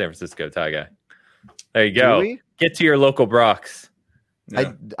Brock's in San Francisco, Ty Guy. There you go. Do we? Get to your local Brock's.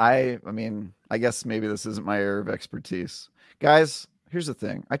 Yeah. I mean, I guess maybe this isn't my area of expertise. Guys, here's the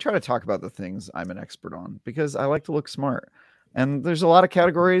thing. I try to talk about the things I'm an expert on because I like to look smart. And there's a lot of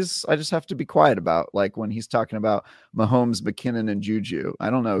categories I just have to be quiet about. Like when he's talking about Mahomes, McKinnon, and Juju. I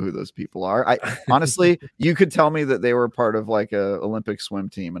don't know who those people are. I honestly, you could tell me that they were part of like a Olympic swim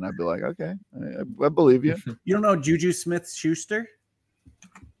team, and I'd be like, okay, I believe you. You don't know Juju Smith-Schuster?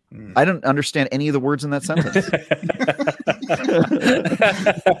 I don't understand any of the words in that sentence.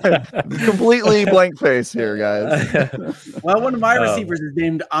 Completely blank face here, guys. Well, one of my receivers is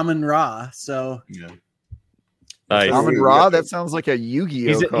named Amon-Ra, so Yeah. Nice. Amon-Ra, that sounds like a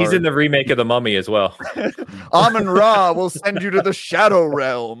Yu-Gi-Oh card. He's in the remake of the Mummy as well. Amon-Ra will send you to the Shadow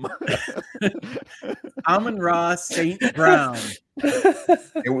Realm. Amon-Ra St. Brown.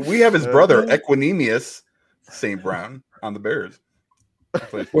 And we have his brother, Equinemius St. Brown, on the Bears.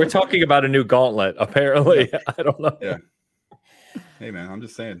 We're talking about a new gauntlet, apparently. I don't know. Yeah. Hey, man, I'm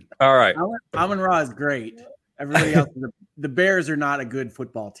just saying. All right. Amon-Ra is great. Everybody else, the Bears are not a good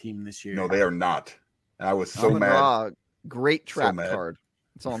football team this year. No, they are not. And I was so mad. Amon-Ra, great trap mad. card.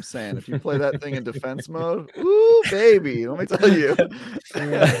 That's all I'm saying. If you play that thing in defense mode, ooh, baby, let me tell you.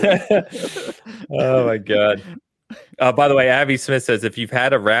 Oh, my God. By the way, Avi Smith says if you've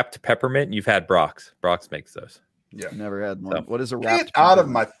had a wrapped peppermint, you've had Brock's. Brock's makes those. Yeah. Never had one. So- What is a Get wrapped out of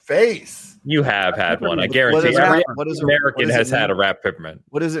peppermint? my face. You have had one. I What guarantee is a every wrap- what is a- American what does it has had a mean? wrapped peppermint.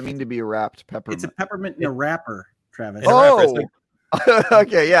 What does it mean to be a wrapped peppermint? It's a peppermint in a wrapper, Travis. In a wrapper, Oh, it's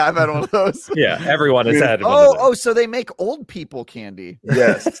okay, yeah, I've had one of those. Yeah, everyone has had one. Oh, so they make old people candy.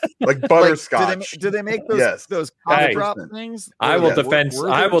 Yes. Like Like, butterscotch. do they make those Yes. those Hey. drop things? I will Yeah. defend.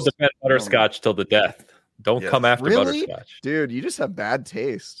 I will defend butterscotch till the death. Don't Yes. come after Really? butterscotch. Dude, you just have bad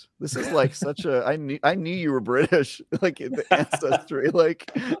taste. This is like such a I knew you were British, like the ancestry, like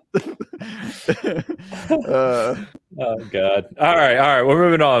Oh God! All right. We're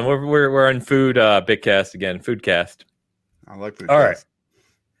moving on. We're in food Bitcast again. Foodcast. I like food. All right.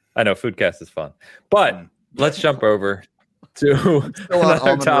 I know Foodcast is fun, but let's jump over to still on another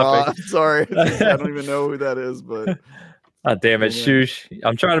Almond Ra. topic. Sorry, I don't even know who that is, but Oh, damn it, Yeah. Shoosh!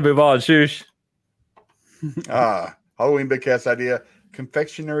 I'm trying to move on, Shoosh. Halloween big cast idea: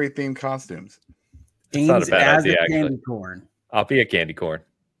 confectionery themed costumes. It's not a Ains bad as idea, a actually. candy corn. I'll be a candy corn.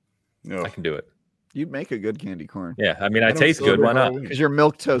 No, I can do it. you'd make a good candy corn Yeah, I mean, I don't taste good. celebrate Why not? Halloween. because you're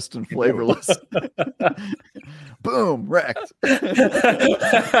milk toast and flavorless. Boom, wrecked.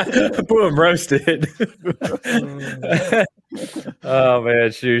 Boom, roasted. Oh man,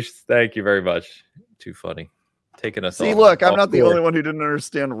 Shoosh, thank you very much. Too funny. Taking us. See, all- look, I'm all not the forward. only one who didn't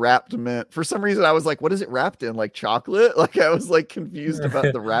understand wrapped mint. For some reason, I was like, "What is it wrapped in? Like chocolate?" Like I was like confused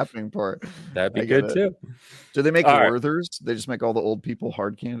about the wrapping part. That'd be I get good it. too. Do they make All right. Werthers? They just make all the old people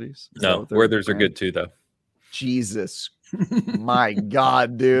hard candies? Is that No, what their Werthers are brand- good too, though. Jesus, my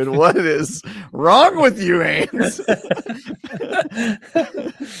God, dude, what is wrong with you, Ains?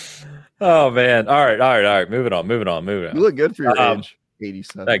 Oh man! All right. Moving on. You look good for your age.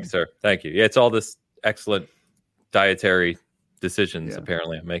 87. Thank you, sir. Thank you. Yeah, it's all this excellent dietary decisions Yeah.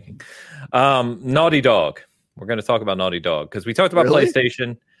 apparently I'm making. Naughty Dog. We're going to talk about Naughty Dog because we talked about Really? PlayStation.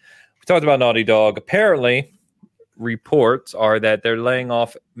 We talked about Naughty Dog. Apparently, reports are that they're laying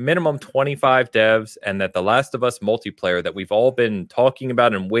off minimum 25 devs, and that The Last of Us multiplayer that we've all been talking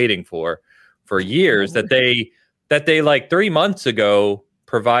about and waiting for years, that they like 3 months ago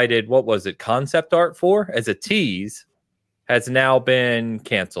provided, what was it, concept art for as a tease, has now been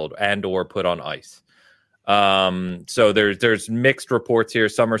canceled and or put on ice. So there's mixed reports here.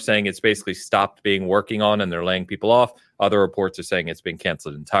 Some are saying it's basically stopped being working on and they're laying people off. Other reports are saying it's been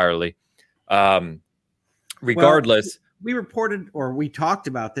canceled entirely. Regardless, We reported or we talked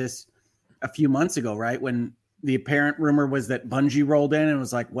about this a few months ago, right? When the apparent rumor was that Bungie rolled in and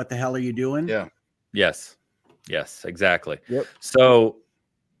was like, "What the hell are you doing?" Yeah. yes, exactly. Yep. So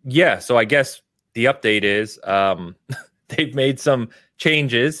I guess the update is they've made some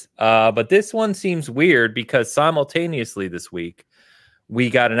changes, but this one seems weird because simultaneously this week we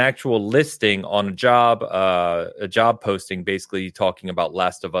got an actual listing on a job posting basically talking about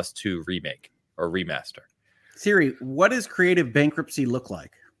Last of Us 2 remake or remaster. Siri, what does creative bankruptcy look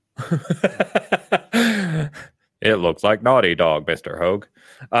like? It looks like Naughty Dog, Mr. Hogue.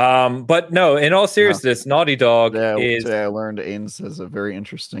 But no, in all seriousness, Naughty Dog is. Today I learned Ains has a very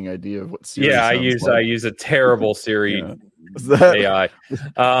interesting idea of what Siri Yeah, I sounds use a terrible Siri Yeah. Was that AI.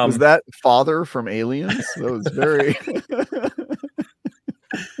 was that Father from Aliens? That was very.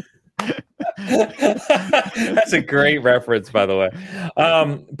 That's a great reference, by the way.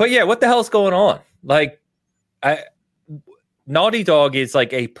 But yeah, what the hell's going on? Like, Naughty Dog is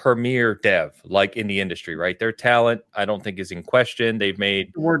like a premier dev, like in the industry, right? Their talent, I don't think, is in question. They've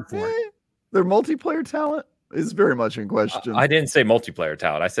made Word for it. Their multiplayer talent is very much in question. I didn't say multiplayer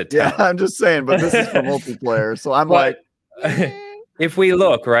talent. I said yeah, talent. I'm just saying, but this is for multiplayer, so I'm But like. if we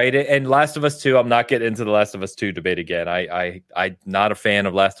look, right, and Last of Us 2, I'm not getting into the Last of Us 2 debate again. I'm not a fan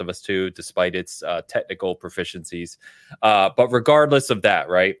of Last of Us 2, despite its technical proficiencies. But regardless of that,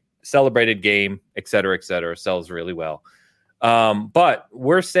 right, celebrated game, et cetera, sells really well. But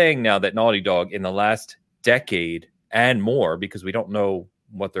we're saying now that Naughty Dog in the last decade and more, because we don't know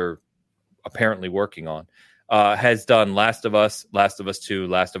what they're apparently working on, has done Last of Us 2,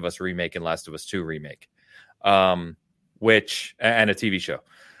 Last of Us Remake, and Last of Us 2 Remake. Which and a TV show,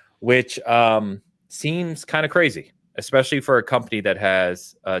 which seems kind of crazy, especially for a company that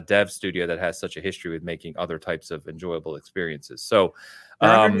has a dev studio that has such a history with making other types of enjoyable experiences. So,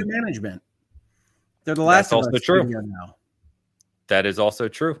 they're under new management. They're the last. That's of also us true. Now. That is also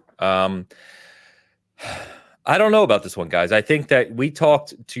true. I don't know about this one, guys. I think that we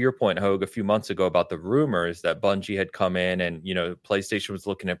talked, to your point, Hogue, a few months ago about the rumors that Bungie had come in and, PlayStation was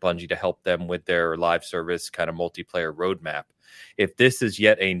looking at Bungie to help them with their live service kind of multiplayer roadmap. If this is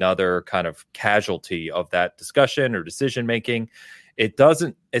yet another kind of casualty of that discussion or decision making, it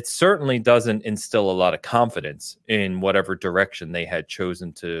certainly doesn't instill a lot of confidence in whatever direction they had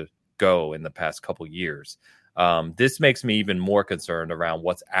chosen to go in the past couple years. This makes me even more concerned around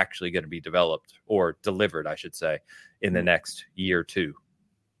what's actually going to be developed or delivered, I should say, in the next year or two.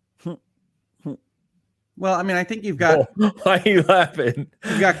 Well, I mean, I think you've got. Why are you laughing?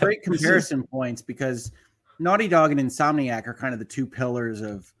 You've got great comparison points because Naughty Dog and Insomniac are kind of the two pillars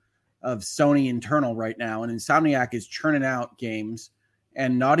of Sony internal right now, and Insomniac is churning out games,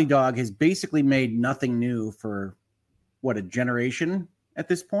 and Naughty Dog has basically made nothing new for a generation at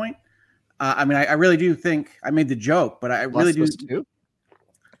this point. I mean, I really do think I made the joke, but I really do.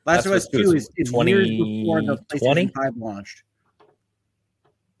 Last of Us 2 is years before the PlayStation 5 launched.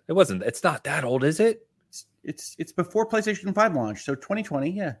 It's not that old, is it? It's before PlayStation 5 launched, so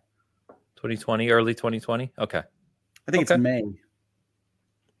 2020, yeah. 2020, early 2020? Okay. I think it's May.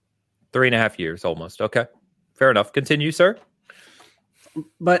 3.5 years almost. Okay. Fair enough. Continue, sir.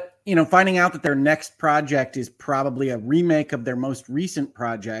 But, finding out that their next project is probably a remake of their most recent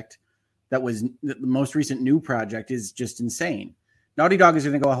project, that was the most recent new project, is just insane. Naughty Dog is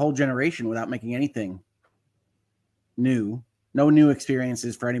going to go a whole generation without making anything new. No new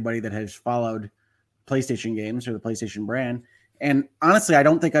experiences for anybody that has followed PlayStation games or the PlayStation brand. And honestly, I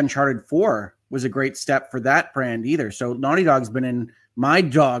don't think Uncharted 4 was a great step for that brand either. So Naughty Dog's been in my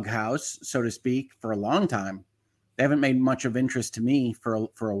doghouse, so to speak, for a long time. They haven't made much of interest to me for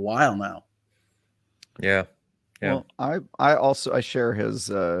a while now. Yeah. Yeah. Well, I share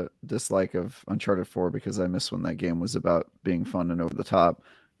his dislike of Uncharted 4 because I miss when that game was about being fun and over the top,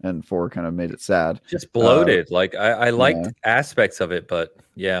 and 4 kind of made it sad. Just bloated. I liked aspects of it, but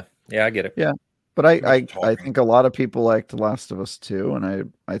yeah, I get it. Yeah, but I think a lot of people liked The Last of Us 2,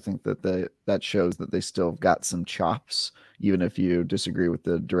 and I think that shows that they still got some chops, even if you disagree with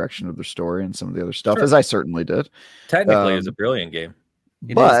the direction of the story and some of the other stuff, as I certainly did. Technically, it's a brilliant game.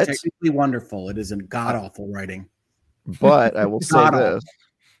 It is technically wonderful. It is a god-awful writing. But I will say this.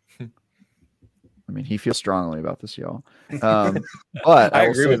 I mean, he feels strongly about this, y'all. But I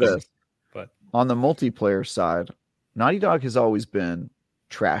will say this. But on the multiplayer side, Naughty Dog has always been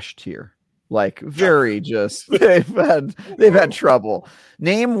trash tier. Like very just they've had trouble.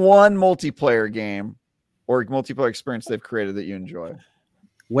 Name one multiplayer game or multiplayer experience they've created that you enjoy.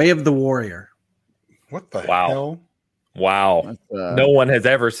 Way of the Warrior. What the hell? Wow. No one has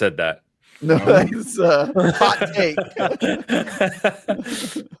ever said that. No, it's a hot take.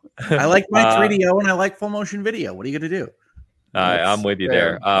 I like my 3DO and I like full motion video. What are you going to do? I'm with you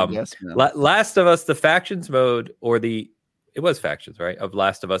there. Last of Us, the factions mode, it was factions, right? Of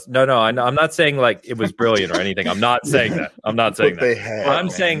Last of Us. No, I'm not saying like it was brilliant or anything. I'm not saying that. I'm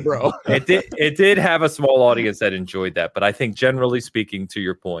saying, bro, it did have a small audience that enjoyed that. But I think generally speaking, to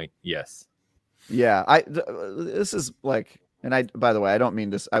your point, yes. Yeah, this is like, and by the way, I don't mean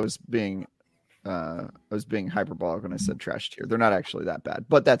this. I was being hyperbolic when I said trash tier. They're not actually that bad.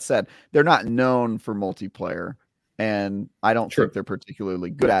 But that said, they're not known for multiplayer, and I don't True. think they're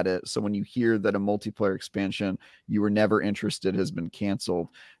particularly good at it. So when you hear that a multiplayer expansion you were never interested has been canceled,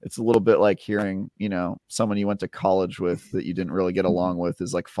 it's a little bit like hearing, you know, someone you went to college with that you didn't really get along with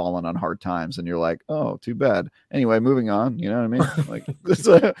is like falling on hard times, and you're like, oh, too bad. Anyway, moving on. You know what I mean? Like,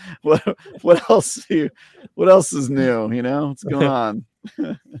 what else? What else is new? You know, what's going on?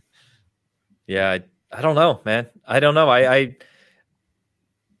 Yeah, I don't know, man. I don't know.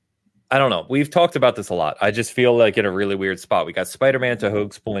 I don't know. We've talked about this a lot. I just feel like in a really weird spot. We got Spider-Man to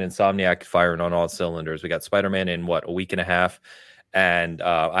Hoag's point, Insomniac firing on all cylinders. We got Spider-Man in a week and a half, and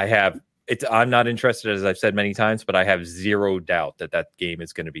I'm not interested, as I've said many times, but I have zero doubt that game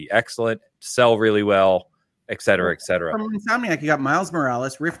is going to be excellent, sell really well, et cetera, et cetera. From Insomniac, you got Miles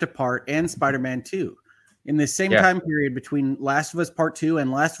Morales, Rift Apart, and Spider-Man 2 in the same time period between Last of Us Part 2 and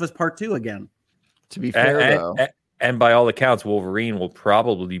Last of Us Part 2 again. To be fair, though. And by all accounts, Wolverine will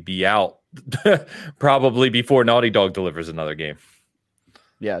probably be out probably before Naughty Dog delivers another game.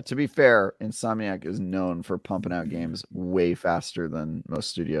 Yeah, to be fair, Insomniac is known for pumping out games way faster than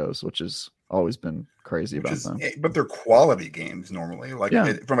most studios, which has always been crazy about them. But they're quality games normally. Like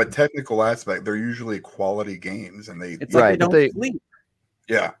from a technical aspect, they're usually quality games, and they sleep.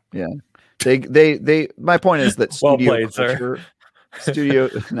 Yeah. They. My point is that well studio played, culture, sir.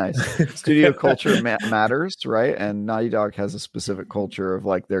 studio culture matters, right? And Naughty Dog has a specific culture of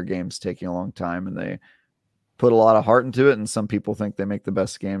like their games taking a long time, and they put a lot of heart into it. And some people think they make the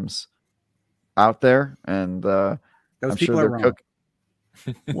best games out there, and those I'm people sure are wrong.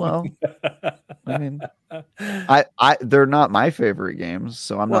 Well, I mean, they're not my favorite games,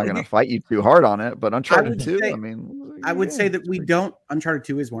 so I'm not going to fight you too hard on it. But Uncharted 2, I would say that we don't. Uncharted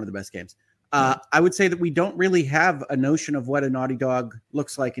 2 is one of the best games. I would say that we don't really have a notion of what a Naughty Dog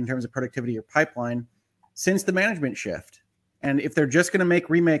looks like in terms of productivity or pipeline since the management shift. And if they're just going to make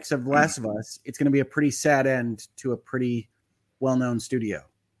remakes of Last of Us, it's going to be a pretty sad end to a pretty well-known studio.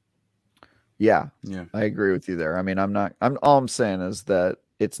 Yeah, I agree with you there. I mean, all I'm saying is that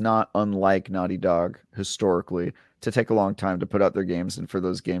it's not unlike Naughty Dog historically to take a long time to put out their games, and for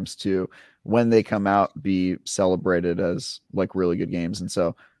those games to, when they come out, be celebrated as like really good games. And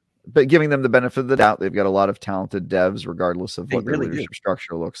so, but giving them the benefit of the doubt, they've got a lot of talented devs, regardless of what their leadership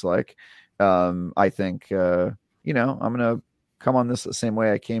structure looks like. I think, I'm going to come on this the same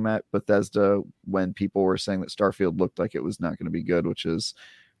way I came at Bethesda when people were saying that Starfield looked like it was not going to be good, which is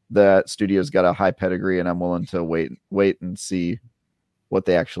that studio's got a high pedigree, and I'm willing to wait and see what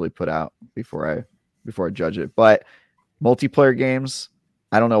they actually put out before I judge it. But multiplayer games,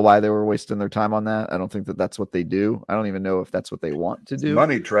 I don't know why they were wasting their time on that. I don't think that that's what they do. I don't even know if that's what they want to do. It's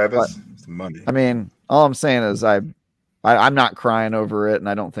money, Travis. It's money. I mean, all I'm saying is I'm not crying over it, and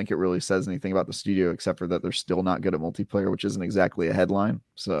I don't think it really says anything about the studio except for that they're still not good at multiplayer, which isn't exactly a headline.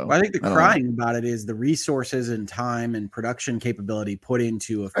 So I think the crying about it is the resources and time and production capability put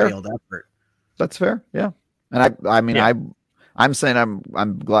into a failed effort. That's fair, yeah. And I'm saying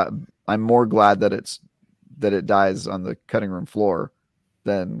I'm glad. I'm more glad that it dies on the cutting room floor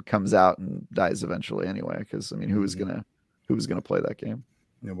than comes out and dies eventually anyway. Because I mean, who was gonna play that game?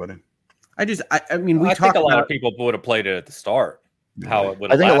 Nobody. I think a lot of people would have played it at the start. I think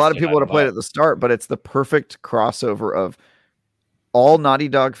a lot of people would have played it at the start, but it's the perfect crossover of all Naughty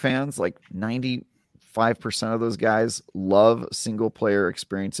Dog fans. Like 95% of those guys love single player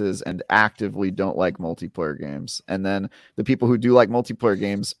experiences and actively don't like multiplayer games. And then the people who do like multiplayer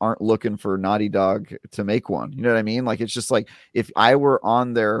games aren't looking for Naughty Dog to make one. You know what I mean? Like, it's just like, if I were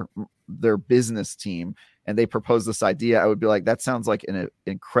on their business team and they propose this idea, I would be like, that sounds like an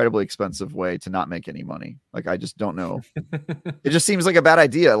incredibly expensive way to not make any money. Like, I just don't know. It just seems like a bad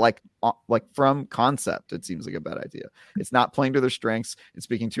idea. Like from concept, it seems like a bad idea. It's not playing to their strengths. It's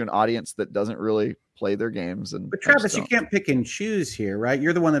speaking to an audience that doesn't really play their games. But Travis, you can't pick and choose here, right?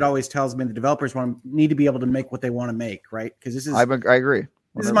 You're the one that always tells me the developers need to be able to make what they want to make, right? Because this is, I agree. 100%.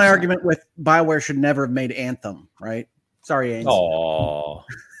 This is my argument with BioWare should never have made Anthem, right? Sorry, Ains. Oh.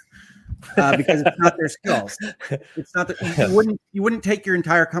 Because it's not their skills. It's not that you wouldn't take your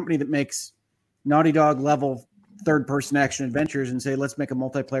entire company that makes Naughty Dog level third-person action adventures and say, let's make a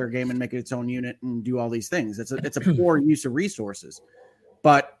multiplayer game and make it its own unit and do all these things. It's a poor use of resources.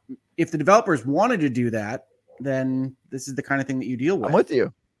 But if the developers wanted to do that, then this is the kind of thing that you deal with.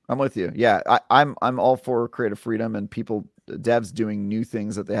 I'm with you. Yeah, I'm all for creative freedom and devs doing new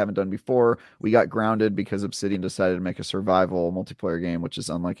things that they haven't done before. We got grounded because Obsidian decided to make a survival multiplayer game, which is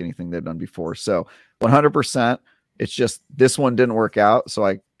unlike anything they've done before. So 100%. It's just this one didn't work out, so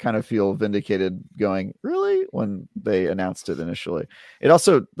I kind of feel vindicated going, really, when they announced it initially. It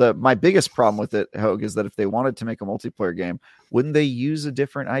also, my biggest problem with it, Hogue, is that if they wanted to make a multiplayer game, wouldn't they use a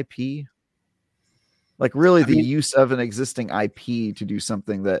different IP? Like really the use of an existing IP to do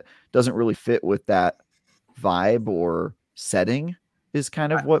something that doesn't really fit with that vibe or setting is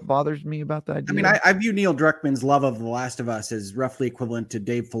kind of what bothers me about the idea. I mean, I view Neil Druckmann's love of The Last of Us as roughly equivalent to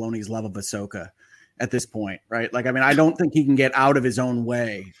Dave Filoni's love of Ahsoka at this point, right? Like, I mean, I don't think he can get out of his own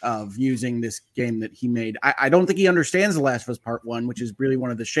way of using this game that he made. I don't think he understands The Last of Us Part 1, which is really one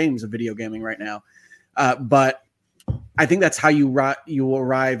of the shames of video gaming right now. But I think that's how you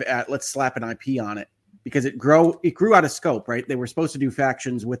arrive at, let's slap an IP on it. Because it grew out of scope, right? They were supposed to do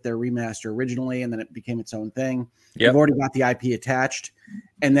factions with their remaster originally, and then it became its own thing. Yep. They've already got the IP attached,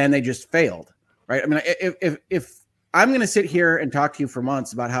 and then they just failed, right? I mean, if I'm going to sit here and talk to you for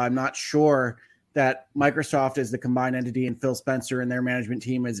months about how I'm not sure that Microsoft as the combined entity and Phil Spencer and their management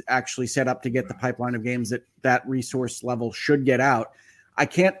team is actually set up to get the pipeline of games that resource level should get out, I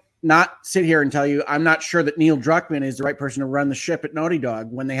can't not sit here and tell you I'm not sure that Neil Druckmann is the right person to run the ship at Naughty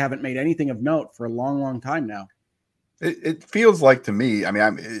Dog when they haven't made anything of note for a long, long time now. It feels like to me, I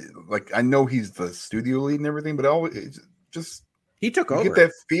mean, I know he's the studio lead and everything, but he took over. Get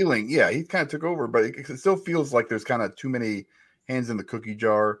that feeling. Yeah, he kind of took over, but it still feels like there's kind of too many hands in the cookie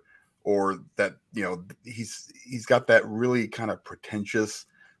jar, or that, he's got that really kind of pretentious,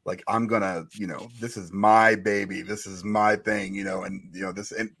 like, I'm gonna, this is my baby, this is my thing,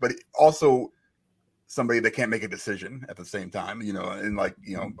 but also somebody that can't make a decision at the same time, and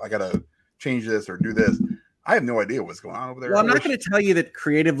I gotta change this or do this. I have no idea what's going on over there. Well, I'm not going to tell you that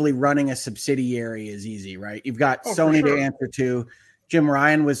creatively running a subsidiary is easy, right? You've got Sony to answer to. Jim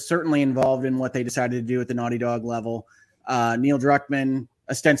Ryan was certainly involved in what they decided to do at the Naughty Dog level. Neil Druckmann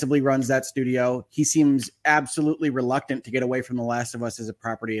ostensibly runs that studio. He seems absolutely reluctant to get away from The Last of Us as a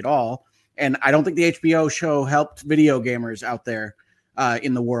property at all. And I don't think the HBO show helped video gamers out there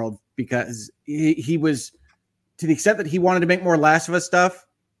in the world, because he was, to the extent that he wanted to make more Last of Us stuff,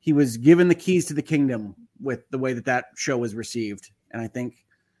 he was given the keys to the kingdom with the way that show was received. And I think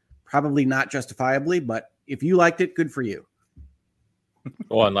probably not justifiably, but if you liked it, good for you.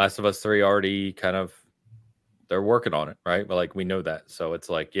 Well, and Last of Us 3 already they're working on it, right? But we know that. So it's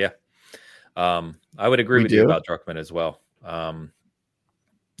I would agree with you about Druckmann as well.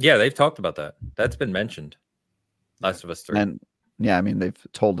 Yeah, they've talked about that. That's been mentioned. Last of Us 3. And yeah, I mean, they've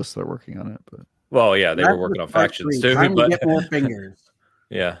told us they're working on it, but well, yeah, they were working on factions too. But get more fingers.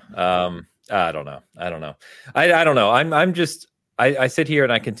 Yeah. I don't know. I don't know. I'm just, I sit here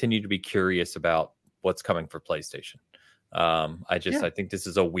and I continue to be curious about what's coming for PlayStation. I think this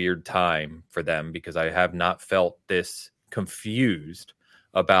is a weird time for them, because I have not felt this confused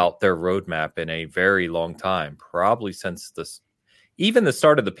about their roadmap in a very long time, probably since even the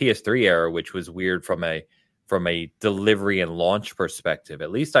start of the PS3 era, which was weird from a delivery and launch perspective.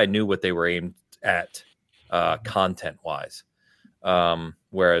 At least I knew what they were aimed at content wise.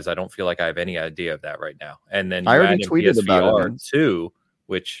 Whereas I don't feel like I have any idea of that right now. And then I already tweeted about it too,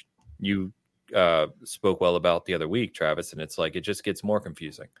 which you spoke well about the other week, Travis, and it's it just gets more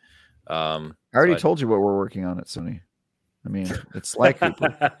confusing. I already told you what we're working on at Sony. I mean, it's Sly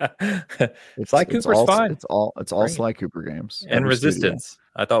Cooper. Sly Cooper's fine. It's all Sly Cooper games and Resistance. Studio.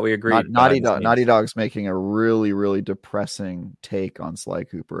 I thought we agreed. Naughty Dog's making a really, really depressing take on Sly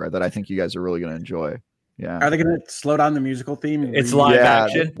Cooper that I think you guys are really going to enjoy. Yeah. Are they going to slow down the musical theme? It's live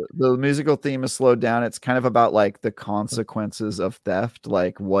action. The musical theme is slowed down. It's kind of about the consequences of theft.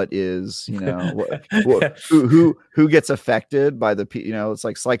 What is, who gets affected by it's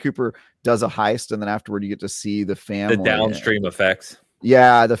like Sly Cooper does a heist, and then afterward you get to see the family. The downstream effects.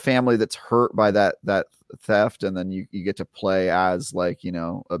 Yeah. The family that's hurt by that theft. And then you get to play as a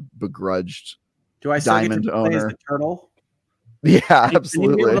begrudged Do I still diamond get to play owner. As the turtle? Yeah,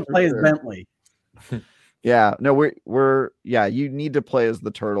 absolutely. You need to play as Bentley. Yeah, no, you need to play as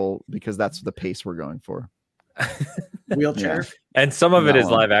the turtle, because that's the pace we're going for. Wheelchair. Yeah. And some of it is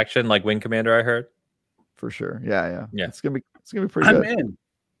live action, like Wing Commander, I heard. For sure. Yeah. It's gonna be pretty I'm good. in.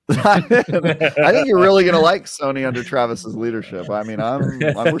 I think you're really gonna like Sony under Travis's leadership. I mean,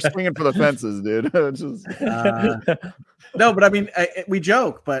 we're swinging for the fences, dude. No, but I mean, we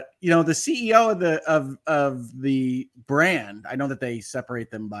joke, but the CEO of the brand, I know that they separate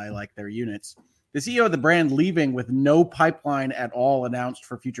them by their units. The CEO of the brand leaving with no pipeline at all announced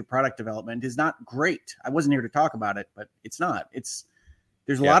for future product development is not great. I wasn't here to talk about it, but it's not.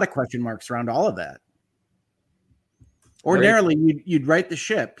 There's a lot of question marks around all of that. Ordinarily, you'd right the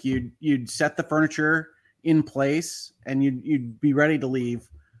ship. You'd set the furniture in place, and you'd be ready to leave.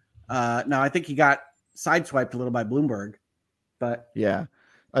 Now, I think he got sideswiped a little by Bloomberg, but yeah,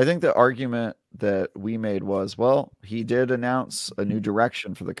 I think the argument that we made was, well, he did announce a new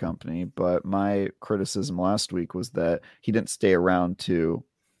direction for the company, but my criticism last week was that he didn't stay around to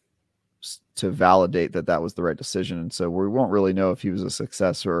to validate that was the right decision. And so we won't really know if he was a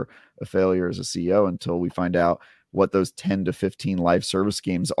success or a failure as a CEO until we find out what those 10 to 15 live service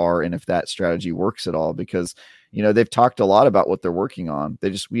games are and if that strategy works at all, because they've talked a lot about what they're working on.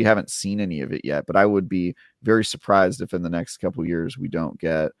 We haven't seen any of it yet, but I would be very surprised if in the next couple of years we don't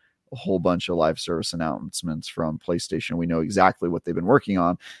get a whole bunch of live service announcements from PlayStation. We know exactly what they've been working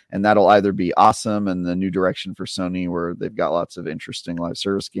on, and that'll either be awesome and the new direction for Sony where they've got lots of interesting live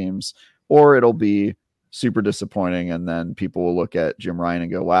service games, or it'll be super disappointing. And then people will look at Jim Ryan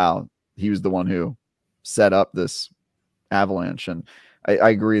and go, wow, he was the one who set up this avalanche. And I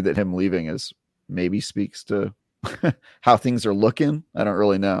agree that him leaving is maybe speaks to how things are looking. I don't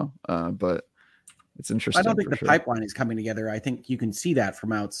really know, but it's interesting. I don't think the pipeline is coming together. I think you can see that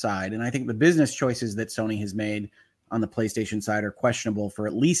from outside. And I think the business choices that Sony has made on the PlayStation side are questionable for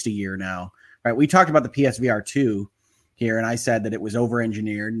at least a year now. Right? We talked about the PSVR 2 here, and I said that it was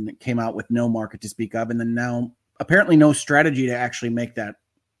over-engineered and it came out with no market to speak of. And then now apparently no strategy to actually make that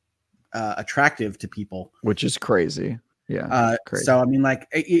attractive to people. Which is crazy. Yeah. Crazy. So, I mean, like,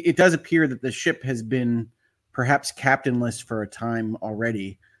 it does appear that the ship has been perhaps captainless for a time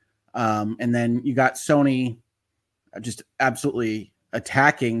already. And then you got Sony just absolutely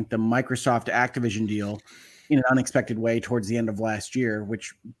attacking the Microsoft Activision deal in an unexpected way towards the end of last year,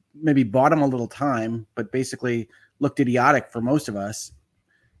 which maybe bought them a little time, but basically looked idiotic for most of us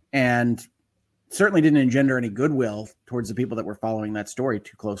and certainly didn't engender any goodwill towards the people that were following that story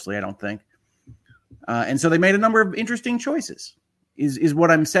too closely, I don't think. And so they made a number of interesting choices is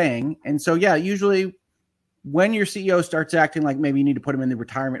what I'm saying. And so, yeah, usually when your CEO starts acting like maybe you need to put him in the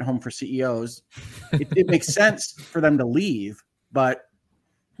retirement home for CEOs, it makes sense for them to leave, but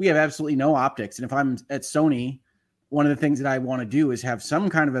we have absolutely no optics. And if I'm at Sony, one of the things that I want to do is have some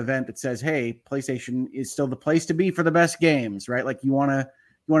kind of event that says, hey, PlayStation is still the place to be for the best games, right? Like you want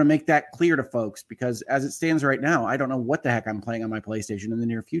to make that clear to folks, because as it stands right now, I don't know what the heck I'm playing on my PlayStation in the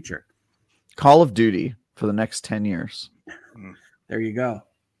near future. Call of Duty for the next 10 years. There you go.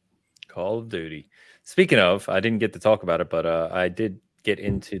 Call of Duty. Speaking of, I didn't get to talk about it, but I did get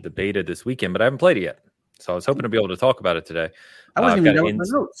into the beta this weekend, but I haven't played it yet. So I was hoping to be able to talk about it today. I wasn't even done with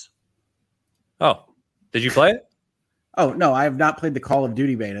the notes. Oh, did you play it? Oh, no, I have not played the Call of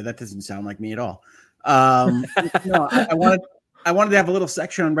Duty beta. That doesn't sound like me at all. No, I wanted to have a little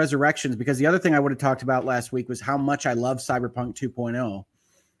section on Resurrections, because the other thing I would have talked about last week was how much I love Cyberpunk 2.0.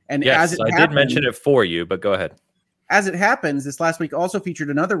 And yes, I did mention it for you, but go ahead. As it happens, this last week also featured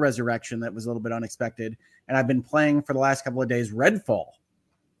another Resurrection that was a little bit unexpected, and I've been playing for the last couple of days Redfall.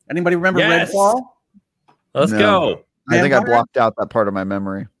 Anybody remember Redfall? Let's go. I think I blocked out that part of my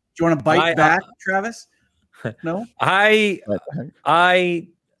memory. Do you want to bite back, Travis? No? I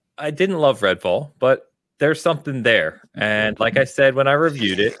didn't love Redfall, but there's something there. And like I said when I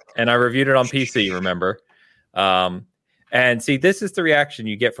reviewed it, and I reviewed it on PC, remember? And see, this is the reaction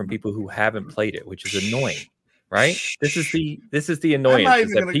you get from people who haven't played it, which is annoying, right? This is the annoyance,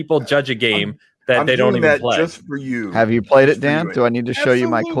 is that people judge a game that they don't even play. Just for you. Have you played it, Dan? Do I need to show you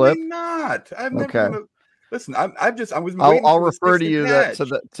my clip? Not. I've never. Okay. Listen, I was. I'll refer to you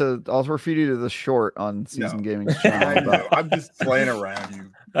I'll refer you to the short on Season Gaming. I'm just playing around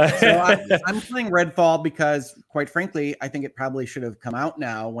you. So I'm playing Redfall because, quite frankly, I think it probably should have come out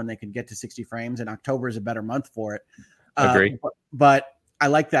now when they could get to 60 frames, and October is a better month for it. Agree. But I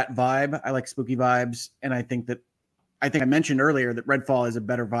like that vibe. I like spooky vibes, and I think I mentioned earlier that Redfall is a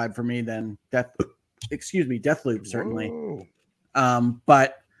better vibe for me than Deathloop certainly.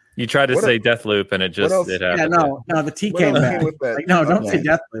 But you tried to say Deathloop, and it happened. Yeah, no, the T came back. Like, no, don't say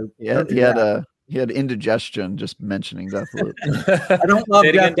Deathloop. Yeah, he had indigestion just mentioning Deathloop. I don't love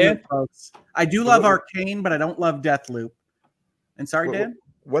Deathloop, folks. I do love Arcane, but I don't love Deathloop. And sorry, Dan.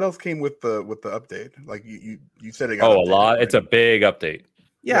 What else came with the update? Like you said it got a lot. Right? It's a big update.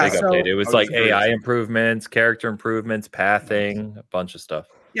 Yeah, update. It was like AI improvements, character improvements, pathing, a bunch of stuff.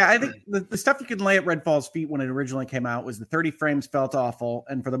 Yeah, I think the stuff you could lay at Redfall's feet when it originally came out was the 30 frames felt awful,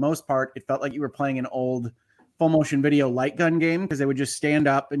 and for the most part, it felt like you were playing an old full motion video light gun game, because they would just stand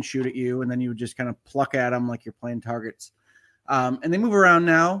up and shoot at you, and then you would just kind of pluck at them like you're playing targets. And they move around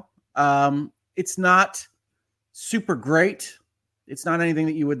now. It's not super great. It's not anything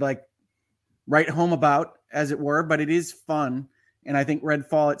that you would like write home about, as it were, but it is fun. And I think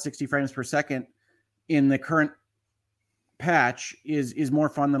Redfall at 60 frames per second in the current patch is more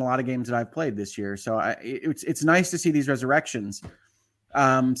fun than a lot of games that I've played this year. So it's nice to see these resurrections.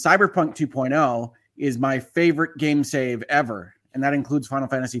 Cyberpunk 2.0 is my favorite game save ever, and that includes Final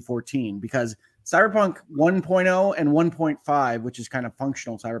Fantasy 14, because Cyberpunk 1.0 and 1.5, which is kind of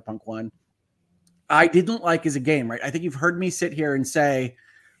functional Cyberpunk 1, I didn't like as a game, right? I think you've heard me sit here and say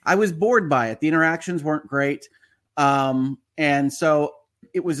I was bored by it. The interactions weren't great. And so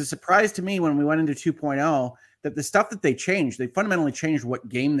it was a surprise to me when we went into 2.0 that the stuff that they changed, they fundamentally changed what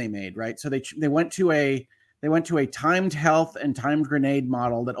game they made, right? So they went to a timed health and timed grenade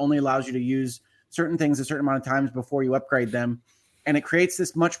model that only allows you to use certain things a certain amount of times before you upgrade them. And it creates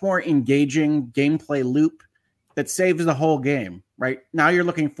this much more engaging gameplay loop that saves the whole game, right? Now you're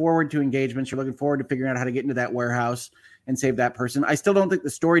looking forward to engagements. You're looking forward to figuring out how to get into that warehouse and save that person. I still don't think the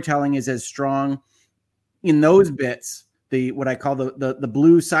storytelling is as strong in those bits, what I call the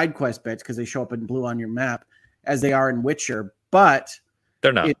blue side quest bits, because they show up in blue on your map, as they are in Witcher. But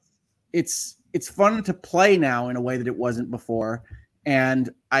they're not. It's fun to play now in a way that it wasn't before. And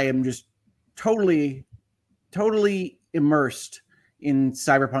I am just totally immersed in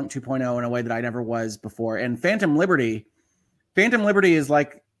Cyberpunk 2.0 in a way that I never was before. And Phantom Liberty is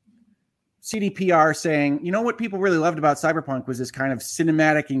like CDPR saying, you know what people really loved about Cyberpunk was this kind of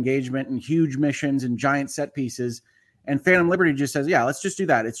cinematic engagement and huge missions and giant set pieces. And Phantom Liberty just says, yeah, let's just do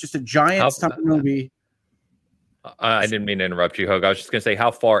that. It's just a giant stunt movie. I didn't mean to interrupt you, Hogue. I was just going to say, how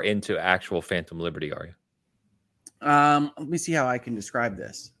far into actual Phantom Liberty are you? Let me see how I can describe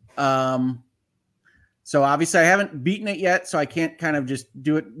this. So obviously I haven't beaten it yet, so I can't kind of just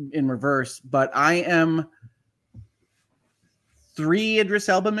do it in reverse, but I am 3 Idris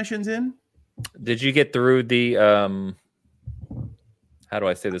Elba missions in. Did you get through the, how do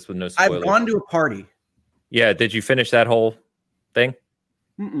I say this with no spoilers? I've gone to a party. Yeah. Did you finish that whole thing?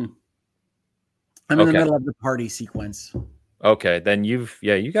 Mm-mm. I'm in the middle of the party sequence. Okay. Then you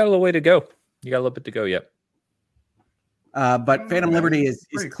got a little way to go. You got a little bit to go yet. But Phantom Liberty is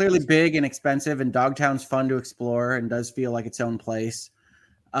clearly big and expensive, and Dogtown's fun to explore and does feel like its own place.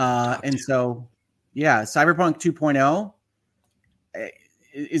 And so, yeah, Cyberpunk 2.0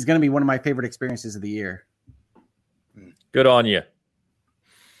 is going to be one of my favorite experiences of the year. Good on you.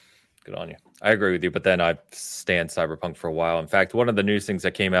 Good on you. I agree with you, but then I stand Cyberpunk for a while. In fact, one of the news things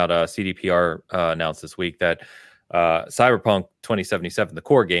that came out, CDPR announced this week that Cyberpunk 2077, the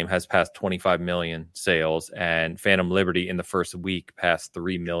core game, has passed 25 million sales, and Phantom Liberty in the first week passed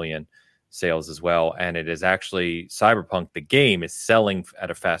 3 million sales as well. And it is actually Cyberpunk, the game, is selling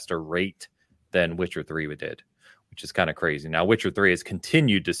at a faster rate than Witcher 3 did, which is kind of crazy. Now, Witcher 3 has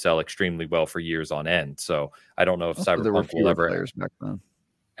continued to sell extremely well for years on end, so I don't know if also, Cyberpunk will ever players back then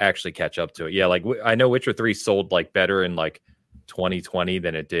actually catch up to it. Yeah, like I know Witcher 3 sold like better in like 2020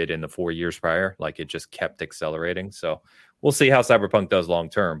 than it did in the 4 years prior. Like it just kept accelerating. So we'll see how Cyberpunk does long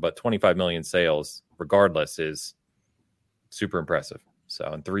term, but 25 million sales regardless is super impressive. So,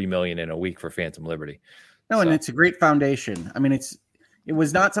 and 3 million in a week for Phantom Liberty. And it's a great foundation. I mean, it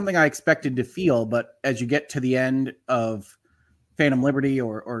was not something I expected to feel, but as you get to the end of Phantom Liberty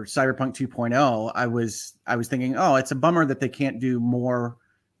or Cyberpunk 2.0, I was thinking, oh, it's a bummer that they can't do more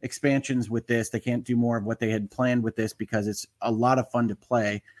expansions with this. They can't do more of what they had planned with this because it's a lot of fun to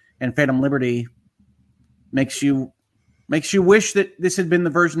play. And Phantom Liberty makes you wish that this had been the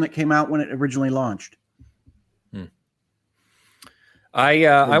version that came out when it originally launched.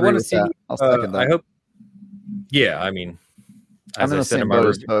 I want to see. I'll second that. I hope. Yeah, I mean, I'm in the same boat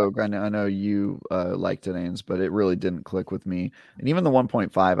as Vogue. I know you liked it, Ains, but it really didn't click with me. And even the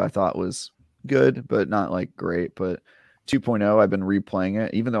 1.5 I thought was good, but not like great. But 2.0, I've been replaying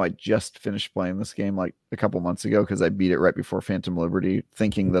it, even though I just finished playing this game like a couple months ago because I beat it right before Phantom Liberty,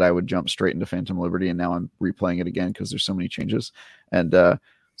 thinking that I would jump straight into Phantom Liberty, and now I'm replaying it again because there's so many changes. And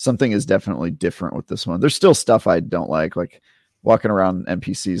something is definitely different with this one. There's still stuff I don't like walking around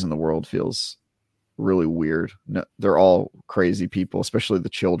NPCs in the world feels really weird. No, they're all crazy people, especially the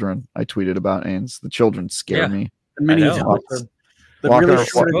children. I tweeted about Ains. The children scare me. The mini They're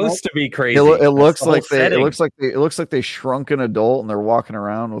supposed to be crazy. It looks like they shrunk an adult and they're walking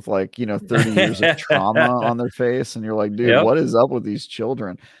around with 30 years of trauma on their face, and you're like, dude, what is up with these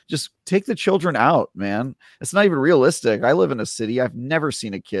children? Just take the children out, man. It's not even realistic. I live in a city. I've never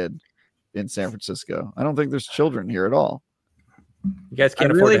seen a kid in San Francisco. I don't think there's children here at all. You guys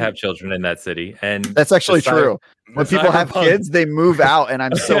can't afford to have children in that city, and that's actually true. When people have kids, they move out, and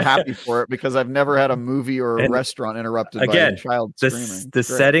I'm so happy for it because I've never had a movie or a restaurant interrupted by a child screaming. The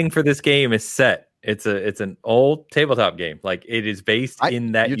setting for this game is set. It's an old tabletop game. Like it is based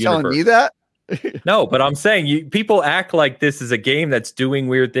in that. You're universe. telling me that? No, but I'm saying people act like this is a game that's doing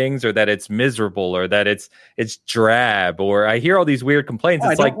weird things, or that it's miserable, or that it's drab, or I hear all these weird complaints.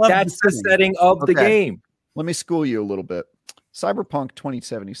 It's like that's the setting of the game. Let me school you a little bit. Cyberpunk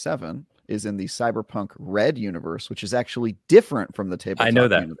 2077 is in the Cyberpunk Red universe, which is actually different from the tabletop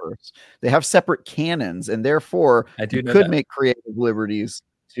universe. They have separate canons, and therefore you could make creative liberties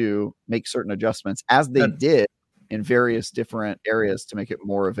to make certain adjustments, as they did in various different areas to make it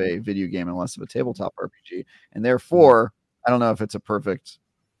more of a video game and less of a tabletop RPG. And therefore, I don't know if it's a perfect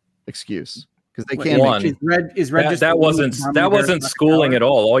excuse because they can One, make that wasn't schooling at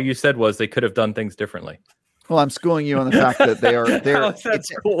all. All you said was they could have done things differently. Well, I'm schooling you on the fact that they're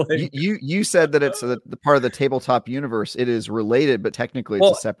schooling? You said that it's the part of the tabletop universe. It is related, but technically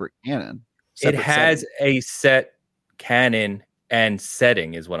it's a separate canon. It has a set canon and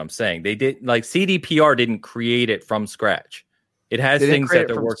setting, is what I'm saying. They did like CDPR didn't create it from scratch. It has things that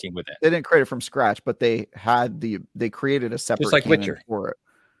they're working with it. They didn't create it from scratch, but they created a separate just like canon Witcher for it.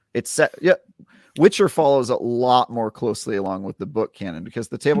 It's set. Yeah. Witcher follows a lot more closely along with the book canon because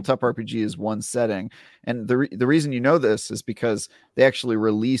the tabletop RPG is one setting. And the reason you know this is because they actually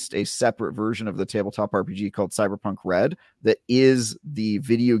released a separate version of the tabletop RPG called Cyberpunk Red that is the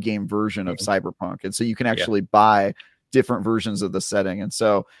video game version of Cyberpunk. And so you can actually buy different versions of the setting. And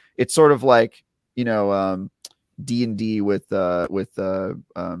so it's sort of like, D&D with Baldur's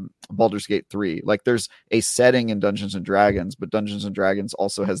Gate 3. Like there's a setting in Dungeons and Dragons, but Dungeons and Dragons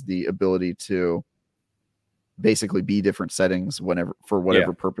also has the ability to basically be different settings for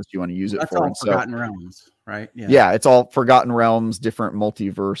whatever purpose you want to use it for. All Forgotten Realms, right? Yeah, it's all Forgotten Realms, different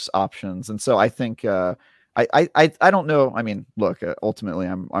multiverse options. And so I think I don't know. I mean, look, ultimately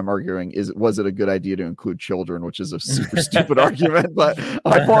I'm arguing was it a good idea to include children, which is a super stupid argument, but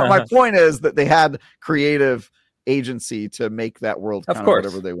my point is that they had creative agency to make that world kind of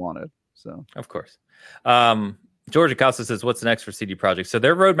whatever they wanted. So of course. George Acosta says, what's next for CD Projekt? So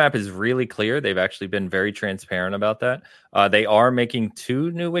their roadmap is really clear. They've actually been very transparent about that. They are making 2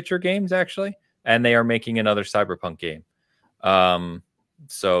 new Witcher games, actually, and they are making another Cyberpunk game.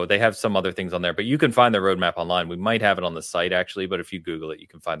 So they have some other things on there, but you can find their roadmap online. We might have it on the site, actually, but if you Google it, you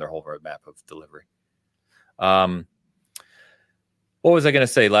can find their whole roadmap of delivery. What was I going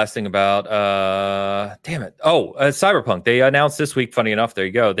to say? Last thing about, Cyberpunk. They announced this week, funny enough, there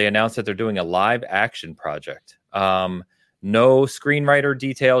you go. They announced that they're doing a live action project. No screenwriter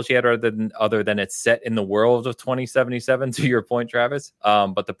details yet other than it's set in the world of 2077, to your point, Travis.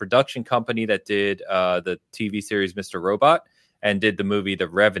 But the production company that did the TV series Mr. Robot and did the movie The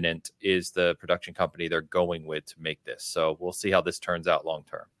Revenant is the production company they're going with to make this. So we'll see how this turns out long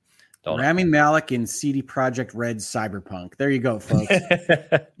term. Rami Malek in CD Projekt Red Cyberpunk. There you go, folks.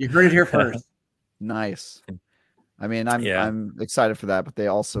 You heard it here first. Nice. I mean, I'm excited for that, but they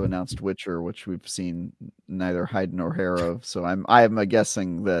also announced Witcher, which we've seen neither hide nor hair of. So I'm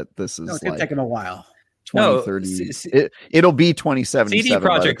guessing that this is it's gonna take them a while. 2030. It'll be 2077. CD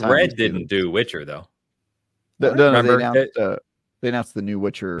Projekt Red didn't do Witcher though. They announced the new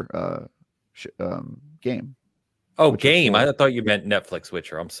Witcher game. Oh, game. I thought you meant Netflix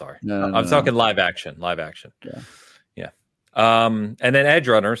Witcher. I'm sorry. No, I'm talking live action. Yeah. And then Edge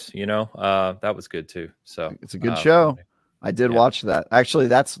Runners, that was good too. So it's a good show. I did watch that. Actually,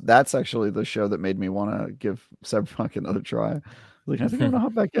 that's actually the show that made me want to give Cyberpunk another try. Like, I think I'm gonna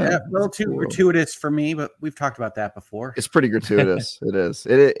hop back in. Yeah, a little too gratuitous for me, but we've talked about that before. It's pretty gratuitous. It is.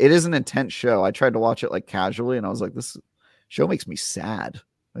 It is an intense show. I tried to watch it like casually, and I was like, this show makes me sad.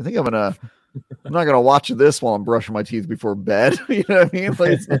 I think I'm not gonna watch this while I'm brushing my teeth before bed. You know what I mean?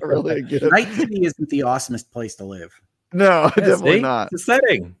 Like, it's not really a good. Night City isn't the awesomest place to live. No, definitely not. It's the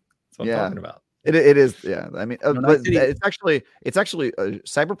setting. That's what I'm talking about. It is. Yeah, I mean, but it's actually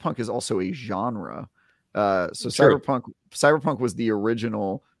Cyberpunk is also a genre. Cyberpunk was the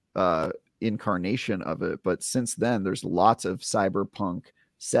original incarnation of it, but since then there's lots of cyberpunk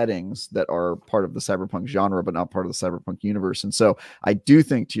settings that are part of the cyberpunk genre but not part of the cyberpunk universe. And so I do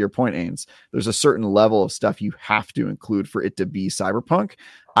think, to your point, Ains, there's a certain level of stuff you have to include for it to be cyberpunk.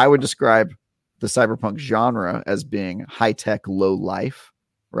 I would describe the cyberpunk genre as being high-tech, low life,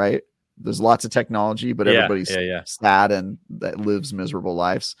 right? There's lots of technology, but everybody's sad and that lives miserable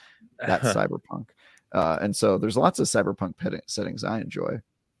lives. That's cyberpunk. And so there's lots of cyberpunk settings I enjoy.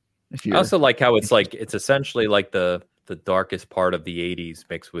 I also like how it's essentially like the darkest part of the 80s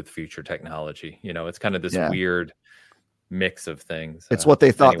mixed with future technology. It's kind of this weird mix of things. It's what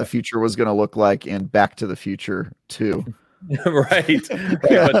they thought the future was going to look like in Back to the Future 2. Right.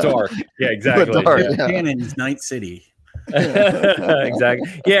 But dark. Yeah, exactly. Cannon's Night City.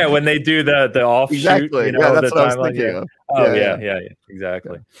 Exactly. Yeah, when they do the offshoot. Exactly. That's what I was thinking of. Oh, yeah.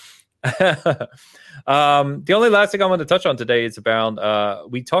 Exactly. The only last thing I want to touch on today is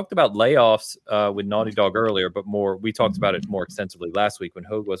about we talked about layoffs with Naughty Dog earlier, but we talked about it more extensively last week when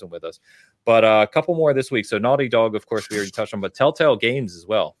Hogue wasn't with us. But a couple more this week. So Naughty Dog, of course, we already touched on, but Telltale Games as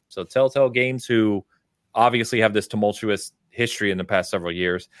well. So Telltale Games, who obviously have this tumultuous history in the past several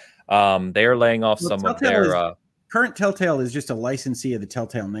years, they are laying off some of their current Telltale is just a licensee of the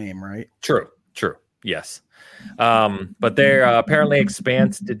Telltale name, right? True. Yes. But their apparently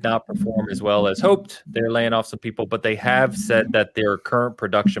Expanse did not perform as well as hoped. They're laying off some people, but they have said that their current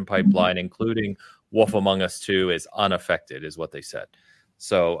production pipeline, including Wolf Among Us 2, is unaffected, is what they said.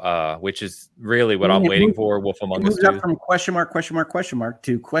 So, which is really what I'm waiting for. Wolf Among Us 2 up from question mark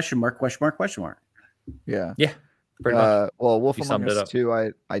to question mark. Yeah. Pretty much. Well, Wolf Among Us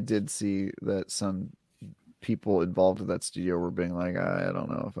 2, I did see that some people involved with that studio were being like, I don't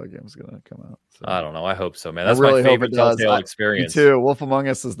know if that game's gonna come out. So. I don't know. I hope so, man. That's really my favorite Telltale experience. Me too. Wolf Among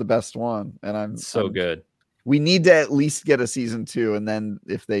Us is the best one, and I'm good. We need to at least get a season 2, and then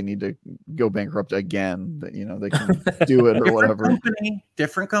if they need to go bankrupt again, that they can do it or whatever.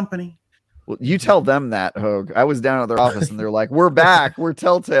 Different company. Well, you tell them that, Hogue. I was down at their office, and they're like, "We're back. We're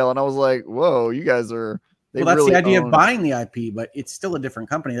Telltale," and I was like, "Whoa, you guys are." Well, that's really the idea of buying the IP, but it's still a different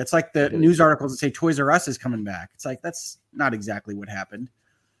company. That's like the news articles that say Toys R Us is coming back. It's like, that's not exactly what happened.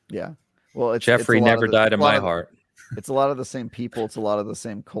 Yeah. Well, Jeffrey never died in my heart. It's a lot of the same people. It's a lot of the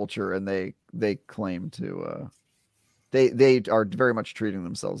same culture. And they claim to, they are very much treating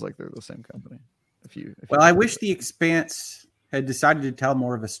themselves like they're the same company. I wish the Expanse had decided to tell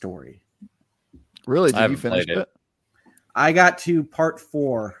more of a story. Really? Did you finish it? I got to part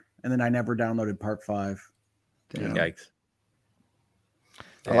 4 and then I never downloaded part 5. Damn. Yikes.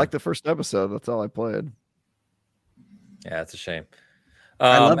 I like the first episode. That's all I played. Yeah, it's a shame.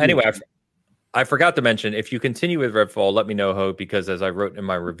 Anyway, I forgot to mention, if you continue with Redfall, let me know, Hope, because as I wrote in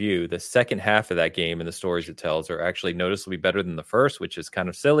my review, the second half of that game and the stories it tells are actually noticeably better than the first, which is kind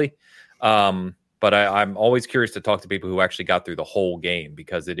of silly. But I'm always curious to talk to people who actually got through the whole game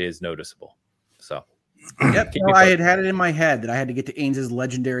because it is noticeable. So. Yep, I had it in my head that I had to get to Ains's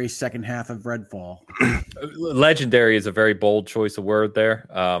legendary second half of Redfall. Legendary is a very bold choice of word there.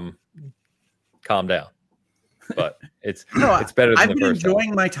 Calm down, but it's better than I've the been first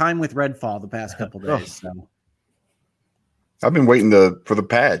enjoying my time with Redfall the past couple days. So. I've been waiting for the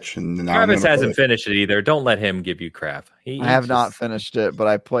patch, and Travis hasn't finished it either. Don't let him give you crap. I have not finished it, but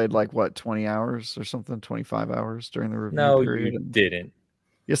I played 20 hours or something, 25 hours during the review period. No, you didn't.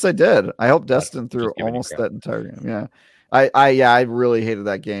 Yes, I did. I helped Destin through almost that entire game. Yeah, I really hated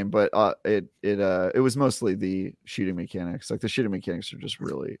that game, but it was mostly the shooting mechanics. Like the shooting mechanics are just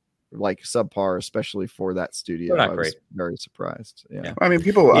really subpar, especially for that studio. I was very surprised. Yeah. I mean,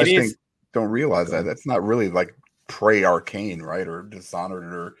 people I think don't realize that that's not really like Prey Arcane, right, or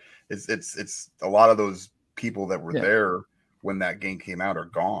Dishonored, or it's a lot of those people that were there when that game came out are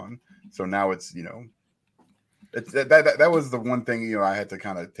gone. So now it's It's that was the one thing I had to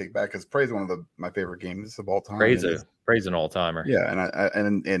kind of take back because Prey is one of my favorite games of all time. Prey's an all timer. Yeah,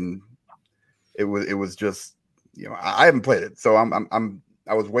 and it was just I haven't played it, so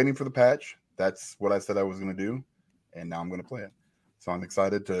I was waiting for the patch. That's what I said I was going to do, and now I'm going to play it. So I'm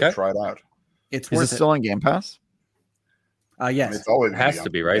excited to try it out. Is it still on Game Pass? Yes, it's always has to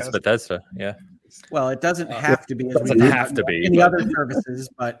be, right? It's Bethesda, yeah. Well, it doesn't have to be. It doesn't have to be in the other services,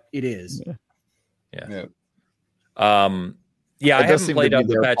 but it is. Yeah. I haven't played out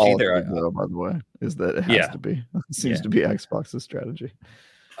the patch either. Though, by the way, is that it has to be? It seems to be Xbox's strategy.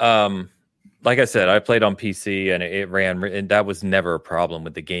 Like I said, I played on PC and it ran, and that was never a problem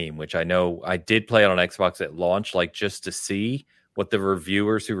with the game. Which I know I did play it on Xbox at launch, just to see what the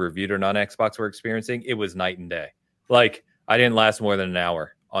reviewers who reviewed it on Xbox were experiencing. It was night and day. I didn't last more than an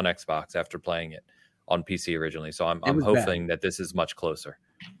hour on Xbox after playing it on PC originally. So I'm hoping that this is much closer.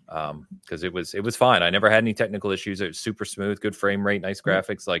 Because it was fine. I never had any technical issues. It was super smooth, good frame rate, nice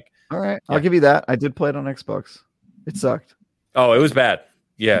graphics. All right, I'll give you that. I did play it on Xbox. It sucked. Oh, it was bad.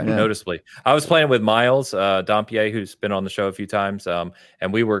 Yeah, noticeably. I was playing with Miles Dompier, who's been on the show a few times, and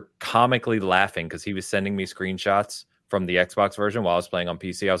we were comically laughing because he was sending me screenshots from the Xbox version while I was playing on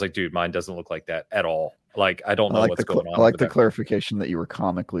PC. I was like, dude, mine doesn't look like that at all. I don't know what's going on. I like the clarification that you were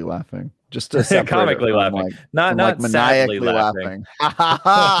comically laughing. Just to comically laughing, not maniacally laughing.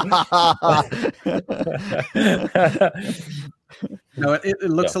 No, it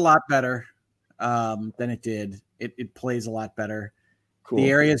looks a lot better than it did. It plays a lot better. Cool. The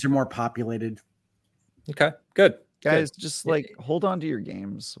areas are more populated. Okay, good. Guys, just hold on to your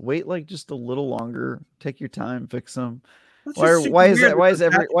games. Wait just a little longer. Take your time, fix them. Why is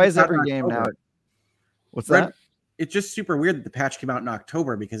every game now? What's that? It's just super weird that the patch came out in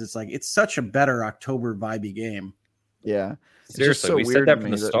October because it's such a better October vibey game. Yeah. Seriously, we said that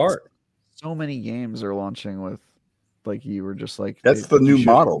from the start. So many games are launching with you were just that's the new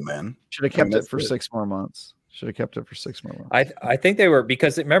model, man. Should have kept it for 6 more months. I think they were,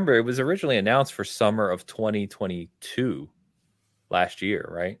 because remember it was originally announced for summer of 2022 last year,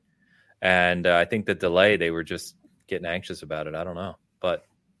 right? And I think the delay, they were just getting anxious about it. I don't know, but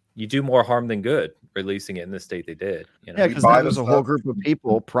you do more harm than good releasing it in the state they did. You know? Yeah, because buy now the there's a whole stuff. group of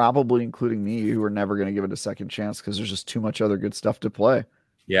people, probably including me, who are never going to give it a second chance because there's just too much other good stuff to play.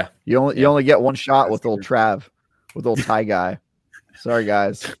 Yeah. You Yeah. only get one shot That's with old true. Trav, with old Thai guy. Sorry,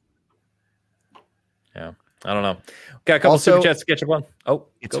 guys. Yeah. I don't know. Got a couple Also, super chats to catch up on. Oh,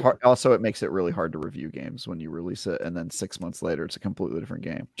 It's go. hard. Also, it makes it really hard to review games when you release it, and then 6 months later, it's a completely different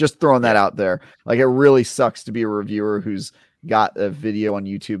game. Just throwing that out there. Like, it really sucks to be a reviewer who's got a video on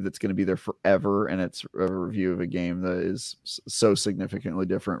YouTube that's going to be there forever, and it's a review of a game that is so significantly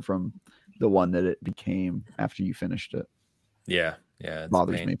different from the one that it became after you finished it. Yeah. Yeah. It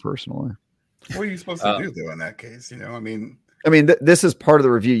bothers me personally. What are you supposed to do though in that case? You know, I mean, this is part of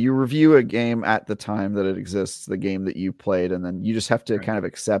the review. You review a game at the time that it exists, the game that you played, and then you just have to kind of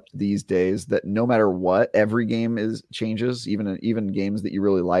accept these days that no matter what, every game changes. Even games that you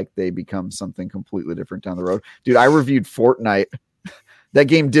really like, they become something completely different down the road. Dude, I reviewed Fortnite. That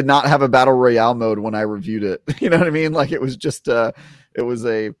game did not have a battle royale mode when I reviewed it. You know what I mean? Like, it was just it was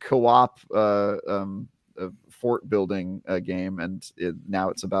a co-op fort building game, and now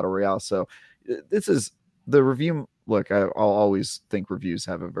it's a battle royale. So this is the review. Look, I'll always think reviews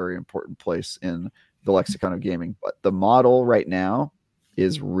have a very important place in the lexicon of gaming, but the model right now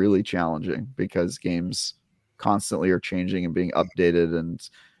is really challenging because games constantly are changing and being updated, and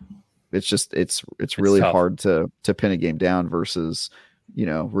it's really tough. hard to pin a game down versus,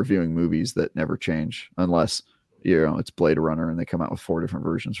 reviewing movies that never change unless, it's Blade Runner and they come out with 4 different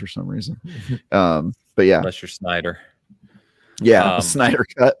versions for some reason. But yeah, Unless you're Snyder. Yeah, Snyder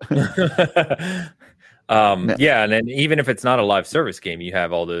cut. Yeah, and then even if it's not a live service game, you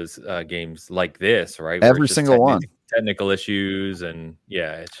have all those games like this, right? Every single one. Technical issues, and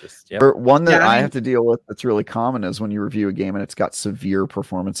it's just Or one that I have to deal with that's really common is when you review a game and it's got severe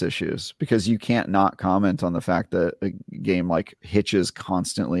performance issues, because you can't not comment on the fact that a game like hitches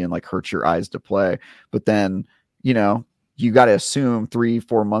constantly and like hurts your eyes to play. But then, you got to assume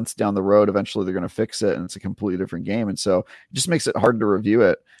 3-4 months down the road, eventually they're going to fix it and it's a completely different game. And so it just makes it hard to review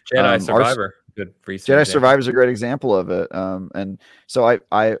it. Jedi Survivor. Good Jedi Survivor is a great example of it. And so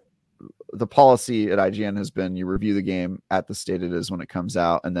the policy at IGN has been you review the game at the state it is when it comes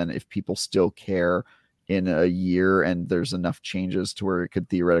out. And then if people still care in a year and there's enough changes to where it could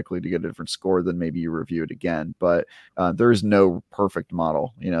theoretically to get a different score, then maybe you review it again. But there is no perfect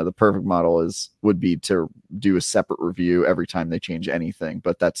model. The perfect model would be to do a separate review every time they change anything,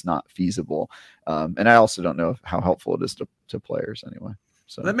 but that's not feasible. And I also don't know how helpful it is to players anyway.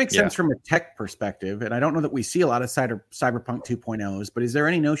 So that makes sense from a tech perspective, and I don't know that we see a lot of Cyberpunk 2.0s, but is there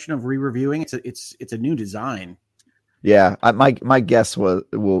any notion of re-reviewing? It's a new design. Yeah, my guess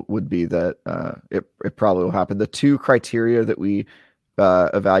would be that it probably will happen. The 2 criteria that we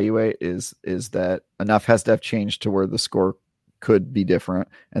evaluate is that enough has to have changed to where the score could be different,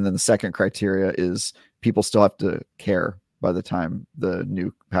 and then the second criteria is people still have to care by the time the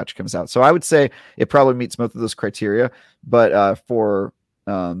new patch comes out. So I would say it probably meets both of those criteria, but for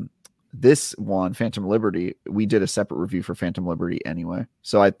this one, Phantom Liberty, we did a separate review for Phantom Liberty anyway.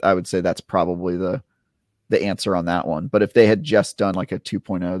 So I would say that's probably the answer on that one. But if they had just done like a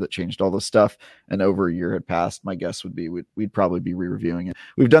 2.0 that changed all this stuff and over a year had passed, my guess would be we'd probably be re-reviewing it.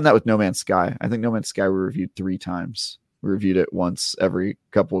 We've done that with No Man's Sky. I think No Man's Sky we reviewed 3 times. We reviewed it once every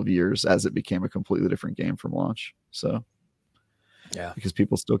couple of years as it became a completely different game from launch. So yeah, because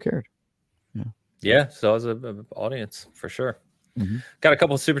people still cared. Yeah, so as an audience for sure. Mm-hmm. Got a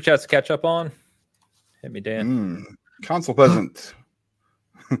couple of super chats to catch up on. Hit me, Dan. Console peasant.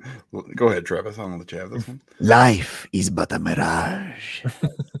 Go ahead, Travis. I'm going to have this one. Life is but a mirage.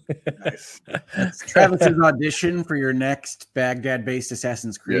 Nice. Travis's audition for your next Baghdad-based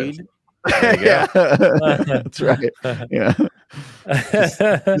Assassin's Creed. There you go. That's right. Yeah. There's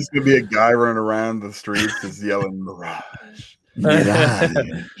going to be a guy running around the streets just yelling mirage.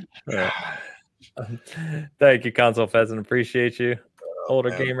 Mirage. Thank you, Console Pheasant. Appreciate you. Older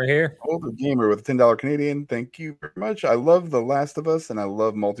gamer here. Older gamer with $10 Canadian. Thank you very much. I love The Last of Us and I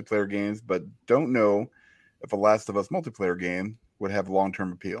love multiplayer games, but don't know if a Last of Us multiplayer game would have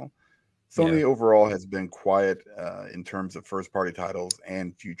long-term appeal. Sony overall has been quiet in terms of first-party titles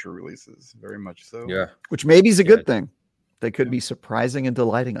and future releases. Very much so. Yeah. Which maybe is a good thing. They could be surprising and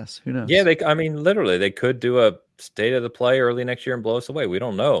delighting us. Who knows? Yeah, literally, they could do a state of the play early next year and blow us away. We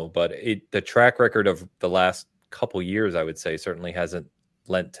don't know, but the track record of the last couple years, I would say, certainly hasn't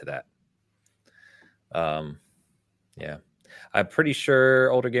lent to that. Yeah, I'm pretty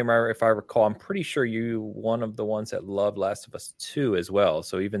sure, Older Gamer, if I recall, I'm pretty sure you one of the ones that loved Last of Us 2 as well.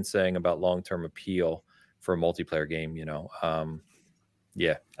 So even saying about long-term appeal for a multiplayer game,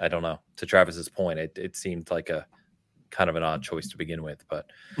 yeah, I don't know. To Travis's point, it seemed like a kind of an odd choice to begin with.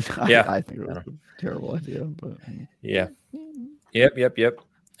 But yeah, I think it was a terrible idea. But yeah, yep.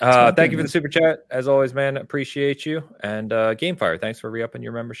 Thank you for the super chat as always, man. Appreciate you. And Gamefire, thanks for re-upping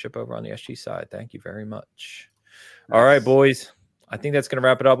your membership over on the SG side. Thank you very much. Nice. All right, boys. I think that's going to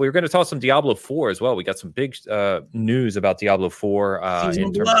wrap it up. We were going to talk some Diablo 4 as well. We got some big news about Diablo 4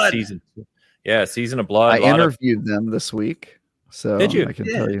 in terms of season. Yeah, Season of Blood. I interviewed them this week, so did you? I can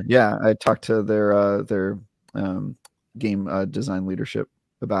tell you. Yeah, I talked to their game design leadership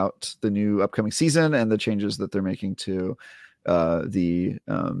about the new upcoming season and the changes that they're making to the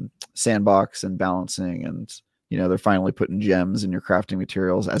sandbox and balancing, and they're finally putting gems in your crafting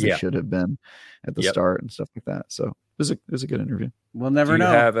materials as they should have been at the start and stuff like that. So it was a good interview. We'll never know.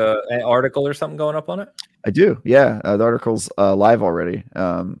 Do you have an article or something going up on it? I do. Yeah. The article's live already.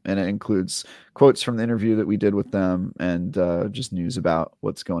 And it includes quotes from the interview that we did with them and just news about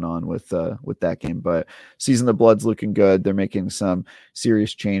what's going on with that game. But Season of Blood's looking good. They're making some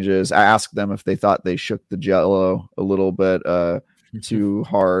serious changes. I asked them if they thought they shook the jello a little bit too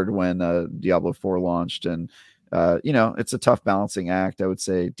hard when Diablo 4 launched. And, it's a tough balancing act. I would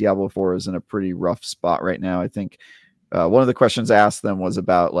say Diablo 4 is in a pretty rough spot right now. I think one of the questions I asked them was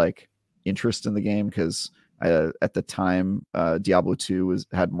about like interest in the game, because at the time Diablo 2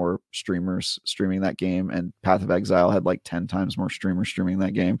 had more streamers streaming that game, and Path of Exile had like 10 times more streamers streaming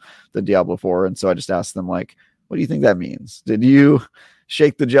that game than Diablo 4. And so I just asked them, like, what do you think that means? Did you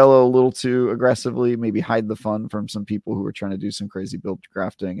shake the jello a little too aggressively, maybe hide the fun from some people who were trying to do some crazy build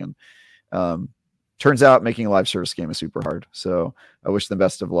crafting? And turns out making a live service game is super hard. So I wish them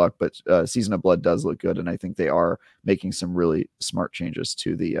best of luck, but Season of Blood does look good. And I think they are making some really smart changes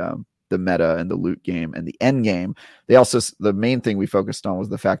to the meta and the loot game and the end game. The main thing we focused on was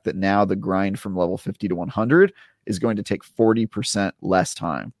the fact that now the grind from level 50 to 100 is going to take 40% less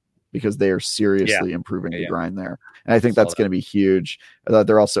time, because they are seriously improving the grind there. And I think that's going to be huge.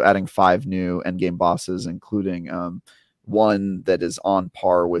 They're also adding 5 new end game bosses, including one that is on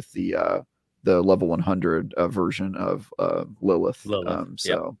par with the level 100 version of Lilith.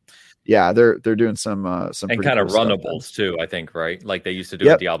 They're doing some and kind of runnables too, I think, right? Like they used to do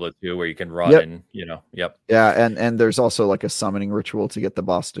in Diablo 2, where you can run and and there's also like a summoning ritual to get the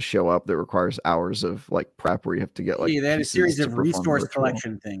boss to show up that requires hours of like prep, where you have to get like they had a series of resource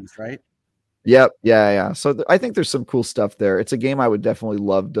collection things, right? So I think there's some cool stuff there. It's a game I would definitely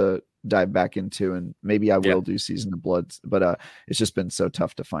love to dive back into, and maybe I will do Season of Blood, but it's just been so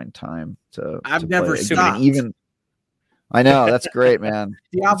tough to find time to I've never play stopped. Even I know, that's great, man.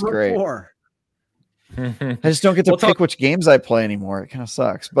 Diablo 4. I just don't get to pick which games I play anymore. It kind of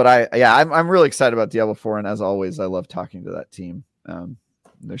sucks, but I'm really excited about Diablo 4, and as always, I love talking to that team.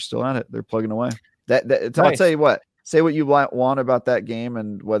 They're still at it. They're plugging away. Nice. I'll tell you what. Say what you want about that game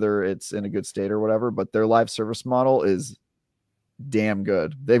and whether it's in a good state or whatever, but their live service model is damn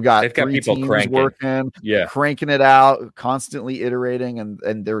good. They've got 3 people teams working, cranking it out, constantly iterating,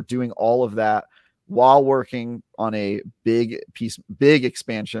 and they're doing all of that while working on a big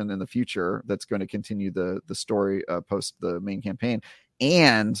expansion in the future that's going to continue the story post the main campaign.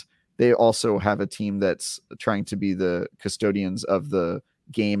 And they also have a team that's trying to be the custodians of the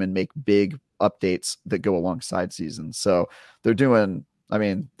game and make big updates that go alongside seasons. So they're doing,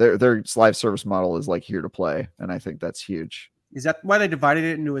 their live service model is like here to play, and I think that's huge. Is that why they divided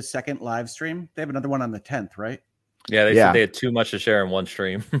it into a second live stream? They have another one on the 10th, right? Yeah, they said they had too much to share in one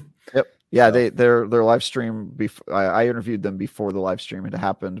stream. Yep. Yeah, their live stream. I interviewed them before the live stream had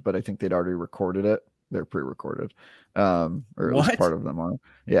happened, but I think they'd already recorded it. They're pre-recorded, or at least part of them are.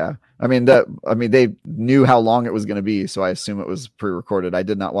 Yeah, they knew how long it was going to be, so I assume it was pre-recorded. I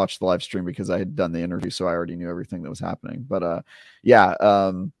did not watch the live stream because I had done the interview, so I already knew everything that was happening. But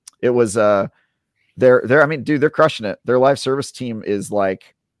it was they're crushing it. Their live service team is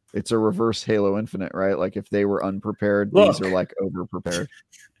like, it's a reverse Halo Infinite, right? Like if they were unprepared, these are like over prepared.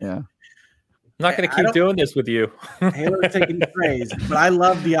 Yeah. I'm not going to keep doing this with you. Halo's taking praise, but I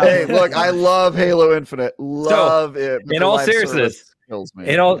love the. Hey, look, I love Halo Infinite. Love it. In all seriousness, no.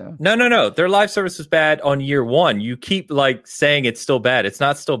 Their live service is bad on year 1. You keep like saying it's still bad. It's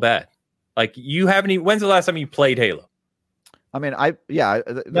not still bad. Like you haven't even. When's the last time you played Halo? No. Answer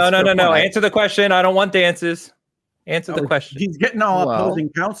the question. I don't want dances. Answer the question. He's getting all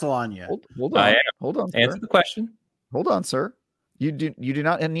opposing counsel on you. Hold on. Hold on. Answer the question. Hold on, sir. You do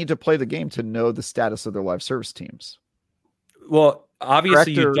not need to play the game to know the status of their live service teams. Well,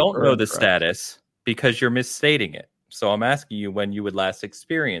 obviously you don't know the status because you're misstating it. So I'm asking you when you would last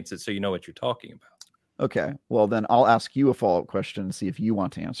experience it, so you know what you're talking about. Okay. Well, then I'll ask you a follow-up question and see if you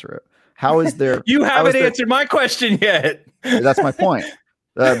want to answer it. How is their? You haven't answered my question yet. That's my point.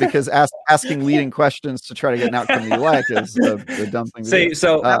 because asking leading questions to try to get an outcome that you like is a dumb thing to do.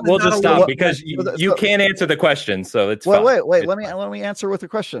 So we'll just stop because you can't answer the question. So it's fine. Wait. It's Let fine. me answer with a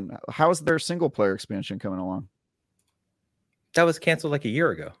question. How's their single player expansion coming along? That was canceled like a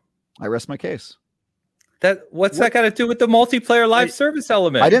year ago. I rest my case. What's that got to do with the multiplayer live service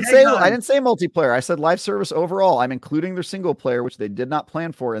element? I didn't say multiplayer. I said live service overall. I'm including their single player, which they did not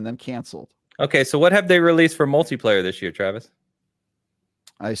plan for and then canceled. Okay, so what have they released for multiplayer this year, Travis?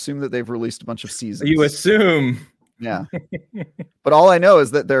 I assume that they've released a bunch of seasons. You assume. Yeah. But all I know is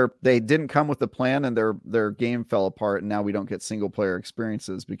that they didn't come with a plan and their game fell apart, and now we don't get single player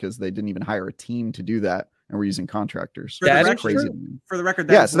experiences because they didn't even hire a team to do that, and we're using contractors. That's crazy. For the record,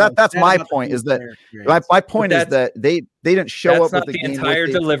 yeah. So that's my point. Is that my point is that they didn't show up with the entire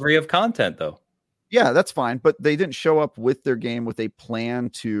delivery of content, though. Yeah, that's fine, but they didn't show up with their game with a plan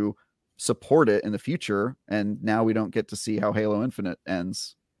to support it in the future, and now we don't get to see how Halo Infinite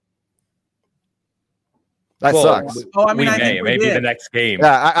ends. That sucks. Oh, I mean, maybe the next game.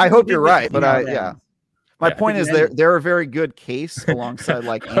 Yeah, I hope you're right, but my point is they're a very good case alongside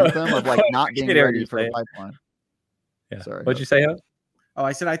like Anthem of like not being ready for a pipeline. Yeah. Sorry. What'd you say, Ho? Oh,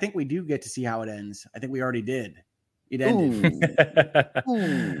 I said I think we do get to see how it ends. I think we already did. It ended.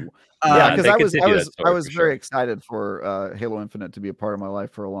 Ooh. Yeah, because I was very excited for Halo Infinite to be a part of my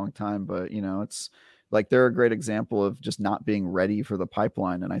life for a long time, but it's like they're a great example of just not being ready for the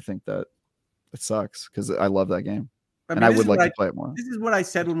pipeline, and I think that it sucks because I love that game. I would like to play it more. This is what I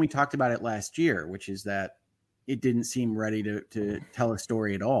said when we talked about it last year, which is that it didn't seem ready to tell a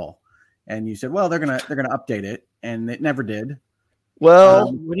story at all. And you said, well, they're gonna update it, and it never did.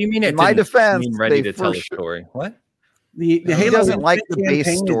 Well, what do you mean? In my defense, ready to tell a story. What? The Halo doesn't like the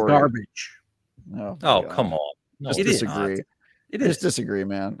base story. Is garbage. Oh, come on! Just disagree. Just disagree,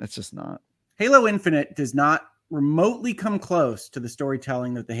 man. It's just not. Halo Infinite does not remotely come close to the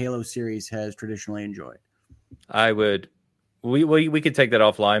storytelling that the Halo series has traditionally enjoyed. We could take that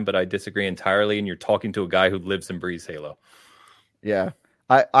offline, but I disagree entirely. And you're talking to a guy who lives and breathes Halo. Yeah.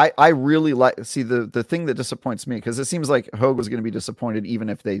 I really the thing that disappoints me, because it seems like Hogue was going to be disappointed even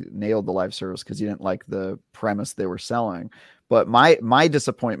if they nailed the live service because he didn't like the premise they were selling. But my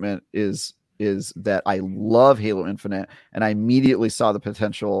disappointment is that I love Halo Infinite and I immediately saw the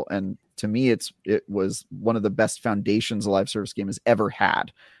potential, and to me it was one of the best foundations a live service game has ever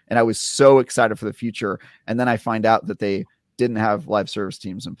had, and I was so excited for the future. And then I find out that they didn't have live service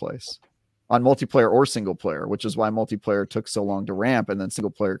teams in place on multiplayer or single player, which is why multiplayer took so long to ramp, and then single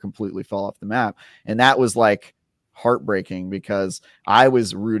player completely fell off the map. And that was like heartbreaking because I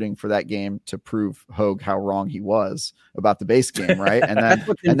was rooting for that game to prove Hogue how wrong he was about the base game, right? And then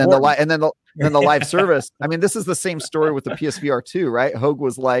the live service. I mean, this is the same story with the PSVR 2, right? Hogue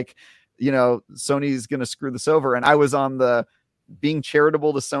was like, Sony's going to screw this over, and I was on the being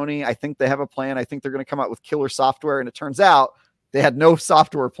charitable to Sony. I think they have a plan. I think they're going to come out with killer software, and it turns out they had no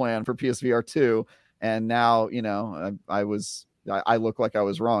software plan for PSVR 2, and now I look like I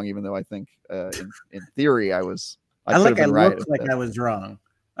was wrong, even though I think in theory I was. I looked like I was wrong.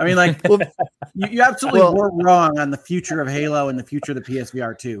 I mean, like you absolutely were wrong on the future of Halo and the future of the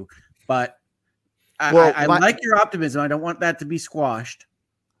PSVR 2, but I like your optimism. I don't want that to be squashed.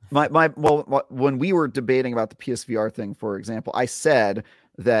 When we were debating about the PSVR thing, for example, I said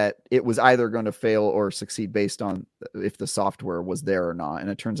that it was either going to fail or succeed based on if the software was there or not. And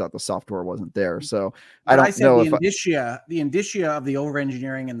it turns out the software wasn't there. So I don't know the indicia of the over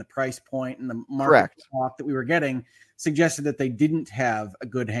engineering and the price point and the market talk that we were getting suggested that they didn't have a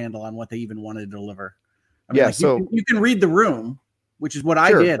good handle on what they even wanted to deliver. I mean, so you can read the room, which is what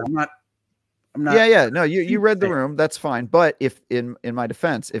I did. I'm not. No, you read the room. That's fine. But if in my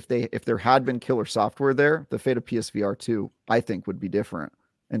defense, if there had been killer software there, the fate of PSVR 2, I think, would be different.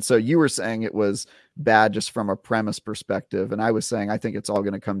 And so you were saying it was bad just from a premise perspective. And I was saying, I think it's all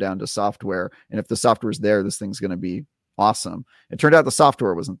going to come down to software. And if the software is there, this thing's going to be awesome. It turned out the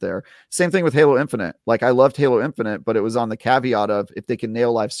software wasn't there. Same thing with Halo Infinite. Like, I loved Halo Infinite, but it was on the caveat of if they can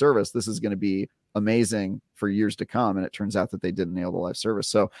nail live service, this is going to be amazing for years to come. And it turns out that they didn't nail the live service.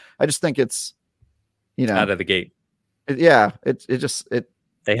 So I just think it's, out of the gate. They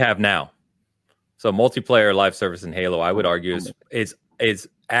have now. So multiplayer live service in Halo, I would argue is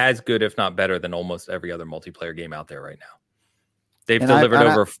as good, if not better, than almost every other multiplayer game out there right now. They've delivered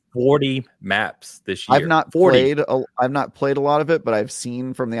over 40 maps this year. I've not played a lot of it, but I've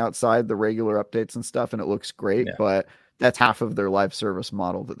seen from the outside the regular updates and stuff, and it looks great. Yeah. But that's half of their live service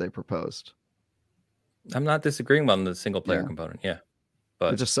model that they proposed. I'm not disagreeing on the single player component. Yeah,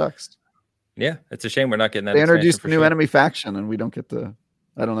 but it just sucks. Yeah, it's a shame we're not getting that. They introduced a new enemy faction, and we don't get the.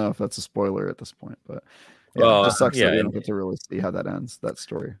 I don't know if that's a spoiler at this point, but Yeah, it just sucks that we don't get to really see how that ends, that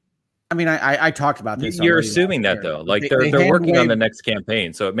story. I mean, I talked about this. You're assuming that though, like they're working on the next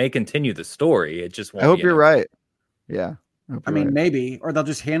campaign, so it may continue the story. It just won't. I hope you're right. Yeah, I mean, maybe, or they'll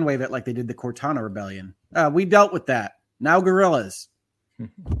just hand wave it like they did the Cortana Rebellion. We dealt with that. Now guerrillas.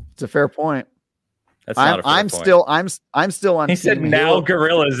 It's a fair point. That's not a fair I'm point. I'm still on. He said now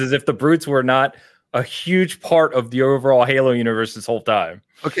guerrillas as if the brutes were not a huge part of the overall Halo universe this whole time.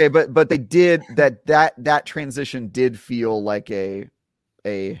 Okay, but they did that transition did feel like a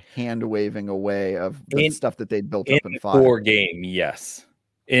hand waving away of the stuff that they built up in 5. The core game, yes.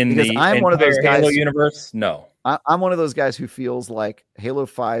 Because I'm one of those guys. Halo universe, no. I'm one of those guys who feels like Halo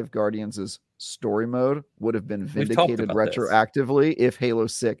 5 Guardians' story mode would have been vindicated retroactively if Halo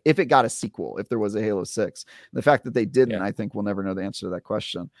 6, if it got a sequel, if there was a Halo 6. The fact that they didn't, I think we'll never know the answer to that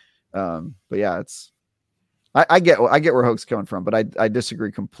question. But yeah, I get where Hoke's coming from, but I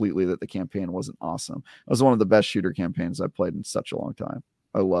disagree completely that the campaign wasn't awesome. It was one of the best shooter campaigns I've played in such a long time.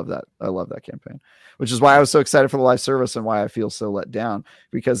 I love that. I love that campaign, which is why I was so excited for the live service and why I feel so let down,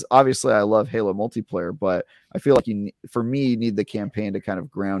 because obviously I love Halo multiplayer, but I feel like you need the campaign to kind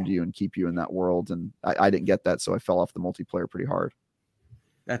of ground you and keep you in that world. And I didn't get that. So I fell off the multiplayer pretty hard.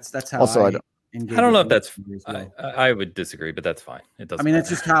 That's how also, I don't know if that's, I would disagree, but that's fine. It doesn't. I mean, that's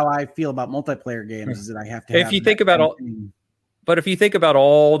just how I feel about multiplayer games is that I have to, if you think about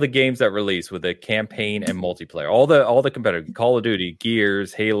all the games that release with a campaign and multiplayer, all the competitive Call of Duty,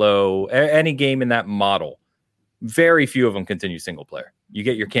 Gears, Halo, any game in that model, very few of them continue single player. You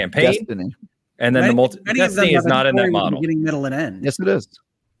get your campaign, Destiny, and then Destiny is not in that model. Beginning, middle, and end. Yes, it is.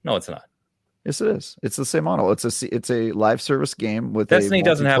 No, it's not. Yes, it is. It's the same model. It's a live service game with Destiny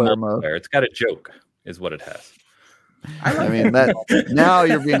doesn't have multiplayer mode. It's got a joke, is what it has. I mean that now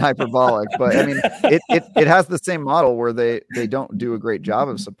you're being hyperbolic, but I mean it has the same model where they don't do a great job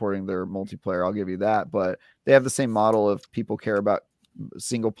of supporting their multiplayer. I'll give you that, but they have the same model of people care about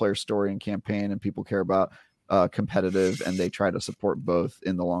single player story and campaign, and people care about competitive, and they try to support both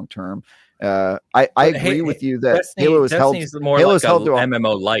in the long term. I agree with you that Halo is held. Halo's held to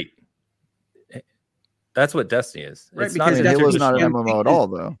MMO light. That's what Destiny is. Right, it's because Halo's not an MMO at all,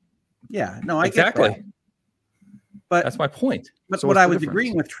 though. Yeah, no, I exactly. get that. But that's my point. But so what I was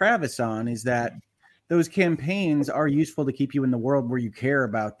agreeing with Travis on is that those campaigns are useful to keep you in the world where you care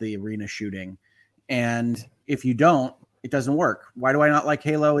about the arena shooting. And if you don't, it doesn't work. Why do I not like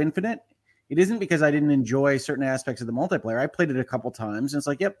Halo Infinite? It isn't because I didn't enjoy certain aspects of the multiplayer. I played it a couple times and it's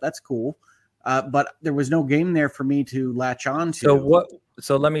like, yep, that's cool. But there was no game there for me to latch on to.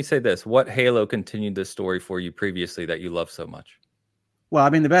 So let me say this. What Halo continued the story for you previously that you love so much? Well, I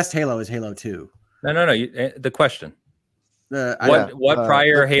mean, the best Halo is Halo 2. No. The question. What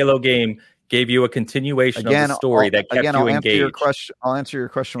prior Halo game gave you a continuation of the story that kept you engaged? I'll answer your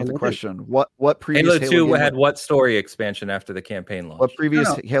question with a question. What previous Halo 2 had what story expansion after the campaign launch? What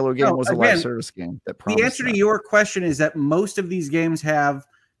previous Halo game was a live service game that promised the answer to your question is that most of these games have,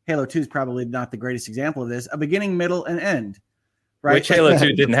 Halo 2 is probably not the greatest example of this, a beginning, middle, and end. Right? Which Halo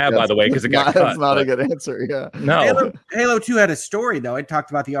 2 didn't have, by the way, because it got cut. That's not a good answer, yeah. No. Halo 2 had a story, though. It talked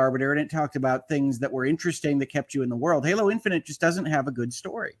about the Arbiter, and it talked about things that were interesting that kept you in the world. Halo Infinite just doesn't have a good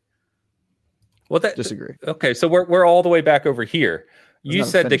story. Well, disagree. Okay, so we're all the way back over here. You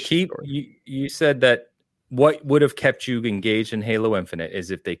said to keep you said that what would have kept you engaged in Halo Infinite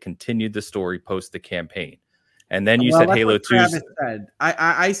is if they continued the story post the campaign. And then you said Halo 2. Said.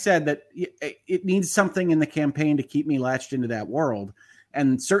 I said that it needs something in the campaign to keep me latched into that world.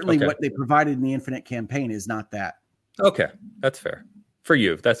 And certainly what they provided in the Infinite campaign is not that. Okay. That's fair. For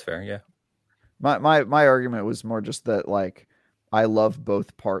you, that's fair. Yeah. My argument was more just that, like, I love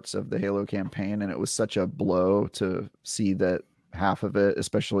both parts of the Halo campaign, and it was such a blow to see that half of it,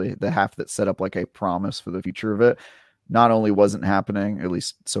 especially the half that set up like a promise for the future of it, not only wasn't happening, at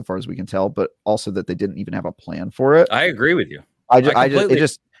least so far as we can tell, but also that they didn't even have a plan for it. I agree with you.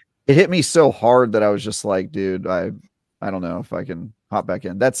 It hit me so hard that I was just like, dude, I don't know if I can hop back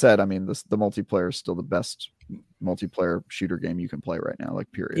in. That said, I mean, the multiplayer is still the best multiplayer shooter game you can play right now, like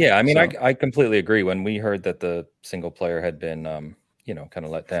period. Yeah, I mean, I completely agree. When we heard that the single player had been, kind of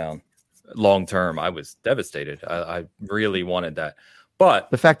let down long term, I was devastated. I really wanted that.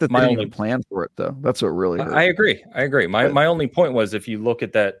 But the fact that they didn't even plan for it, though, that's what really hurt. I agree. My only point was, if you look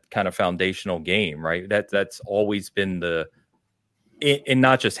at that kind of foundational game, right, that's always been in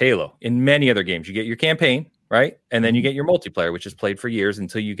not just Halo, in many other games, you get your campaign, right? And then you get your multiplayer, which is played for years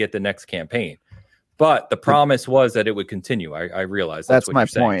until you get the next campaign. But the promise was that it would continue. I realize that's my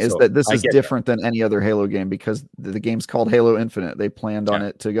point, is that this is different than any other Halo game, because the game's called Halo Infinite. They planned on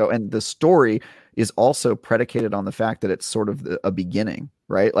it to go, and the story is also predicated on the fact that it's sort of a beginning,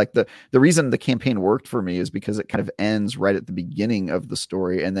 right? Like the reason the campaign worked for me is because it kind of ends right at the beginning of the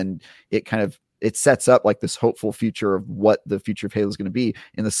story, and then it sets up like this hopeful future of what the future of Halo is going to be,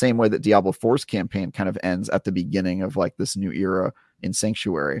 in the same way that Diablo 4's campaign kind of ends at the beginning of like this new era in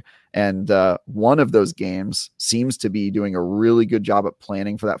Sanctuary. And one of those games seems to be doing a really good job at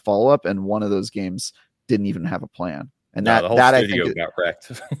planning for that follow-up, and one of those games didn't even have a plan. And the whole studio got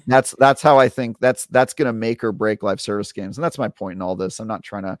wrecked. that's how I think that's going to make or break live service games. And that's my point in all this. I'm not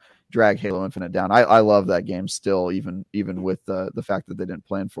trying to drag Halo Infinite down. I love that game still, even with the fact that they didn't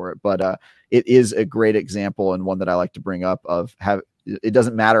plan for it. But it is a great example, and one that I like to bring up of it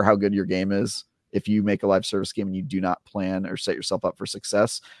doesn't matter how good your game is. If you make a live service game and you do not plan or set yourself up for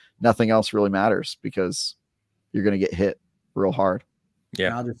success, nothing else really matters, because you're going to get hit real hard. Yeah,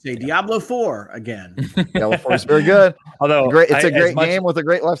 and I'll just say Diablo 4 again. Diablo 4 is very good. Although it's a great game with a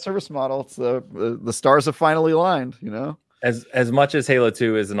great live service model. It's the stars have finally aligned. As much as Halo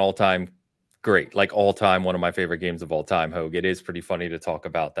 2 is an all-time great, like all-time one of my favorite games of all time, Hogue, it is pretty funny to talk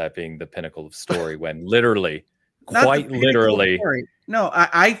about that being the pinnacle of story when literally, quite literally. No,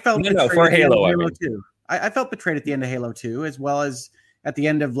 I felt betrayed for at the Halo, end of Halo 2. I felt betrayed at the end of Halo 2, as well as at the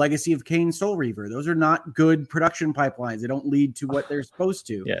end of Legacy of Kain Soul Reaver. Those are not good production pipelines. They don't lead to what they're supposed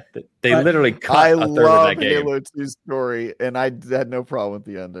to. Yeah, they literally cut a third of that game. Halo 2's story, and I had no problem with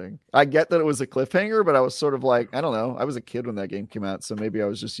the ending. I get that it was a cliffhanger, but I was sort of like, I don't know. I was a kid when that game came out, so maybe I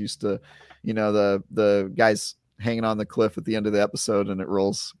was just used to, the guys hanging on the cliff at the end of the episode and it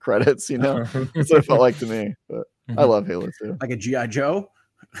rolls credits, That's what it felt like to me. But I love Halo 2. Like a G.I. Joe?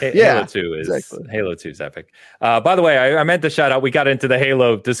 Halo 2 is exactly. Halo 2 is epic. By the way, I meant to shout out. We got into the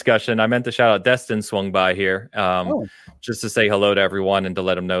Halo discussion. I meant to shout out. Destin swung by here, just to say hello to everyone and to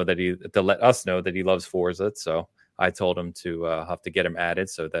let us know that he loves Forza. So I told him to have to get him added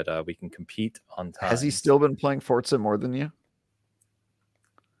so that we can compete on time. Has he still been playing Forza more than you?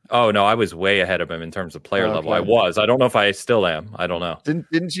 Oh no, I was way ahead of him in terms of player level. I was. I don't know if I still am. I don't know.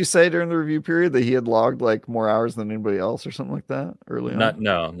 Didn't you say during the review period that he had logged like more hours than anybody else or something like that early on?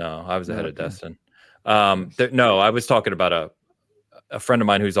 No. I was ahead of Destin. No, I was talking about a friend of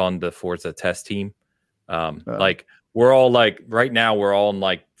mine who's on the Forza test team. Like we're all like right now we're all in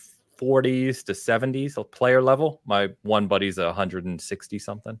like 40s to 70s of player level. My one buddy's 160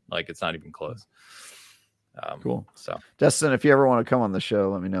 something. Like it's not even close. Cool. So, Destin, if you ever want to come on the show,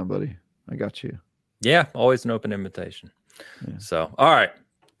 let me know, buddy. I got you. Yeah, always an open invitation. Yeah. So, all right.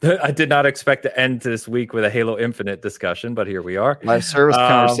 I did not expect to end this week with a Halo Infinite discussion, but here we are. Live service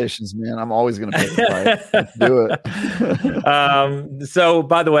conversations, man. I'm always going to pick the fight. Let's do it. So,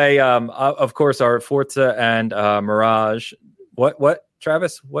 by the way, of course, our Forza and Mirage. What,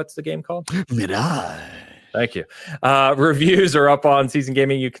 Travis? What's the game called? Mirage. Thank you. Reviews are up on Season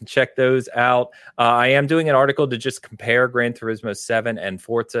Gaming. You can check those out. I am doing an article to just compare Gran Turismo 7 and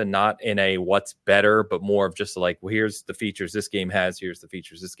Forza, not in a what's better, but more of just like, well, here's the features this game has. Here's the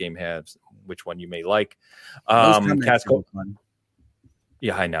features this game has. Which one you may like. Casco.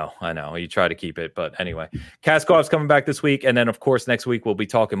 Yeah, I know. You try to keep it, but anyway, Kaskov's coming back this week, and then of course next week we'll be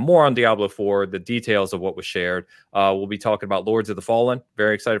talking more on Diablo 4, the details of what was shared. We'll be talking about Lords of the Fallen.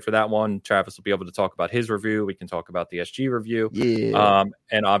 Very excited for that one. Travis will be able to talk about his review. We can talk about the SG review,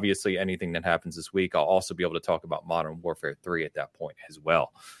 and obviously anything that happens this week. I'll also be able to talk about Modern Warfare 3 at that point as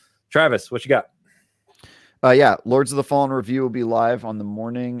well. Travis, what you got? Lords of the Fallen review will be live on the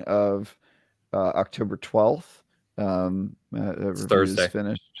morning of October 12th. It's Thursday.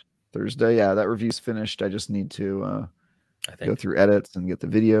 Finished Thursday. Yeah, that review's finished. I just need to go through edits and get the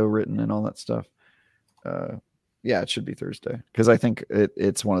video written and all that stuff. It should be Thursday because I think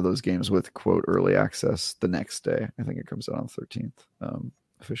it's one of those games with quote early access the next day. I think it comes out on the 13th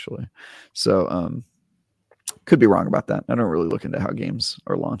officially. So could be wrong about that. I don't really look into how games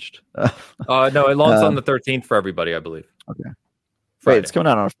are launched. No, it launched on the 13th for everybody, I believe. Okay. Friday. Wait, it's coming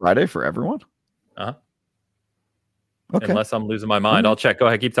out on a Friday for everyone? Uh-huh. Okay. Unless I'm losing my mind. I'll check. Go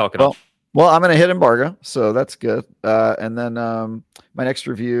ahead. Keep talking. Well, I'm going to hit embargo, so that's good. And then my next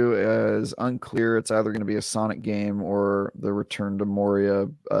review is unclear. It's either going to be a Sonic game or the Return to Moria,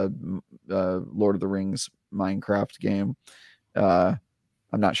 Lord of the Rings Minecraft game. I'm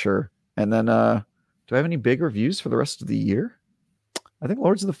not sure. And then do I have any big reviews for the rest of the year? I think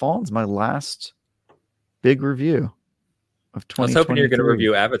Lords of the Fallen is my last big review of 2023. I was hoping you're going to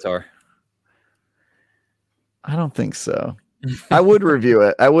review Avatar. I don't think so. I would review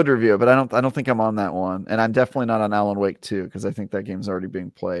it, but I don't think I'm on that one. And I'm definitely not on Alan Wake 2 because I think that game's already being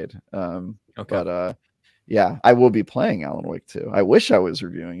played. Okay. But I will be playing Alan Wake 2. I wish I was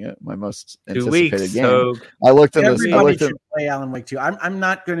reviewing it. My most anticipated game. So I looked at this. Everybody should play Alan Wake 2. I'm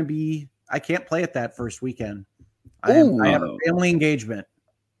not going to be. I can't play it that first weekend. I have a family engagement.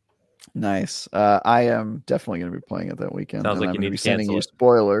 Nice. I am definitely going to be playing it that weekend. Sounds like I'm you going need to be to sending cancel you it.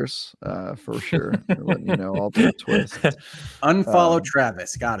 spoilers for sure. Letting you know all the twists. Unfollow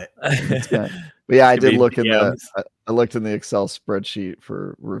Travis. Got it. But yeah, I did look DMs. I looked in the Excel spreadsheet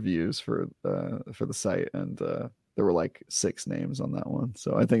for reviews for the site, and there were like 6 names on that one.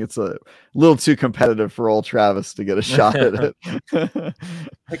 So I think it's a little too competitive for old Travis to get a shot at it.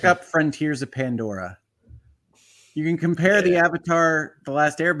 Pick up Frontiers of Pandora. You can compare the Avatar: The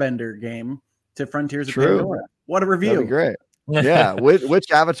Last Airbender game to Frontiers of Pandora. What a review! That'd be great. Yeah, which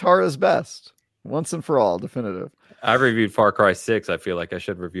Avatar is best? Once and for all, definitive. I reviewed Far Cry 6. I feel like I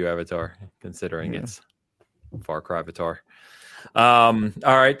should review Avatar, considering it's Far Cry Avatar. All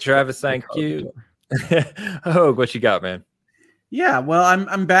right, Travis, thank you. Oh, what you got, man? Yeah, well,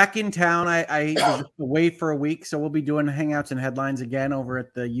 I'm back in town. I was away for a week, so we'll be doing Hangouts and Headlines again over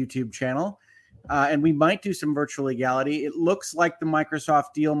at the YouTube channel. And we might do some virtual legality. It looks like the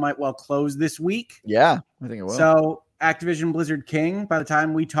Microsoft deal might well close this week. Yeah, I think it will. So Activision Blizzard King, by the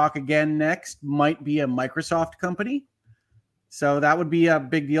time we talk again next, might be a Microsoft company. So that would be a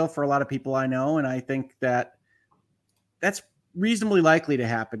big deal for a lot of people I know. And I think that that's reasonably likely to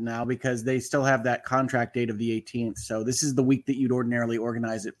happen now because they still have that contract date of the 18th. So this is the week that you'd ordinarily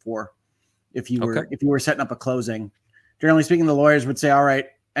organize it for if you were setting up a closing. Generally speaking, the lawyers would say, all right,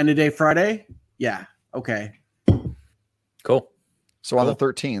 end of day Friday. Yeah. Okay. Cool. So on the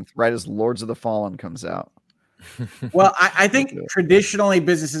 13th, right as Lords of the Fallen comes out. Well, I think traditionally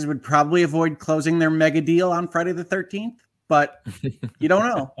businesses would probably avoid closing their mega deal on Friday the 13th, but you don't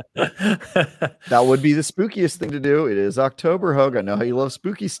know. That would be the spookiest thing to do. It is October, Hogue. I know how you love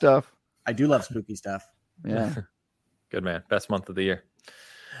spooky stuff. I do love spooky stuff. Yeah. Good, man. Best month of the year.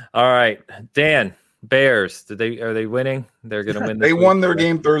 All right, Dan, Bears. Are they winning? They're going to win. They won their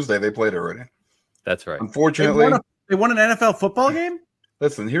game Thursday. They played already. That's right. Unfortunately, they won an NFL football game.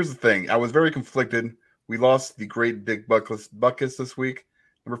 Listen, here's the thing. I was very conflicted. We lost the great Dick Butkus this week.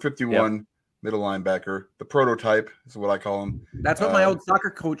 Number 51, middle linebacker. The prototype is what I call him. That's what my old soccer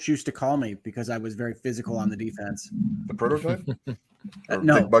coach used to call me because I was very physical on the defense. The prototype?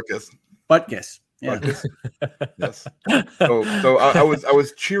 No. Dick Butkus. Butkus. Yeah. Yes. So I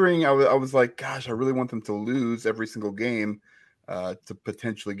was cheering. I was like, gosh, I really want them to lose every single game to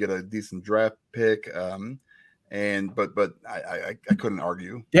potentially get a decent draft pick. But I couldn't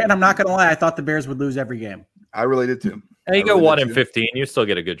argue. Dan, I'm not gonna lie, I thought the Bears would lose every game. I really did too. And you go 1-15, you still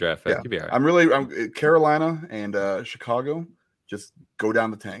get a good draft pick. Yeah. You'll be all right. I'm Carolina and Chicago just go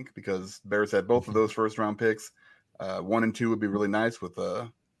down the tank because Bears had both of those first round picks. 1 and 2 would be really nice with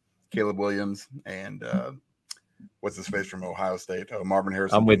Caleb Williams and what's his face from Ohio State? Marvin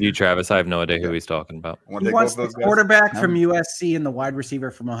Harrison. I'm with you, Travis. I have no idea who he's talking about. He wants the quarterback from USC and the wide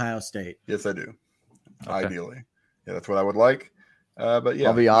receiver from Ohio State. Yes, I do. Okay. Ideally. Yeah, that's what I would like. But yeah,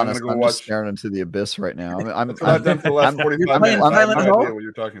 I'll be honest. I'm just staring into the abyss right now. I've done for the last 45 minutes. I have no idea what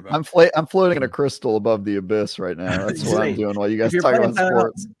you're talking about. I'm floating in a crystal above the abyss right now. That's what I'm doing while you guys talk about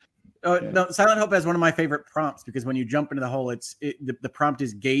sports. No, Silent Hope has one of my favorite prompts because when you jump into the hole, the prompt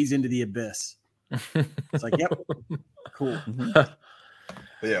is gaze into the abyss. It's like, yep, cool. But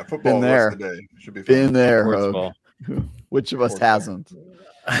yeah, football the rest of the day should be fun. Been there, which of us hasn't?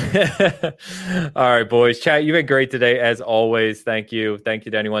 All right, boys. Chat, you've been great today, as always. Thank you. Thank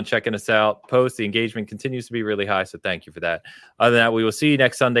you to anyone checking us out. The engagement continues to be really high, so thank you for that. Other than that, we will see you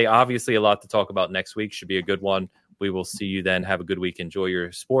next Sunday. Obviously, a lot to talk about next week. Should be a good one. We will see you then. Have a good week. Enjoy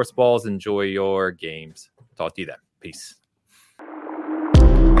your sports balls. Enjoy your games. Talk to you then. Peace.